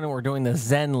 Everyone, we're doing the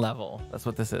Zen level. That's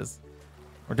what this is.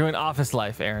 We're doing office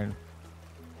life, Aaron.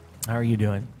 How are you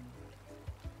doing?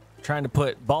 Trying to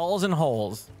put balls in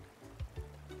holes.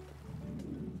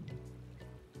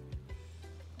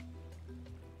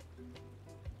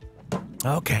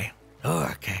 Okay.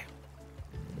 Okay.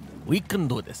 We can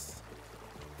do this.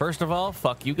 First of all,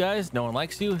 fuck you guys. No one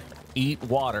likes you. Eat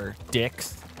water,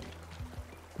 dicks.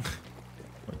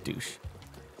 What a douche.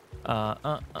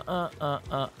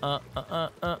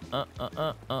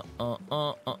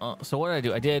 So what did I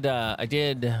do? I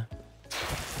did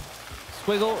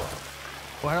squiggle.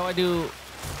 Why do I do?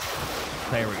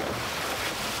 There we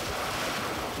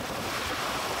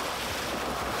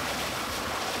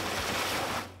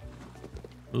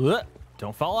go.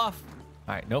 Don't fall off.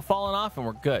 All right, no falling off, and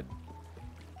we're good.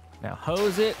 Now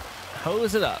hose it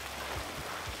up.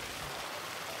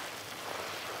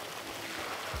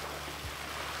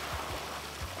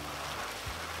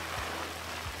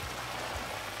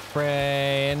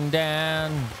 Spraying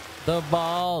down the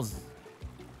balls.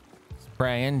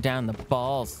 Spraying down the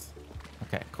balls.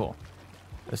 Okay, cool.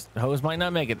 This hose might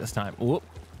not make it this time. Whoop.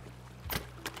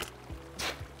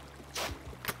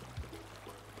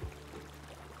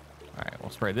 All right, we'll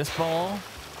spray this ball.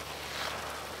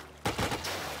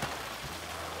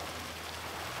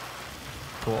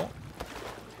 Cool.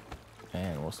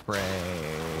 And we'll spray.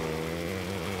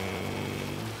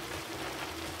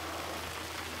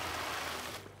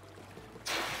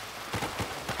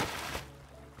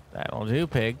 That'll do,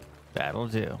 pig. That'll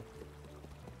do.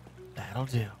 That'll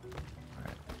do. All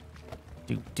right.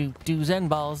 Do Zen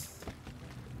balls.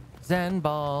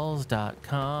 Zenballs.com.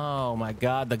 Oh my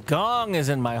god, the gong is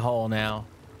in my hole now.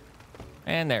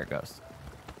 And there it goes.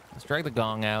 Let's drag the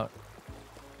gong out.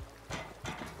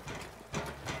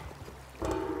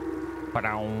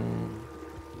 Ba-dong.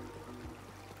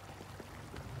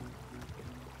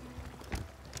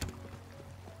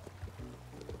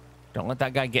 Don't let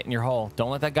that guy get in your hole.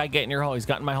 Don't let that guy get in your hole. He's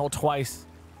got in my hole twice.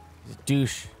 He's a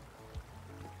douche.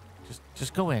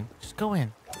 Just go in. Just go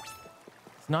in.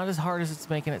 It's not as hard as it's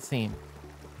making it seem.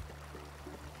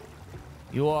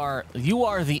 You are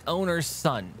the owner's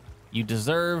son. You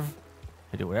deserve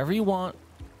to do whatever you want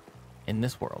in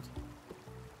this world.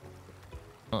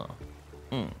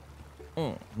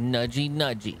 Nudgy,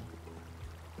 nudgy.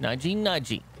 Nudgy,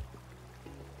 nudgy.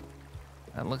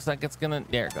 That looks like it's gonna...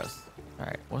 There it goes. All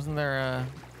right. Wasn't there a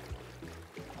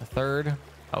third?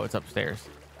 Oh, it's upstairs.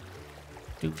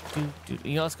 You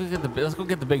know, let's go get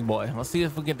the big boy. Let's see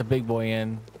if we get the big boy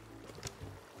in.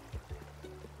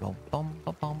 Bum, bum,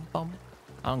 bum, bum, bum.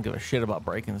 I don't give a shit about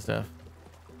breaking stuff.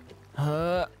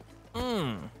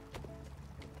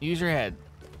 Use your head.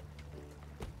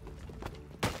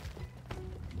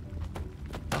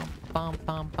 Bum,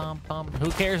 bum, bum, bum. Who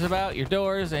cares about your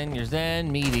doors and your Zen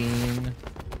meeting?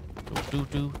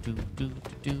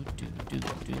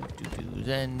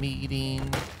 Zen meeting.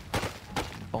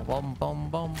 Bum, bum, bum,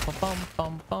 bum, bum,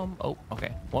 bum, bum. Oh,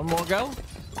 okay. One more go.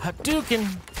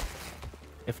 Hadouken.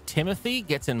 If Timothy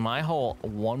gets in my hole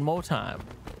one more time.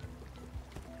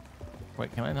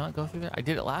 Wait, can I not go through there? I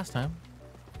did it last time.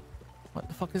 What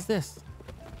the fuck is this?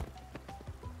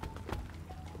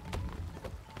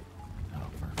 Oh,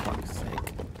 for fuck's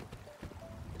sake.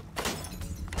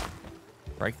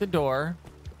 Break the door.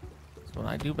 That's what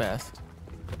I do best.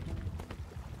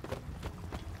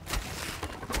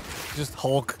 Just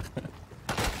Hulk.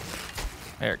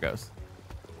 There it goes.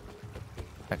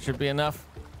 That should be enough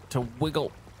to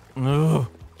wiggle. Ugh.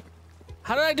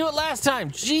 How did I do it last time?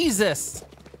 Jesus.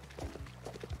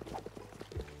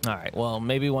 All right. Well,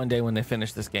 maybe one day when they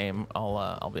finish this game,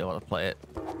 I'll be able to play it.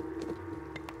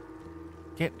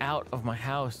 Get out of my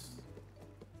house.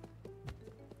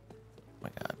 Oh my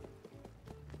God.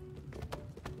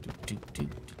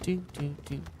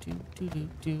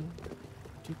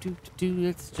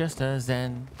 It's just a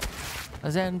zen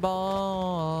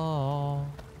ball.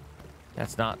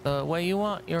 That's not the way you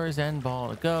want your zen ball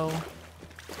to go.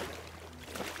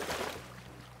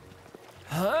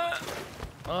 Huh?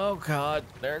 Oh God,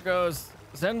 there it goes.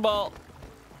 Zen ball.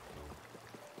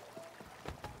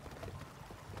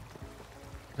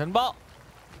 Zen ball.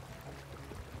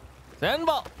 Zen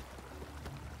ball.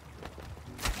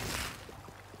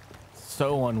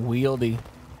 So unwieldy.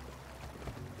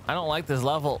 I don't like this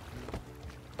level.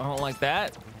 I don't like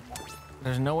that.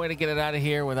 There's no way to get it out of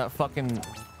here without fucking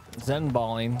zen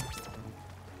balling.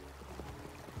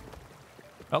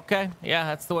 Okay, yeah,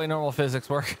 that's the way normal physics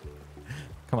work.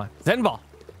 Come on, zen ball.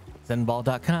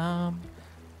 Zenball.com.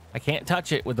 I can't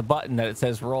touch it with the button that it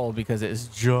says roll because it is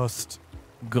just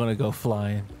gonna go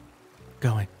flying.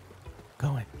 Going.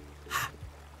 Ha.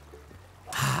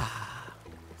 Ha.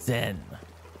 Zen.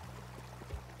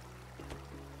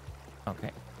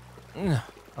 Okay.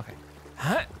 Okay.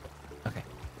 Huh? Okay.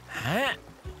 Huh?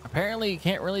 Apparently you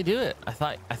can't really do it. I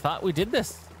thought we did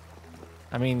this.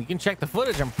 I mean, you can check the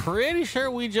footage. I'm pretty sure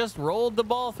we just rolled the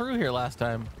ball through here last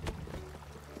time.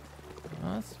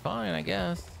 Well, that's fine, I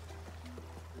guess.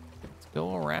 Let's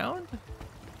go around.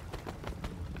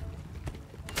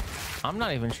 I'm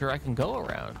not even sure I can go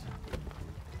around.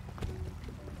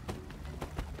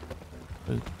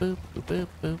 Boop, boop, boop, boop,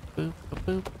 boop, boop,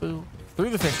 boop, boop.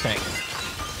 Through the fish tank.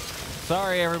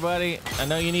 Sorry, everybody. I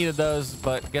know you needed those,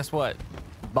 but guess what?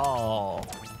 Ball.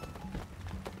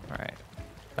 All right.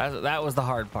 That was the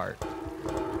hard part.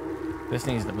 This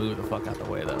needs to move the fuck out the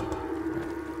way, though.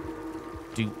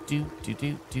 Do.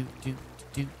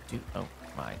 Oh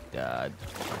my God.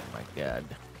 Oh my God.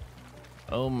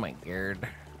 Oh my God.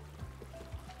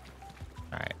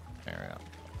 All right. There we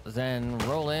go. Zen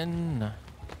rolling.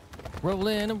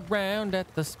 Rolling around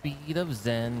at the speed of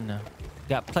Zen.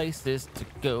 Got places to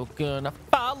go, gonna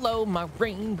follow my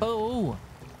rainbow.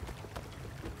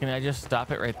 Can I just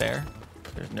stop it right there?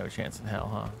 There's no chance in hell,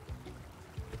 huh?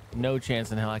 No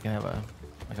chance in hell I can have a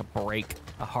break,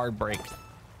 a hard break.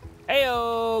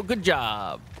 Heyo, good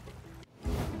job.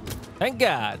 Thank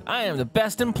God, I am the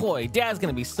best employee. Dad's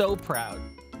gonna be so proud.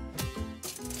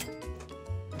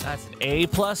 That's an A+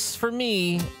 for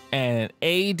me and an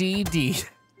ADD,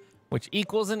 which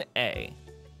equals an A,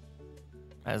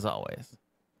 as always.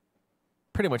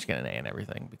 Pretty much get an A in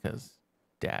everything because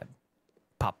Dad,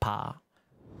 Papa.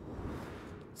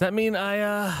 Does that mean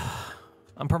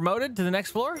I'm promoted to the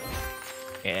next floor?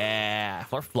 Yeah,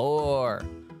 floor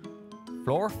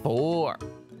 4.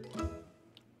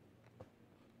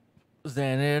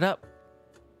 Zen it up.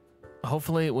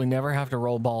 Hopefully we never have to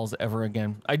roll balls ever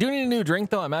again. I do need a new drink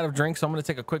though. I'm out of drink, so I'm gonna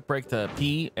take a quick break to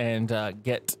pee and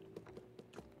get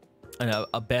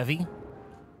a bevy.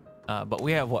 But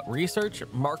we have what? Research,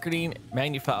 marketing,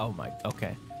 oh my,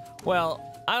 okay. Well,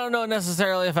 I don't know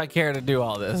necessarily if I care to do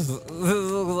all this. This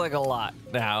looks like a lot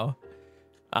now.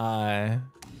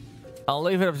 I'll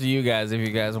leave it up to you guys if you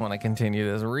guys want to continue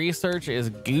this. Research is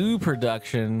goo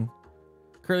production.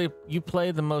 Curly, you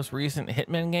played the most recent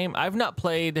Hitman game? I've not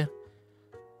played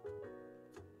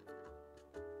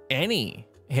any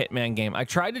Hitman game. I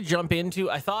tried to jump into,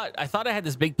 I thought I had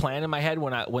this big plan in my head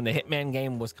when the Hitman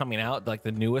game was coming out, like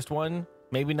the newest one,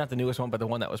 maybe not the newest one, but the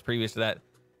one that was previous to that.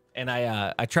 And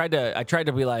I tried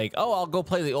to be like, oh, I'll go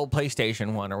play the old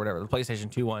PlayStation one or whatever, the PlayStation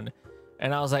 2 one.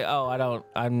 And I was like, oh,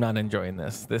 I'm not enjoying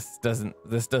this. This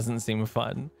doesn't seem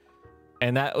fun.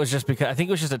 And that was just because I think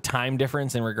it was just a time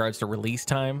difference in regards to release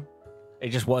time. It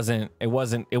just wasn't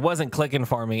clicking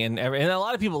for me. And a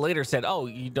lot of people later said, oh,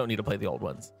 you don't need to play the old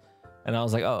ones. And I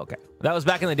was like, oh, okay. That was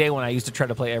back in the day when I used to try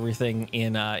to play everything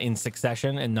in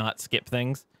succession and not skip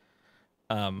things.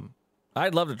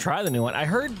 I'd love to try the new one. I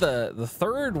heard the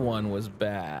third one was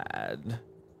bad.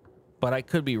 but I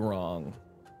could be wrong.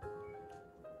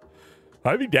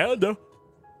 I'd be down though.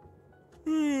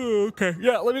 Okay.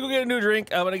 Yeah, let me go get a new drink.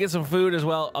 I'm gonna get some food as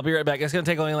well. I'll be right back. It's gonna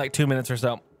take only like 2 minutes or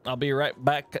so. I'll be right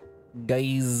back,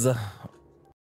 guys.